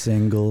fun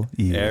single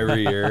year.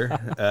 every year.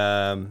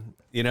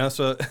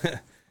 So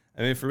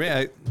I mean, for me,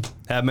 I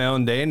have my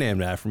own day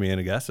named after me in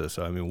Augusta.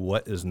 So, I mean,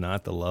 what is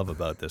not to love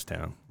about this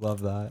town?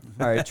 Love that.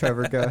 All right,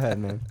 Trevor, go ahead,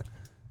 man.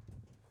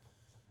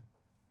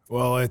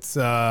 Well, it's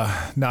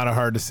not a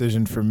hard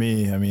decision for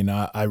me. I mean,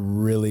 I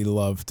really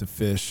love to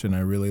fish and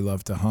I really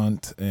love to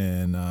hunt.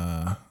 And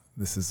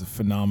this is a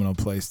phenomenal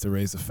place to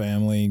raise a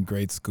family,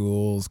 great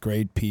schools,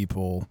 great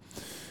people,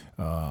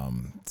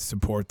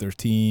 support their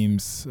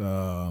teams.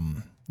 I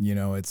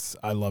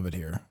love it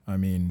here. I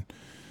mean,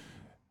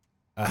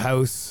 a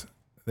house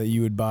that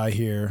you would buy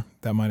here,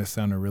 that might have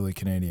sounded really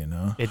Canadian,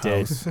 huh? It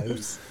did. It's okay.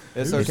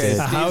 A Steve's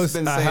house,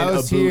 been a saying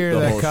house boot here the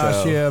that whole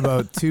costs show. you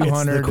about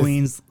 200 It's the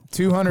Queen's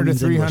 200 to Queen's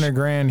 300 English.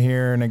 grand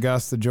here in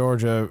Augusta,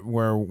 Georgia,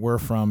 where we're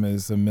from,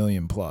 is $1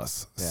 million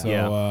plus. Yeah. So,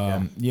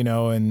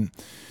 Yeah. And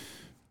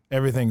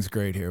everything's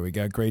great here. We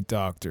got great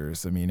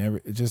doctors. I mean,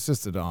 it's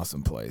just an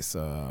awesome place.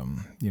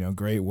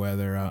 Great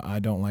weather. I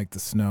don't like the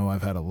snow.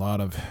 I've had a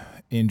lot of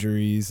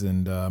injuries,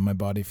 and my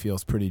body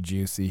feels pretty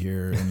juicy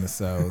here in the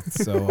south.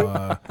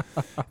 So,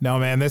 no,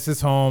 man, this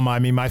is home. I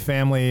mean, my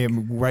family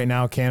right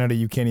now, Canada,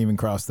 you can't even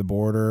cross the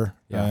border.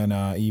 Yeah.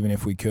 And even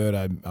if we could,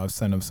 I'll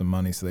send them some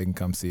money so they can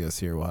come see us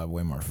here. We'll have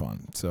way more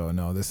fun. So,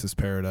 no, this is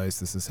paradise.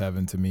 This is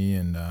heaven to me,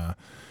 and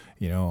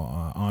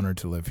honored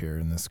to live here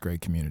in this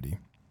great community.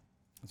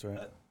 That's right.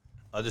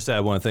 I'll just add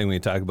one thing when you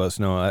talk about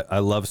snow. I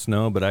love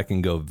snow, but I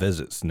can go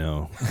visit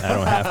snow. I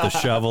don't have to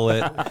shovel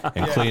it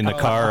and clean the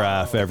car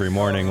off every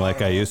morning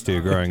like I used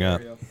to growing up.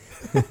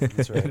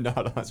 That's right.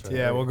 That's right.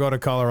 Yeah, we'll go to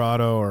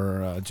Colorado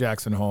or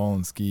Jackson Hole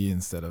and ski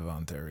instead of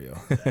Ontario.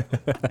 There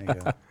you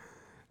go.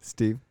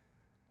 Steve?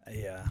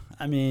 Yeah.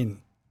 I mean,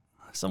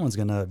 someone's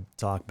going to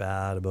talk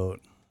bad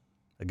about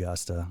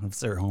Augusta. If it's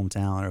their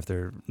hometown or if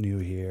they're new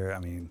here, I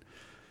mean,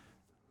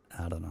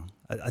 I don't know.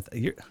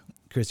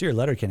 Chris, you're a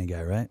Letterkenny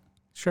guy, right?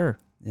 Sure.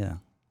 Yeah.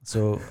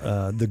 So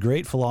the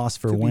great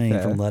philosopher To be Wayne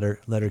fair. from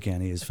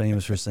Letterkenny is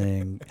famous for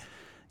saying,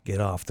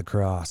 "Get off the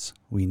cross.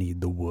 We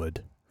need the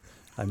wood."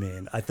 I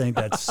mean, I think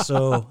that's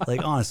so,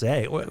 honestly,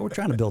 hey, we're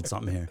trying to build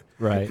something here.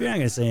 Right. If you're not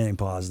going to say anything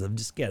positive,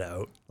 just get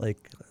out.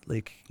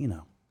 If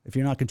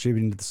you're not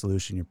contributing to the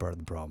solution, you're part of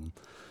the problem.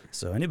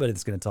 So anybody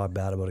that's going to talk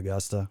bad about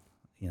Augusta,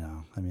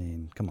 I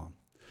mean, come on.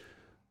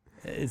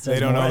 It says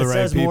don't know the right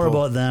says more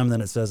people. about them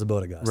than it says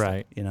about Augusta.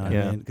 Right. You know what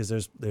Yeah. I mean? Because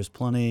there's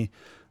plenty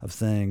of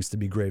things to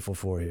be grateful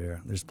for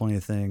here. There's plenty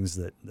of things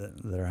that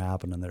are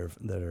happening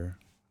that are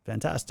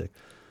fantastic.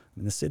 I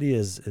mean, the city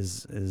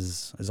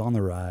is on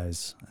the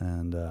rise,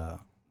 and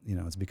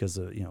it's because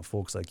of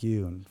folks like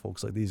you and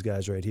folks like these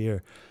guys right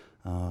here.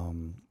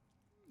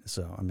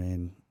 So I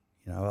mean,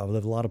 I've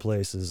lived a lot of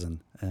places,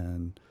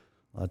 and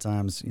a lot of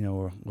times,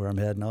 where I'm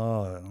heading,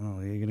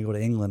 you're gonna go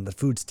to England. The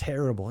food's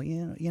terrible.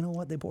 You know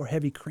what? They pour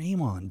heavy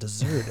cream on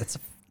dessert. It's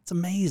That's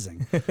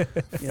amazing.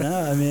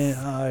 I mean,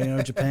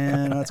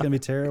 Japan, it's going to be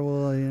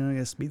terrible. I got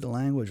to speak the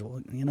language.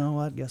 Well, you know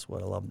what? Guess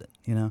what? I loved it.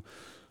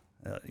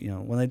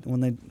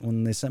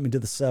 When they sent me to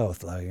the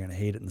South, you're going to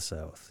hate it in the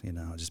South.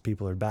 Just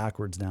people are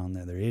backwards down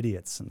there. They're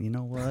idiots. And you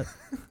know what?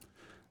 I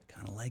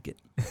kind of like it,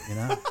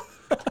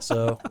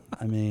 So,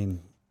 I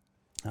mean,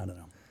 I don't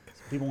know.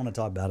 People want to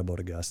talk bad about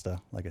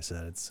Augusta. Like I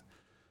said, it's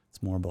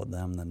more about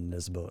them than it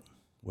is about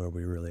where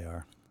we really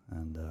are.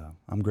 And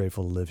I'm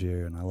grateful to live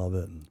here, and I love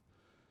it.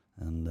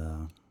 And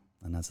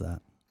that's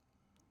that.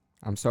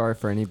 I'm sorry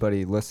for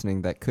anybody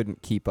listening that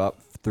couldn't keep up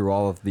through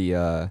all of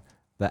the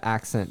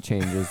accent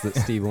changes that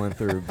Steve went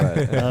through.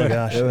 But oh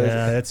gosh,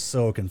 it's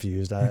so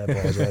confused. I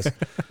apologize.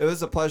 It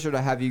was a pleasure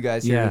to have you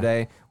guys here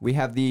today. We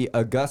have the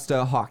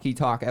Augusta Hockey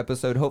Talk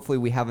episode. Hopefully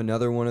we have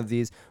another one of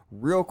these.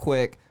 Real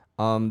quick,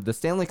 the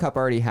Stanley Cup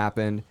already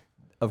happened.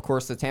 Of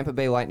course, the Tampa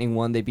Bay Lightning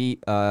won. They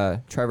beat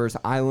Trevor's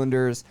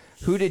Islanders.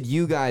 Who did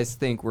you guys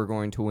think were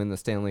going to win the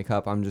Stanley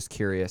Cup? I'm just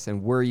curious.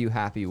 And were you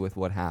happy with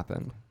what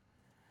happened?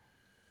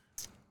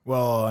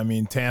 Well, I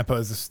mean, Tampa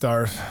is a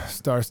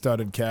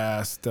star-studded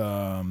cast,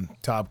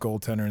 top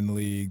goaltender in the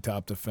league,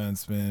 top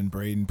defenseman,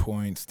 Braden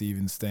Point,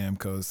 Steven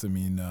Stamkos. I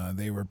mean,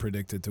 they were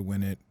predicted to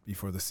win it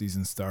before the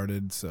season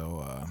started.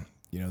 So,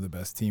 the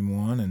best team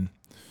won, and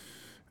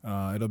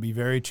it'll be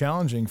very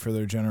challenging for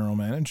their general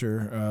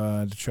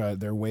manager to try.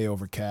 They're way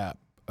over cap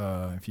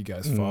if you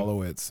guys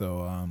follow it.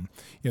 So,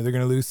 they're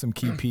going to lose some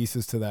key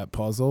pieces to that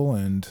puzzle,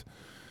 and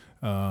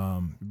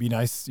it'd be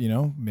nice,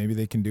 maybe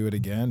they can do it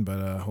again,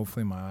 but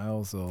hopefully my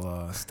Isles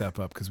will step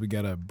up, because we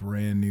got a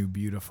brand new,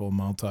 beautiful,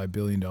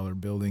 multi-billion-dollar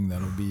building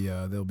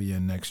they'll be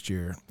in next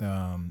year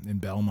in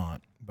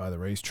Belmont by the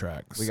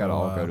racetrack. We got to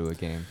all go to a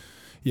game.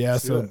 Yeah,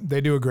 so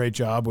they do a great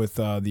job with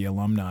the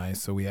alumni.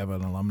 So we have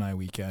an alumni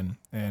weekend,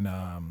 and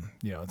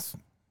it's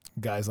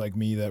guys like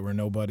me that were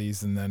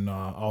nobodies, and then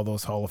all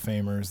those Hall of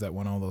Famers that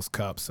won all those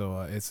cups.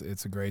 So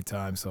it's a great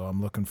time. So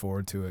I'm looking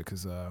forward to it,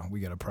 because we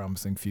got a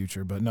promising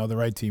future. But no, the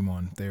right team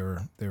won. They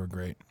were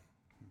great.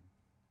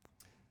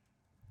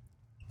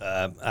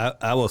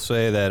 I will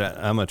say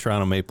that I'm a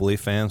Toronto Maple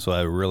Leaf fan, so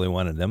I really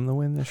wanted them to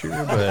win this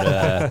year.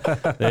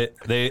 But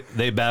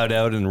they bowed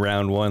out in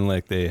round one,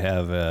 like they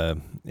have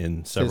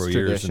in several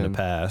years in the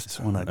past. I just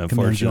want to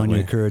commend you on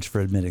your courage for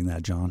admitting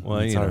that, John. Well,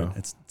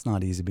 it's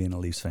not easy being a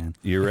Leafs fan.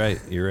 You're right.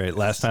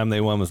 Last time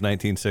they won was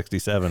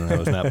 1967, and I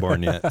was not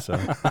born yet. So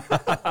the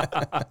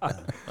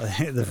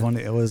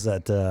funny it was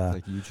that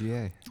like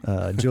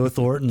UGA. Joe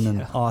Thornton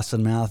and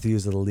Austin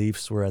Matthews of the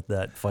Leafs were at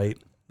that fight.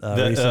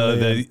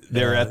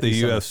 They're at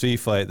the UFC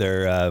fight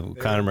there,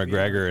 Conor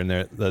McGregor, and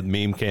the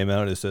meme came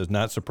out. It says,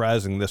 "Not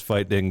surprising this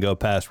fight didn't go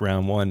past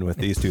round one with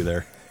these two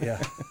there."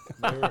 Yeah,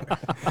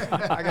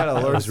 I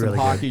gotta learn some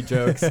hockey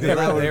jokes. They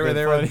were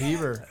there with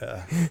Bieber.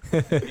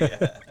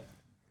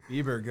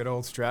 Bieber, good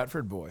old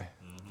Stratford boy.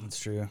 That's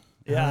true.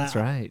 Yeah, that's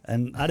right.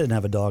 And I didn't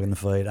have a dog in the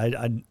fight.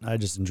 I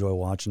just enjoy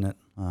watching it.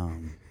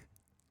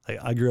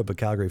 I grew up a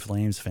Calgary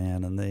Flames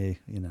fan, and they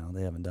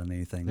haven't done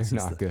anything They're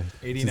since not good.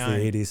 Since the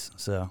 80s.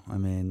 So I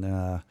mean,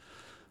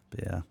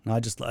 I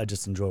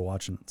just enjoy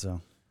watching it.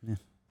 So yeah.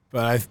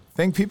 But I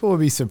think people would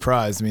be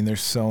surprised. I mean,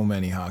 there's so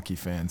many hockey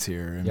fans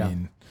here. I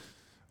mean,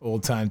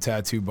 old time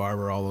tattoo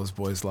barber, all those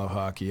boys love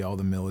hockey. All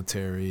the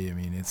military. I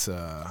mean, it's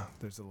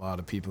there's a lot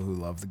of people who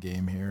love the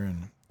game here,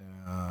 and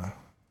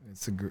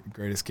it's the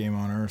greatest game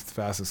on earth,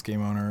 fastest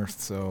game on earth.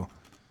 So,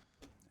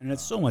 and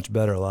it's so much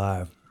better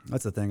live.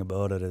 That's the thing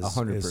about it is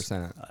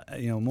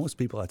 100%. Most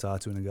people I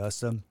talk to in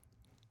Augusta,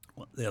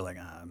 they're like,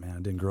 man, I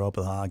didn't grow up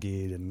with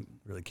hockey, didn't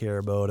really care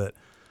about it.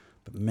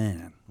 But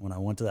man, when I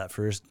went to that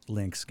first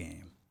Lynx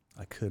game,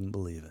 I couldn't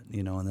believe it,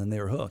 and then they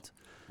were hooked.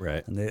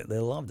 Right. And they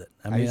loved it.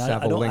 I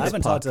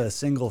haven't talked to a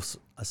single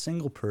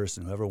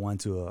person who ever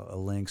went to a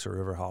Lynx or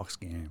Riverhawks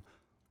game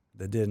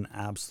that didn't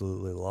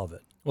absolutely love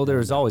it. Well, there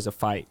was always a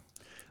fight.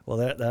 Well,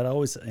 that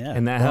always,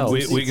 and that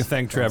helps. We can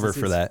thank Trevor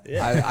for that.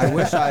 Yeah. I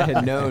wish I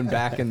had known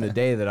back in the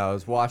day that I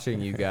was watching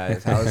you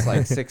guys. I was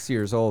like 6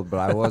 years old, but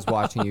I was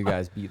watching you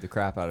guys beat the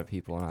crap out of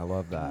people, and I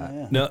love that.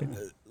 Yeah. No,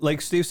 like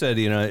Steve said,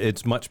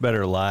 it's much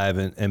better live,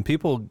 and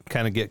people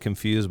kind of get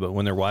confused, but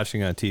when they're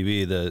watching on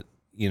TV, the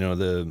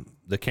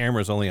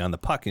camera's only on the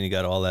puck, and you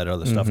got all that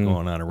other stuff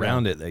going on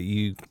around it that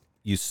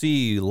you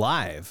see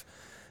live.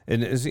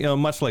 And it's,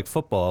 much like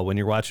football, when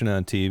you're watching it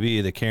on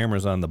TV, the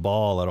camera's on the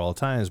ball at all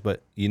times,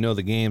 but you know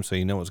the game, so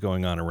you know what's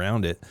going on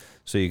around it,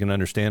 so you can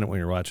understand it when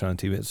you're watching on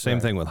TV. It's the same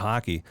thing with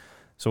hockey.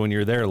 So when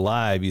you're there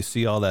live, you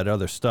see all that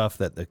other stuff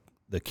that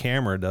the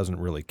camera doesn't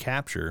really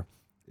capture.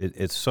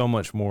 It's so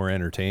much more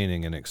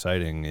entertaining and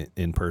exciting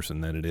in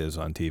person than it is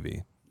on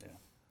TV. Yeah,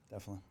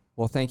 definitely.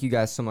 Well, thank you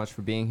guys so much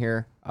for being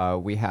here.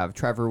 We have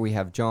Trevor, we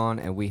have John,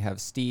 and we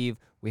have Steve.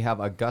 We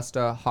have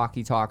Augusta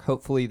Hockey Talk.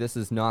 Hopefully this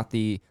is not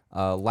the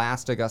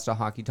last Augusta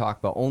Hockey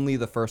Talk, but only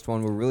the first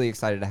one. We're really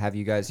excited to have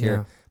you guys here.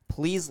 Yeah.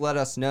 Please let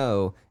us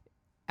know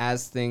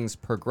as things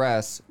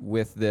progress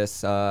with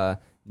this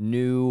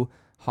new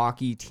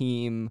hockey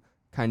team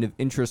kind of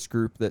interest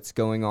group that's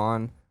going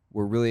on.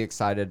 We're really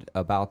excited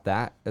about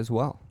that as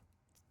well.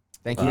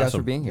 Thank you guys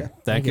for being here.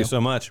 Thank you so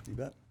much. You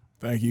bet.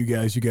 Thank you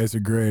guys. You guys are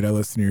great. I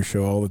listen to your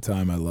show all the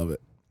time. I love it.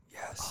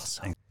 Yes.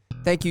 Awesome.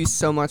 Thank you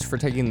so much for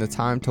taking the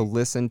time to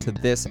listen to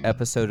this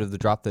episode of the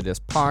Drop the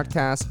Disc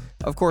podcast,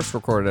 of course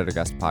recorded at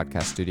Augusta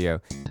Podcast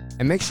Studio.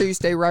 And make sure you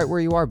stay right where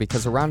you are,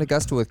 because Around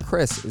Augusta with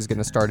Chris is going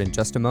to start in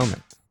just a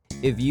moment.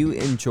 If you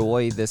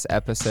enjoy this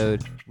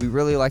episode, we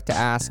really like to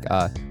ask,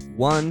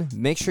 1,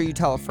 make sure you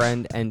tell a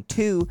friend, and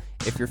 2,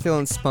 if you're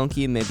feeling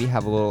spunky and maybe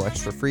have a little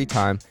extra free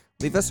time,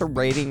 leave us a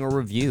rating or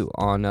review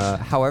on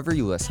however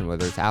you listen,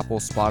 whether it's Apple,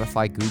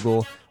 Spotify,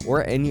 Google,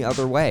 or any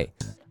other way.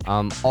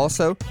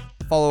 Also,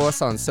 follow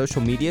us on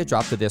social media.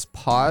 Drop the Disc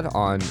Pod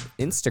on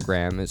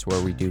Instagram is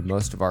where we do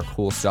most of our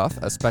cool stuff,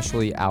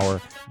 especially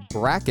our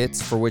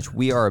brackets, for which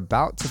we are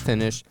about to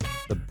finish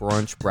the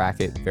brunch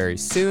bracket very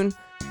soon.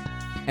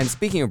 And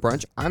speaking of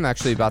brunch, I'm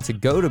actually about to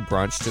go to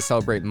brunch to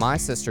celebrate my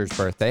sister's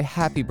birthday.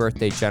 Happy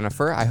birthday,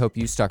 Jennifer. I hope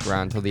you stuck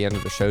around till the end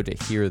of the show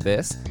to hear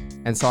this.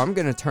 And so I'm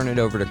going to turn it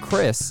over to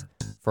Chris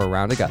for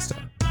Around Augusta.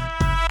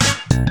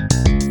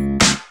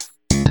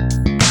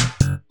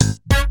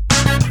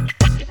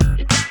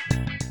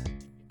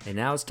 And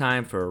now it's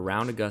time for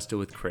Around Augusta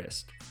with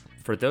Chris.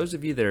 For those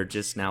of you that are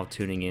just now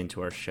tuning in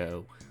to our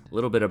show, a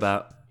little bit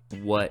about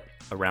what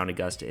Around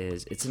Augusta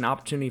is. It's an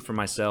opportunity for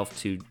myself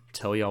to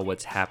tell y'all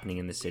what's happening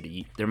in the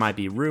city. There might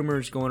be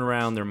rumors going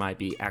around, there might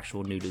be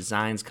actual new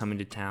designs coming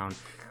to town,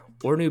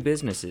 or new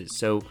businesses.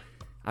 So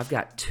I've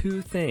got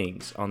 2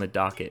 things on the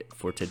docket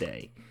for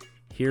today.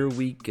 Here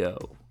we go.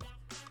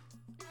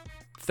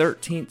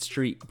 13th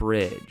Street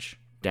Bridge,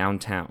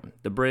 downtown.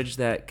 The bridge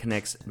that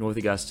connects North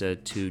Augusta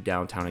to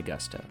downtown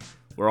Augusta.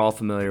 We're all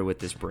familiar with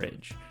this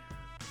bridge.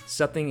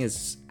 Something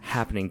is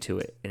happening to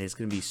it, and it's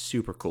going to be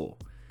super cool.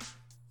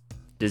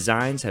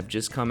 Designs have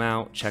just come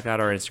out. Check out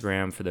our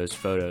Instagram for those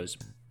photos.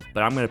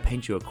 But I'm going to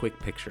paint you a quick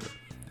picture.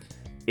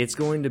 It's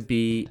going to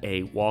be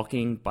a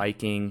walking,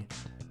 biking,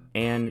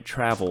 and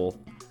travel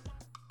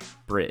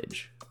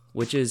bridge,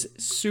 which is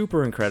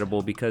super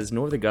incredible because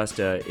North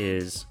Augusta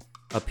is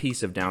a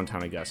piece of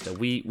downtown Augusta.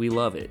 We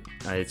love it.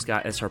 It's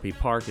got SRP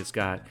Park. It's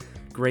got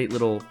great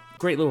little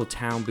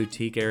town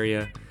boutique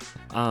area.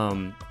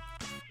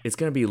 It's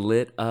going to be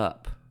lit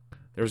up.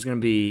 There's going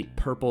to be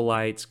purple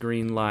lights,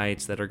 green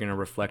lights that are going to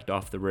reflect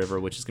off the river,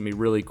 which is going to be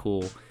really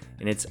cool.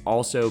 And it's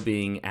also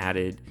being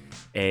added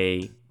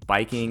a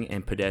biking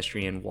and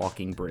pedestrian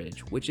walking bridge,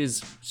 which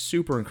is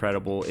super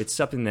incredible. It's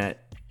something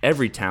that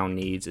every town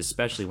needs,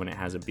 especially when it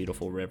has a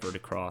beautiful river to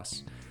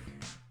cross.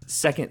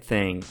 Second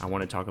thing I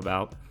want to talk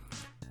about,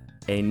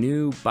 a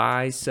new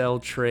buy, sell,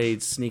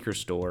 trade sneaker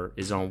store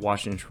is on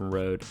Washington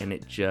Road, and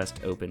it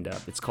just opened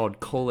up. It's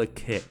called Cola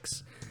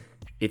Kicks.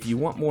 If you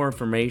want more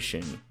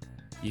information,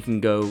 you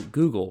can go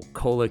Google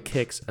Cola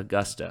Kicks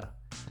Augusta,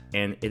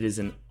 and it is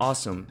an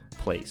awesome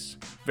place.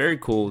 Very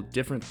cool,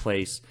 different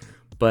place,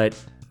 but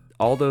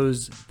all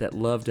those that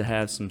love to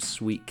have some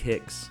sweet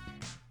kicks,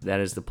 that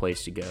is the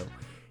place to go.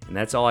 And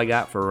that's all I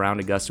got for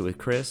Around Augusta with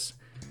Chris.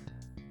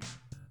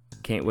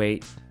 Can't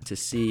wait to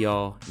see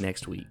y'all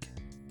next week.